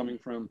people are coming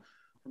from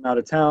out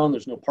of town.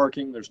 There's no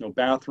parking, there's no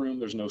bathroom,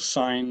 there's no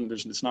sign,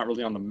 it's not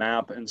really on the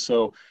map. And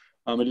so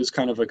it is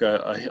kind of like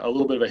a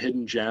little bit of a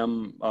hidden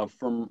gem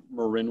from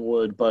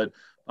Marinwood, but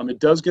it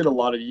does get a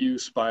lot of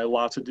use by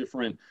lots of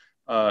different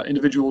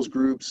individuals,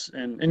 groups,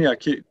 and yeah,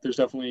 there's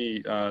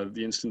definitely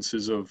the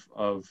instances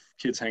of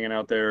kids hanging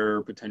out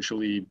there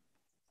potentially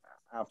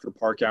after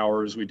park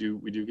hours. We do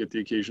get the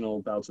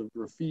occasional bouts of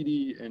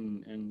graffiti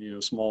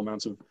and small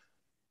amounts of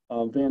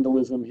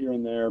vandalism here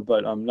and there,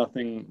 but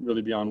nothing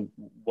really beyond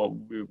what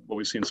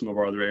we see in some of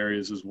our other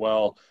areas as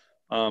well.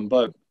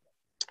 But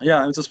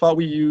yeah, it's a spot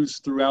we use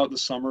throughout the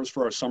summers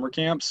for our summer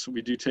camps.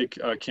 We do take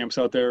camps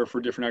out there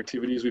for different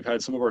activities. We've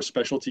had some of our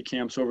specialty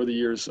camps over the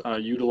years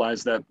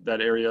utilize that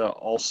area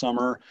all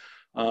summer.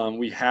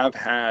 We have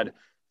had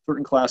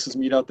certain classes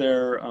meet out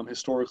there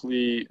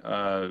historically,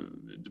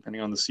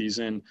 depending on the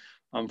season,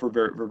 for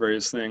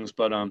various things.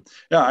 But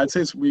yeah, I'd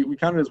say we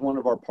count it as one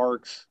of our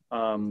parks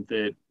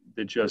that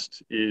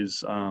just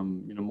is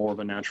more of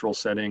a natural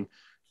setting,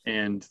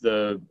 and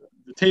the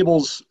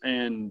tables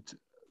and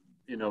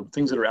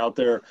things that are out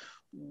there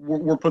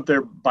were put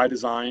there by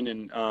design.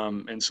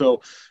 And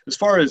so as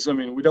far as,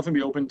 we definitely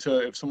be open to,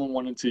 if someone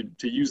wanted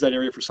to use that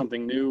area for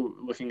something new,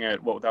 looking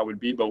at what that would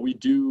be. But we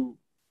do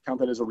count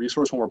that as a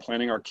resource when we're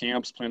planning our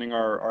camps, planning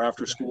our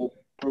after school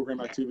program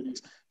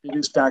activities. It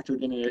is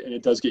factored in, and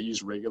it does get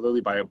used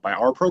regularly by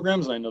our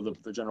programs. And I know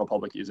the general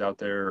public is out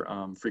there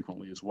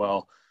frequently as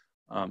well.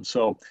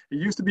 So it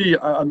used to be,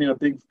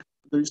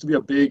 there used to be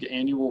a big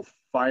annual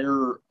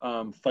fighter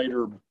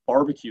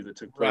barbecue that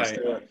took place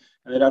there,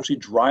 and they'd actually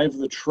drive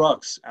the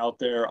trucks out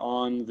there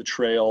on the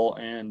trail,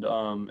 and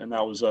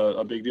that was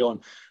a big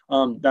deal.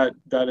 And that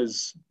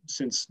has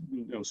since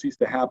ceased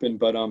to happen.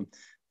 But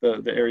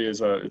the area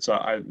is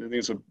I think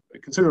it's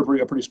considered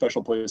a pretty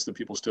special place that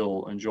people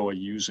still enjoy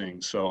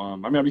using. So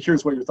I'd be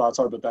curious what your thoughts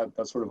are, but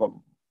that's sort of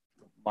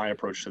my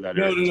approach to that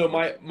area. No.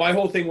 My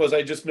whole thing was,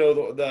 I just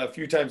know the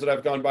few times that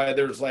I've gone by,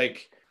 there's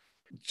like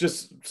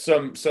just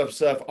some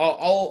stuff.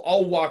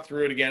 I'll walk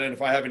through it again, and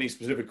if I have any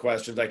specific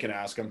questions, I can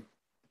ask them.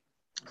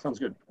 Sounds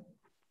good.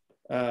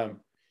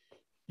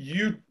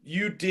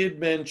 You did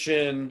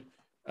mention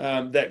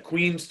that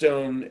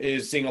Queenstone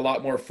is seeing a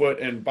lot more foot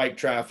and bike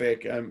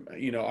traffic,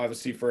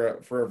 obviously for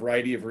a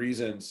variety of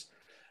reasons.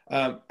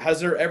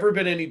 Has there ever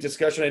been any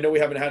discussion? I know we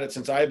haven't had it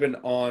since I've been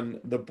on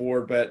the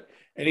board, but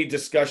any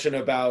discussion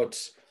about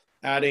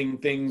adding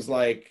things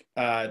like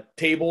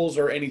tables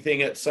or anything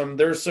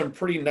there's some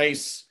pretty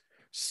nice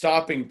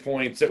stopping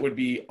points that would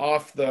be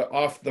off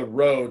the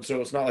road, so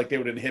it's not like they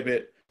would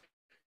inhibit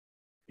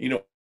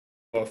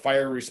a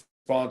fire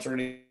response or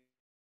anything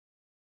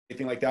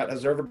like that.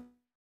 Has there ever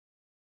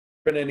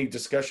been any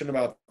discussion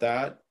about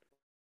that?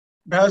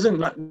 It hasn't,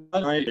 not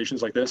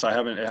situations like this.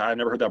 I've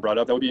never heard that brought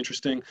up. That would be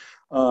interesting.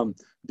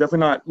 Definitely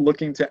not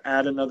looking to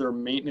add another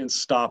maintenance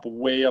stop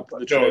way up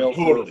the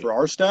trail for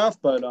our staff,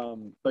 but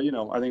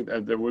I think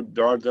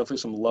there are definitely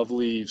some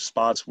lovely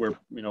spots where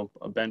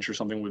a bench or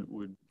something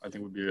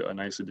would be a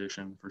nice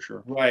addition for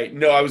sure. Right.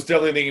 No, I was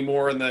definitely thinking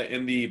more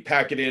in the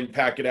pack it in,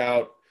 pack it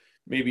out,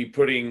 maybe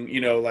putting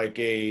like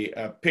a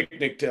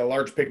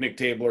large picnic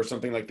table or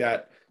something like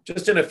that,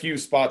 just in a few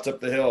spots up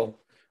the hill.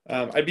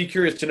 I'd be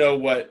curious to know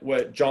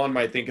what John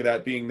might think of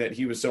that, being that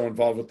he was so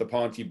involved with the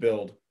Ponte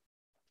build.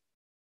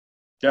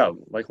 Yeah,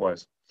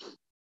 likewise.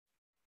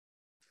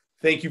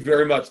 Thank you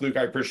very much, Luke.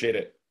 I appreciate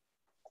it.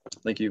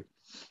 Thank you.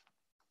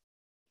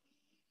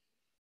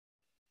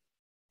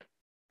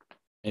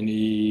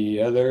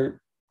 Any other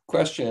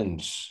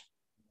questions?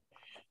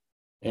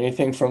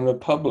 Anything from the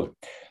public?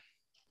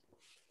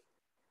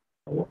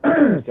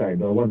 Sorry,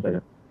 Bill, 1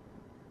 second.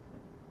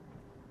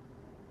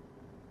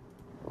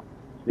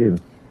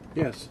 Steven.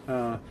 Yes,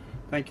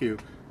 thank you.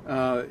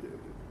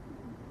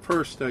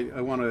 First, I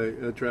want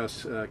to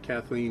address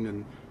Kathleen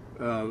and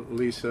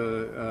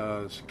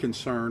Lisa's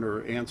concern,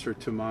 or answer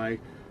to my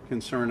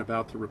concern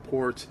about the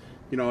reports.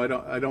 I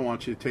don't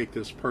want you to take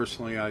this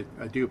personally. I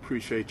do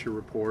appreciate your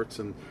reports,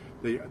 and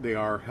they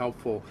are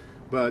helpful.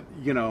 But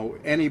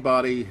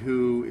anybody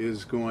who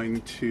is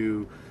going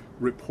to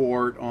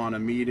report on a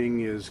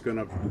meeting is going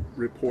to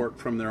report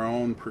from their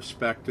own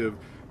perspective.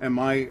 And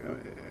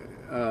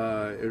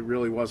it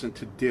really wasn't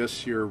to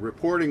diss your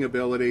reporting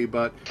ability,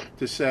 but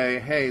to say,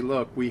 hey,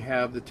 look, we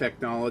have the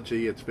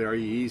technology. It's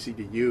very easy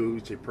to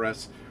use. You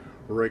press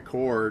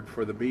record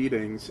for the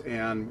meetings,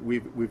 and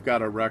we've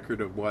got a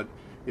record of what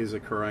is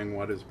occurring,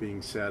 what is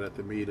being said at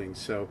the meeting.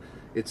 So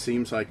it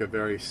seems like a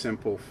very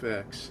simple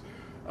fix.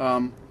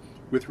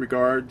 With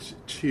regards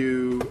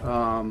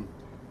to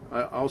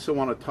I also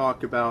want to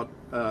talk about,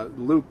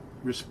 Luke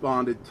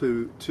responded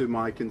to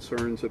my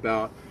concerns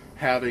about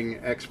having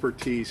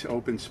expertise,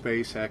 open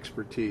space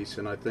expertise.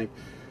 And I think,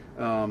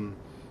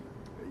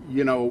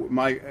 you know,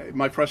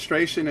 my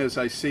frustration is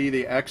I see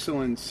the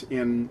excellence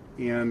in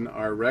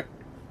our rec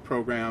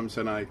programs,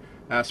 and I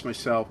ask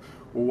myself,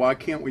 well, why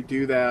can't we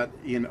do that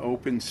in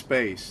open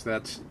space?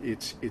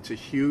 It's a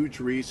huge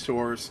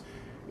resource.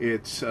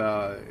 It's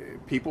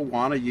people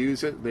want to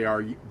use it. They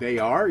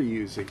are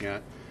using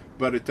it,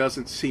 but it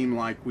doesn't seem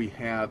like we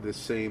have the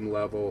same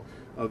level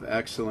of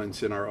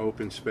excellence in our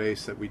open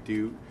space that we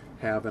do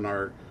have in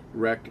our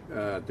rec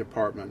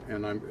department.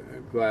 And I'm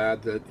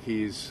glad that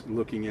he's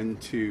looking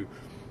into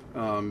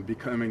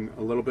becoming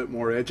a little bit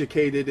more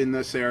educated in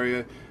this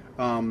area.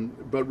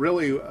 But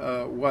really,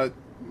 what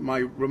my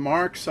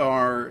remarks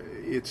are,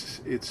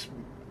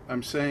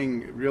 I'm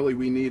saying really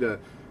we need a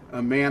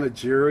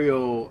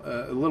managerial,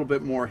 a little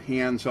bit more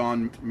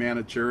hands-on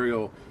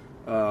managerial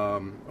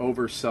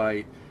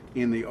oversight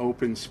in the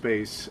open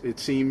space. It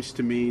seems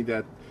to me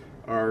that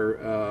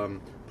our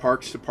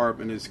Parks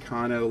Department is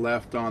kind of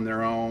left on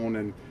their own,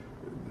 and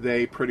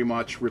they pretty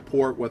much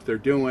report what they're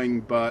doing,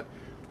 but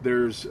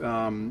there's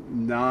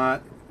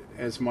not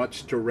as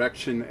much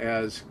direction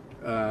as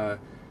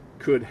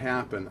could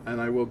happen.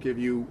 And I will give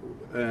you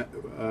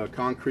a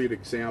concrete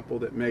example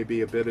that may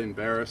be a bit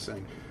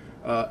embarrassing.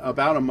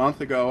 About a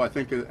month ago, I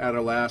think at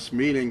our last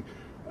meeting,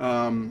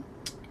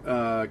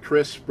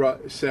 Chris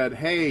said,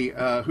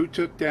 hey, who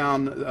took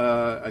down,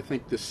 I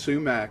think, the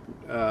sumac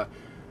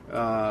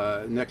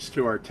next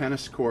to our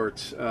tennis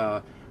courts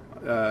at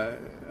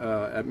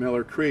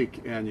Miller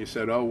Creek? And you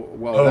said, oh,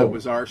 well, that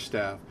was our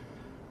staff.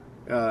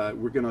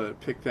 We're going to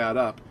pick that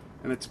up.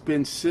 And it's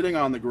been sitting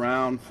on the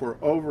ground for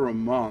over a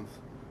month.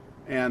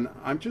 And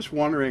I'm just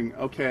wondering,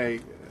 okay,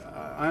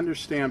 I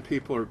understand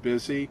people are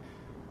busy,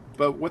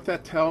 but what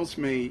that tells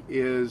me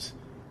is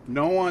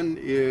no one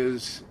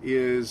is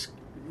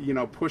you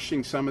know,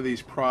 pushing some of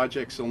these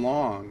projects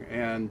along.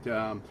 And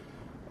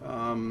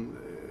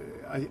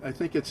I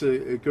think it's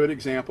a good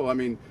example. I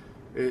mean,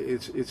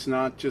 it's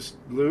not just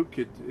Luke.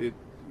 It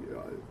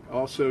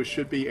also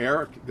should be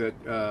Eric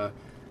that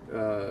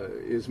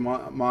is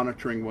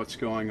monitoring what's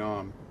going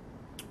on.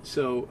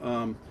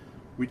 So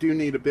we do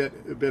need a bit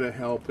of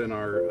help in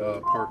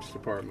our Parks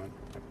Department.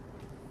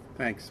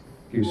 Thanks.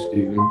 Thank you,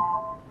 Stephen.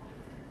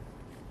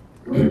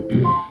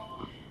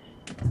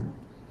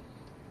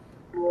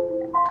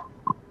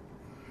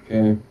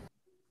 Okay.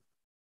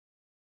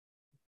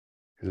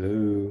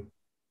 Hello.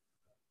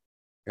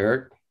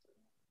 Eric?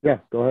 Yeah,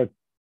 go ahead.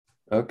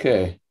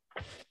 Okay.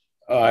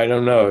 I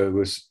don't know. It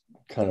was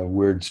kind of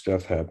weird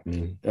stuff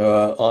happening.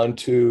 On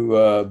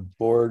to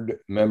board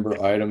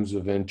member items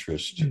of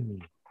interest.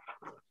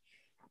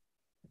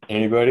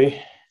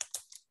 Anybody?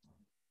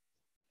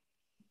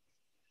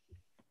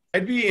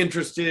 I'd be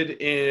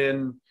interested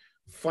in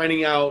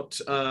finding out,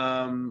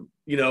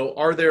 you know,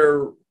 are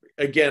there,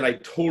 again, I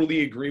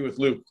totally agree with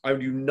Luke. I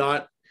do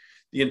not,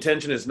 the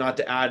intention is not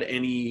to add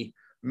any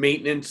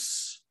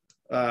maintenance.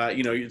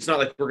 You know, it's not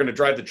like we're going to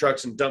drive the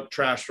trucks and dump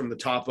trash from the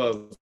top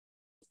of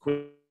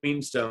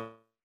Queenstone.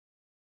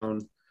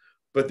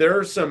 But there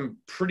are some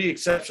pretty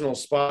exceptional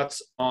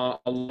spots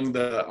along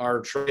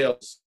our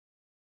trails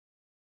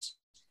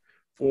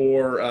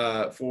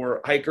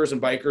for hikers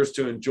and bikers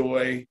to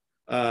enjoy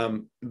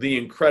the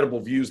incredible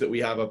views that we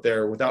have up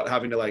there without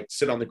having to like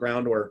sit on the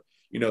ground or,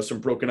 you know, some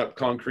broken up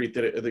concrete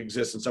that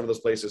exists in some of those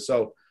places.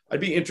 So I'd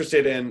be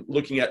interested in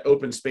looking at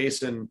open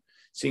space and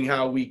seeing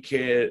how we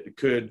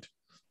could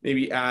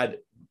maybe add,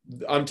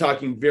 I'm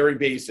talking very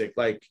basic,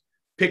 like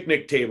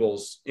picnic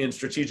tables in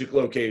strategic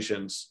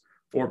locations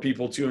for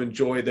people to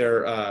enjoy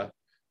the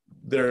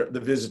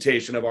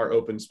visitation of our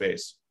open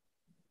space.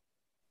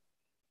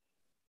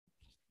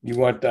 You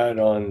want that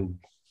on?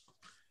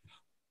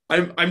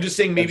 I'm just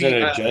saying maybe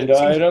an agenda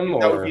item,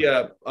 that would be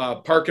a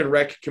Park and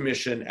Rec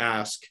Commission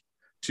ask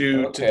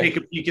to take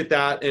a peek at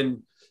that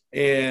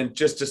and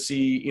just to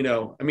see, you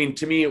know, I mean,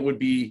 to me it would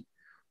be,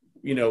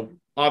 you know,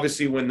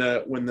 obviously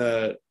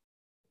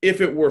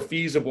if it were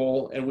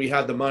feasible and we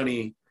had the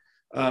money,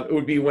 it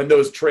would be when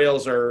those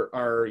trails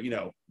are you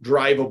know,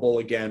 drivable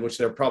again, which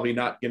they're probably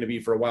not going to be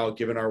for a while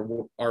given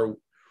our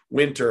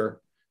winter.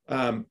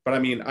 But I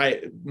mean,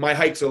 my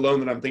hikes alone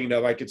that I'm thinking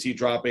of, I could see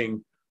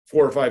dropping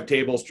 4 or 5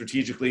 tables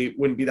strategically. It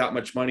wouldn't be that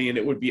much money, and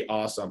it would be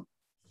awesome.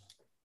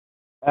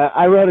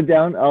 I wrote it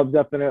down. I'll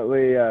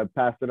definitely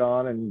pass it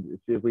on and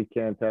see if we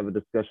can't have a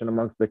discussion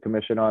amongst the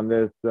commission on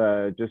this.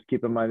 Just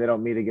keep in mind they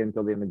don't meet again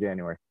until the end of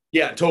January.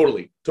 Yeah,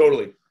 totally.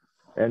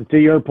 And to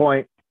your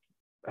point,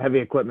 heavy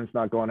equipment's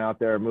not going out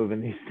there moving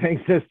these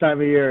things this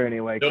time of year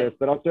anyway, Chris. Nope.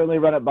 But I'll certainly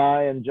run it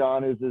by. And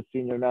John, who's the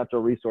senior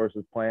natural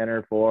resources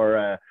planner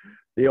for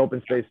the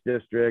open space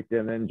district,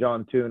 and then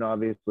John Toon,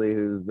 obviously,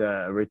 who's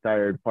a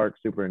retired park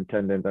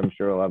superintendent. I'm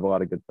sure he'll have a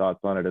lot of good thoughts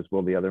on it, as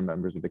will the other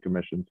members of the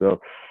commission.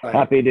 So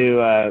happy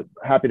to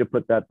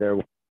put that there.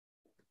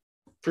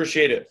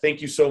 Appreciate it.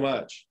 Thank you so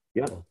much.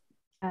 Yeah.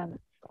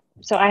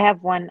 So I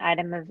have one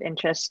item of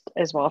interest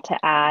as well to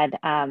add,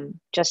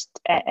 just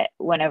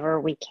whenever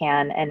we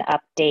can, an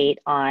update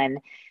on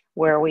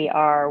where we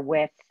are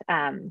with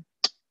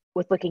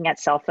looking at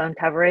cell phone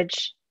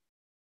coverage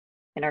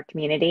in our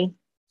community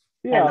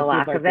and the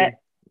lack of it.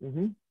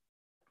 Mm-hmm.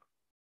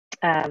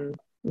 And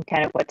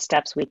kind of what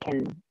steps we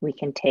can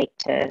take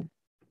to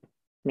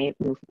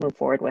move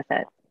forward with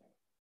it,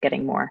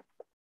 getting more.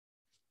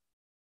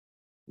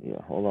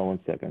 Yeah, hold on one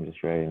second. I'm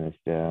just writing this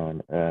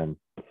down.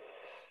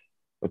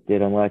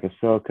 Update on lack of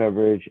cell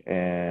coverage,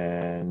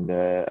 and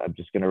I'm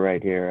just going to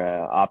write here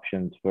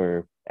options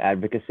for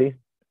advocacy.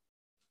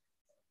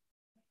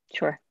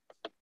 Sure.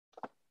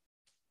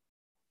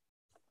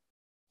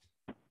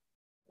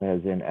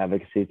 As in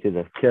advocacy to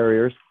the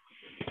carriers.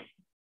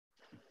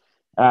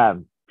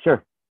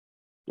 Sure.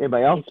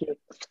 Anybody else? Thank you.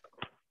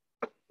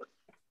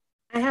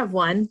 I have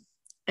one,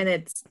 and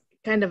it's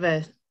kind of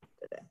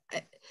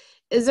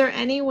is there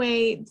any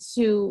way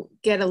to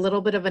get a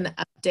little bit of an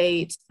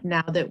update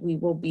now that we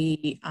will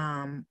be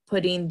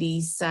putting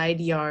these side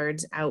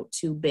yards out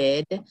to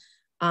bid?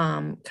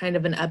 Kind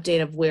of an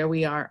update of where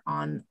we are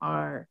on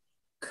our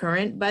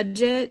current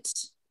budget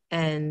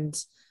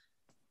and,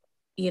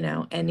 you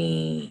know,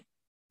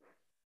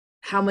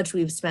 how much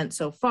we've spent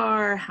so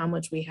far, how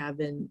much we have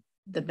in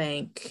the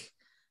bank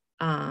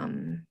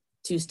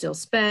to still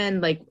spend,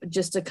 like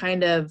just a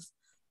kind of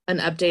an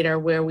update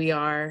on where we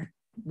are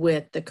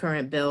with the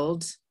current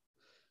build.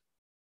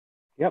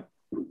 Yep.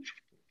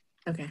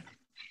 Okay,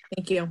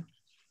 thank you.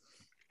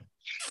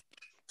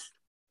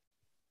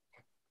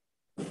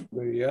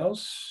 Anybody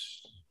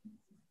else?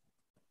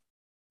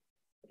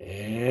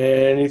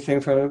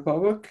 Anything from the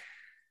public?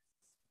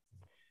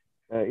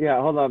 Yeah,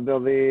 hold on,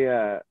 Bill.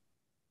 The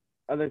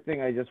other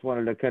thing I just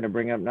wanted to kind of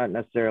bring up, not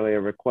necessarily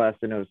a request,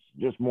 and it was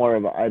just more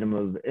of an item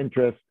of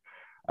interest.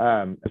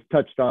 It's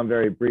touched on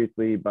very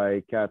briefly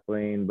by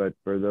Kathleen, but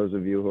for those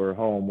of you who are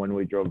home, when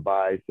we drove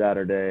by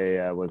Saturday,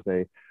 was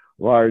a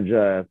large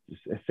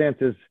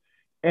Santa's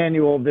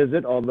annual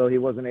visit, although he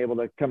wasn't able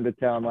to come to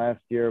town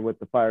last year with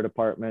the fire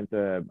department.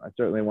 I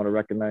certainly want to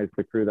recognize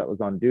the crew that was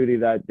on duty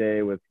that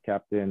day with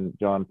Captain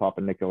John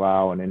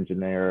Papanikolaou and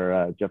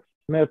engineer Jeff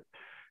Smith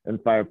and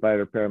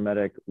firefighter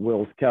paramedic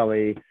Wills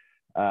Kelly,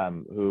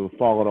 who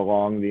followed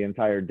along the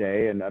entire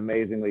day and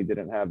amazingly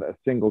didn't have a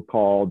single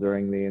call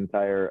during the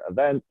entire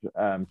event.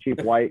 Chief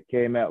White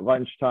came at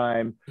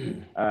lunchtime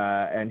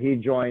and he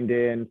joined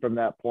in from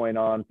that point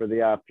on for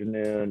the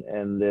afternoon.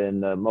 And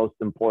then most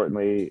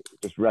importantly,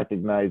 just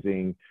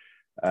recognizing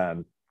a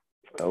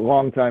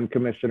longtime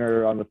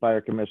commissioner on the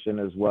fire commission,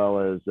 as well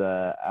as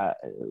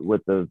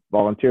with the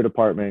volunteer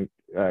department,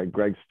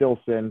 Greg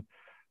Stilson,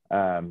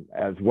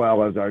 as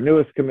well as our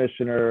newest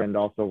commissioner and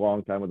also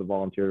long time with the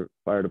volunteer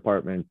fire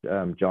department,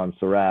 John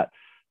Surratt,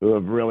 who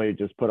have really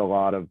just put a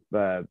lot of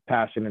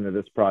passion into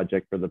this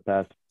project for the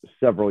past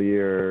several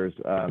years.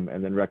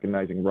 And then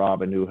recognizing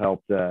Robin, who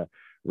helped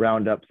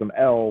round up some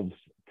elves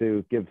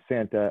to give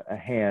Santa a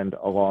hand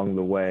along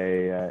the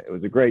way. It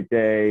was a great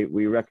day.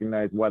 We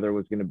recognized weather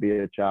was going to be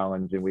a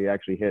challenge, and we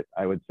actually hit,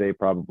 I would say,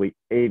 probably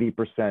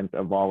 80%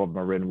 of all of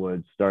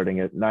Marinwood,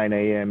 starting at 9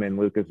 a.m. in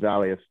Lucas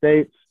Valley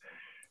Estates,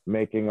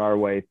 making our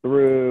way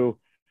through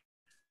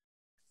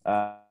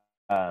up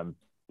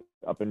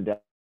and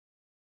down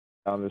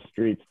the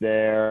streets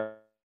there,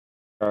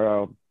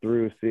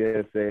 through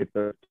CSA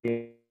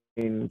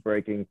 13,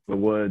 breaking the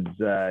woods.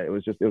 It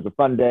was a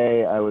fun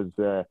day. It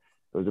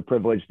was a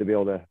privilege to be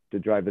able to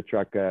drive the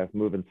truck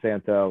moving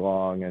Santa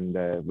along,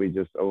 and we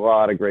just a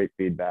lot of great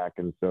feedback.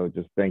 And so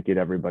just thank you to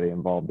everybody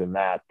involved in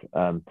that.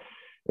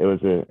 It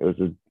was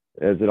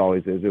as it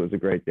always is, it was a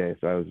great day.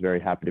 So I was very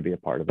happy to be a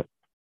part of it.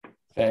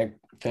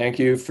 Thank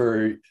you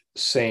for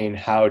saying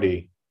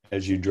howdy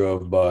as you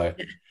drove by.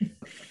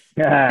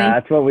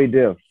 That's what we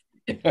do.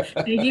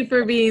 Thank you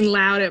for being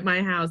loud at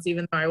my house,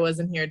 even though I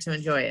wasn't here to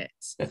enjoy it.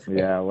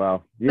 Yeah,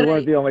 well, you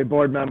weren't the only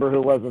board member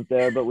who wasn't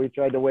there, but we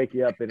tried to wake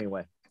you up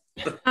anyway.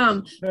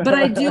 But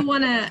I do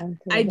want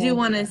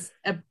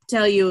to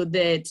tell you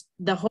that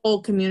the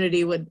whole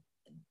community would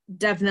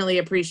definitely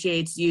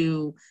appreciate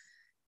you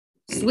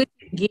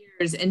switching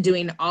gears and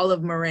doing all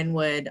of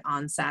Marinwood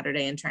on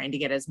Saturday and trying to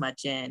get as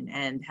much in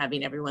and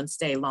having everyone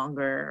stay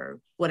longer, or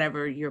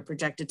whatever your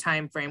projected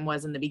time frame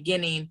was in the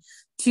beginning,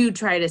 to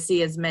try to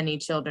see as many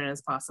children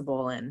as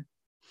possible. And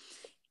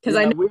because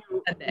I know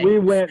we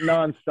went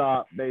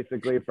nonstop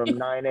basically from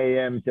 9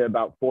 a.m. to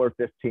about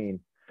 4:15.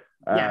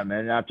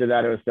 And after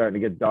that, it was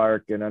starting to get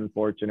dark, and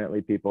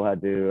unfortunately, people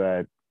had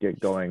to get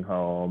going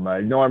home.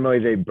 Normally,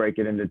 they break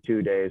it into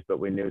 2 days, but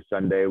we knew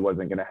Sunday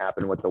wasn't going to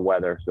happen with the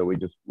weather, so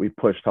we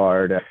pushed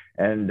hard.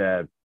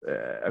 And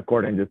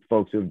according to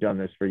folks who've done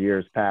this for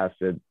years past,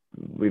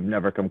 we've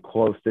never come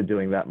close to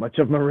doing that much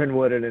of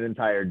Marinwood in an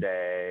entire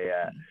day.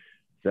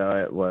 So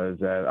it was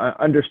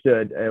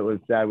understood. It was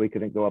sad we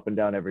couldn't go up and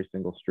down every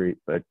single street,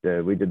 but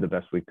we did the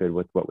best we could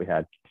with what we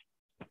had.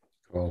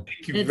 Cool.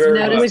 Thank you very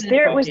much.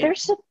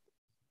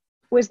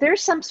 Was there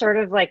some sort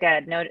of like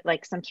a note,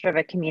 like some sort of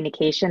a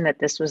communication that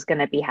this was going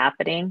to be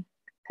happening?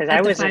 Because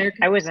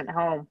I wasn't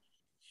home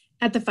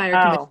at the fire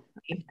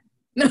commission.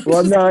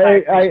 Well, no,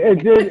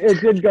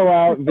 it did go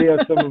out via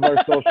some of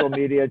our social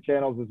media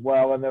channels as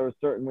well, and there were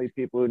certainly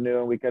people who knew,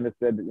 and we kind of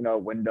said,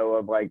 window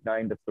of like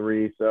 9 to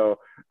 3. So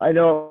I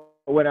know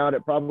it went out.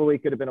 It probably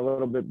could have been a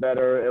little bit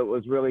better. It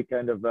was really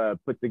kind of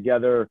put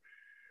together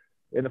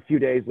in a few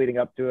days leading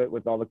up to it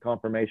with all the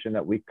confirmation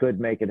that we could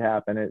make it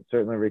happen. It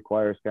certainly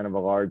requires kind of a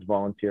large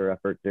volunteer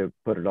effort to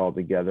put it all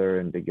together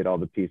and to get all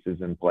the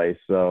pieces in place.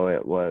 So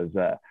it was,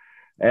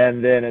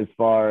 and then as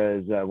far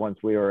as once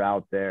we were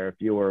out there, if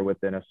you were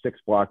within a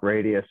 6-block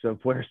radius of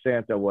where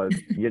Santa was,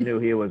 you knew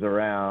he was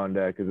around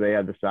because they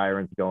had the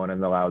sirens going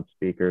and the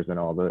loudspeakers and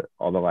all the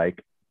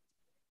like.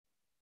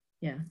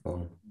 Yeah.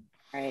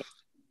 Right.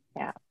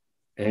 Yeah.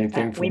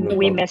 Anything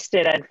we missed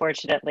it,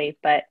 unfortunately,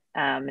 but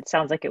it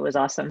sounds like it was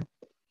awesome.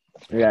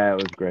 Yeah, it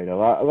was great. A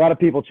lot of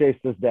people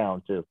chased us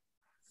down too.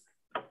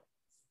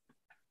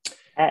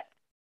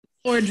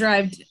 Or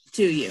drive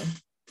to you.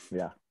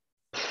 Yeah.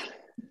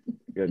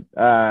 Good.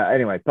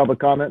 Anyway, public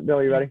comment.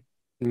 Bill, you ready?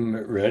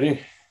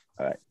 Ready.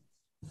 All right.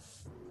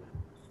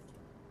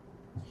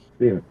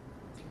 Steven.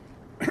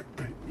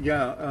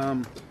 Yeah,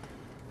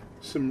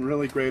 some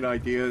really great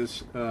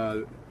ideas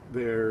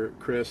there,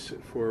 Chris,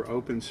 for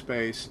open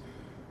space.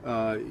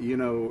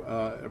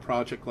 A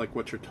project like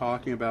what you're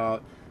talking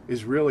about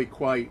is really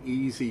quite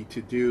easy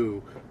to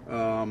do.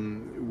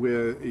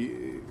 With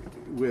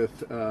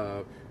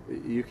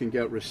you can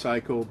get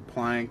recycled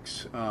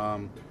planks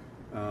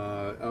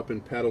up in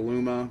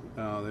Petaluma.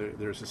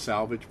 There's a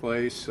salvage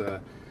place.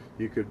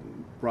 You could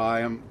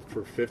buy them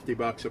for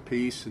 $50 a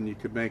piece, and you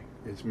could make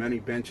as many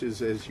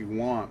benches as you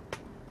want.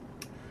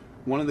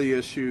 One of the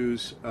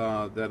issues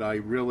that I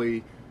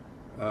really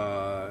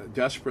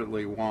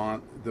desperately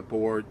want the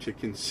board to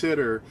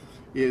consider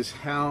is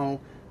how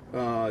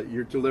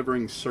you're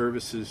delivering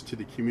services to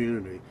the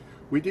community.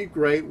 We do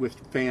great with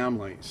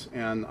families,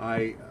 and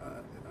I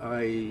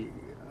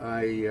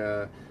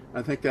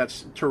think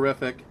that's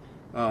terrific.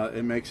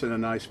 It makes it a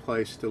nice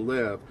place to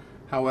live.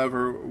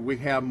 However, we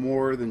have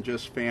more than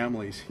just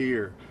families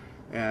here,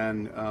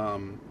 and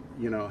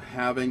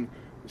having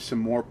some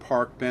more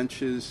park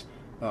benches,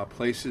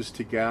 places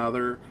to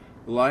gather,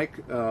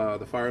 like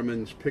the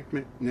Fireman's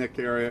Picnic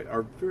area,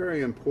 are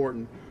very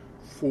important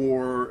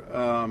for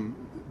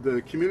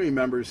the community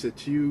members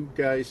that you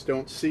guys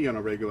don't see on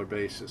a regular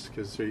basis,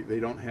 because they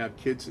don't have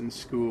kids in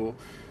school,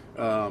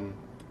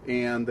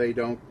 and they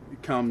don't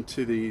come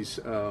to these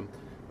the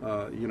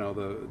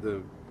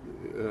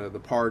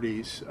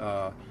parties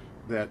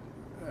that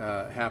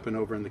happen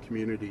over in the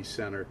community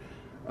center.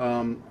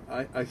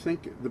 I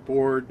think the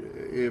board,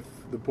 if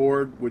the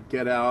board would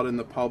get out in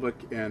the public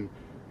and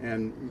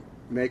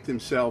make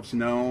themselves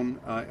known,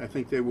 I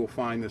think they will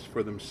find this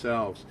for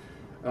themselves.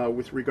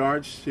 With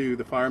regards to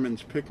the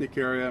Fireman's Picnic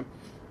area,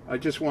 I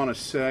just want to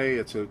say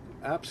it's an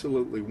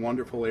absolutely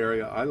wonderful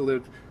area. I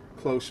live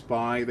close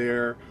by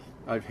there.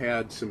 I've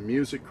had some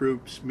music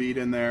groups meet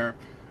in there.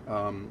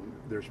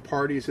 There's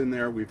parties in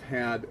there. We've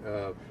had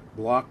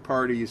block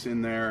parties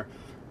in there,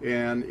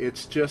 and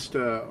it's just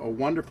a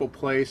wonderful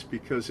place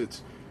because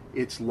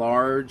it's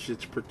large,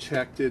 it's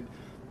protected,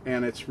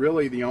 and it's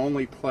really the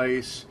only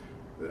place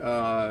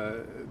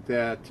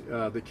that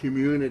the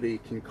community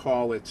can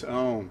call its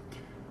own.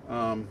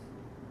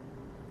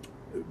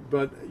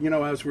 But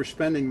as we're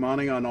spending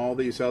money on all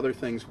these other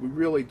things, we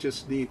really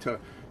just need to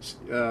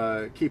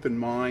keep in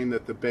mind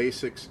that the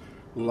basics,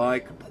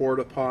 like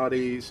porta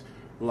potties,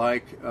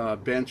 like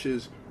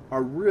benches,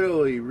 are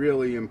really,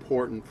 really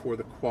important for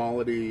the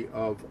quality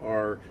of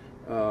our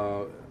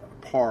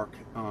park.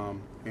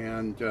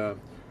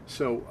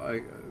 So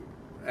I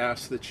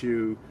ask that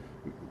you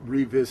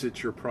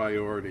revisit your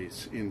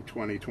priorities in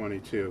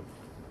 2022.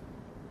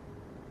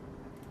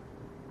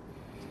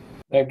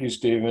 Thank you,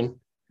 Stephen.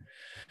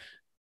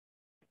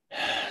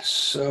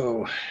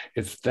 So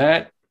if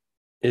that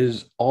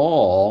is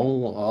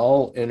all,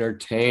 I'll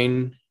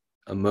entertain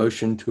a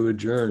motion to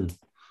adjourn.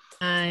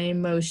 I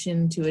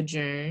motion to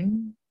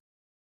adjourn.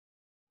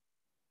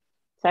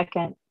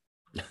 Second.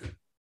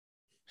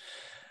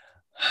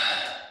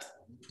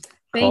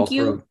 Thank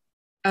you.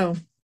 Oh,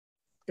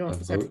 go on.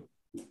 Vote.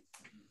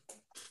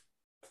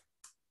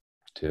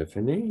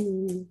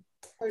 Tiffany.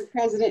 Board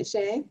President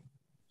Shea.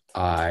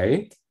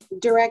 Aye.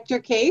 Director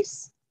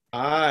Case.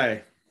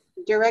 Aye.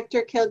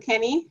 Director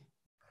Kilkenny.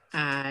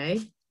 Aye.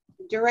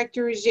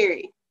 Director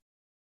Ruggieri.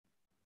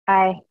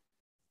 Aye.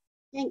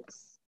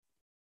 Thanks.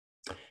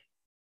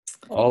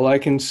 All I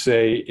can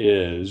say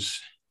is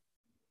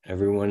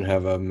everyone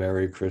have a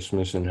Merry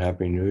Christmas and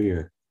Happy New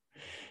Year.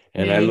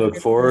 And Merry I look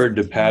Christmas forward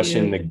to to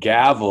passing you. the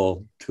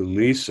gavel to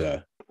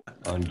Lisa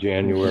on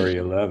January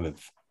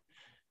 11th.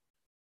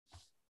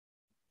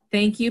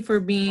 Thank you for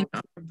being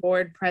our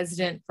board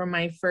president for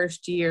my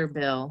first year,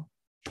 Bill.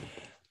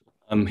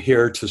 I'm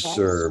here to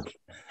serve.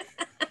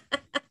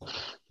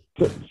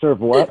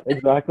 Serve what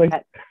exactly?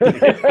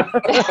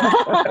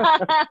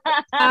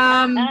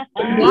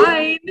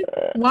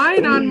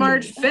 Wine on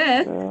March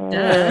 5th.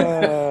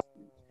 Duh.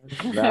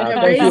 Thank you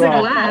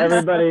all.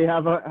 Everybody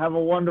have a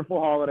wonderful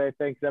holiday.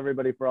 Thanks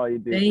everybody for all you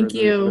do for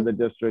the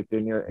district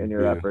in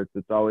your efforts.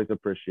 It's always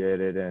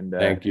appreciated. And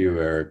thank you,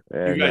 Eric.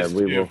 And you guys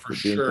we will for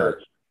be in sure.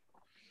 touch.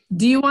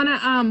 Do you want to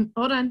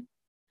hold on?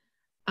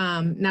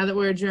 Now that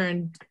we're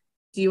adjourned,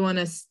 do you want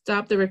to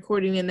stop the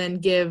recording and then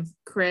give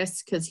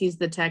Chris, because he's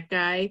the tech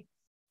guy,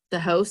 the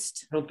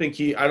host? I don't think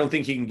he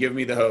can give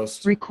me the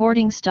host.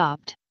 Recording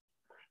stopped.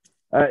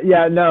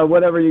 Yeah, no,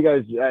 whatever you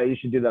guys, you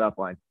should do that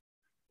offline.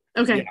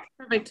 Okay, Yeah.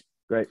 Perfect.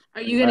 Great.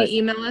 Are you going to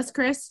email us,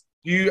 Chris?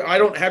 I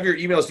don't have your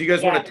emails. Do you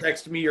guys want to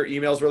text me your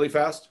emails really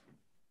fast?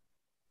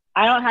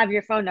 I don't have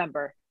your phone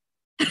number.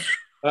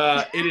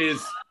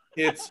 It's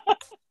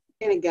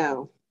Gonna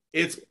go.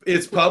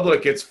 It's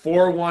public. It's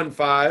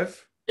 415-250.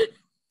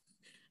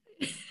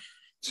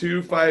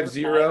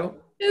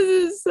 This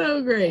is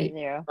so great.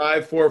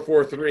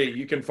 5443.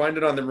 You can find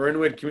it on the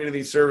Marinwood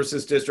Community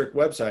Services District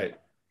website.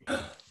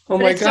 Oh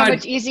my It's God. so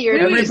much easier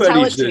to just tell it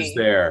Everybody's to is me.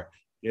 there.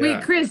 Yeah.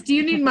 Wait, Chris, do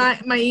you need my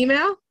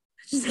email?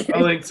 Just kidding.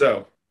 I think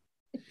so.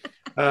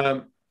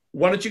 Why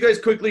don't you guys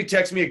quickly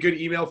text me a good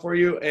email for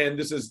you? And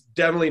this is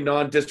definitely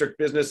non-district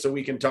business, so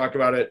we can talk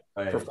about it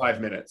for 5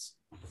 minutes.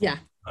 Yeah.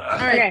 All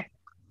right. Okay.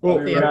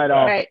 Cool. Good night, all.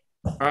 All right.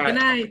 All right. Good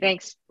night.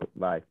 Thanks.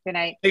 Bye. Good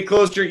night. Hey,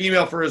 close your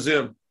email for a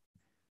Zoom.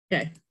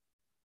 Okay.